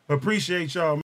 nigga. Appreciate y'all, man.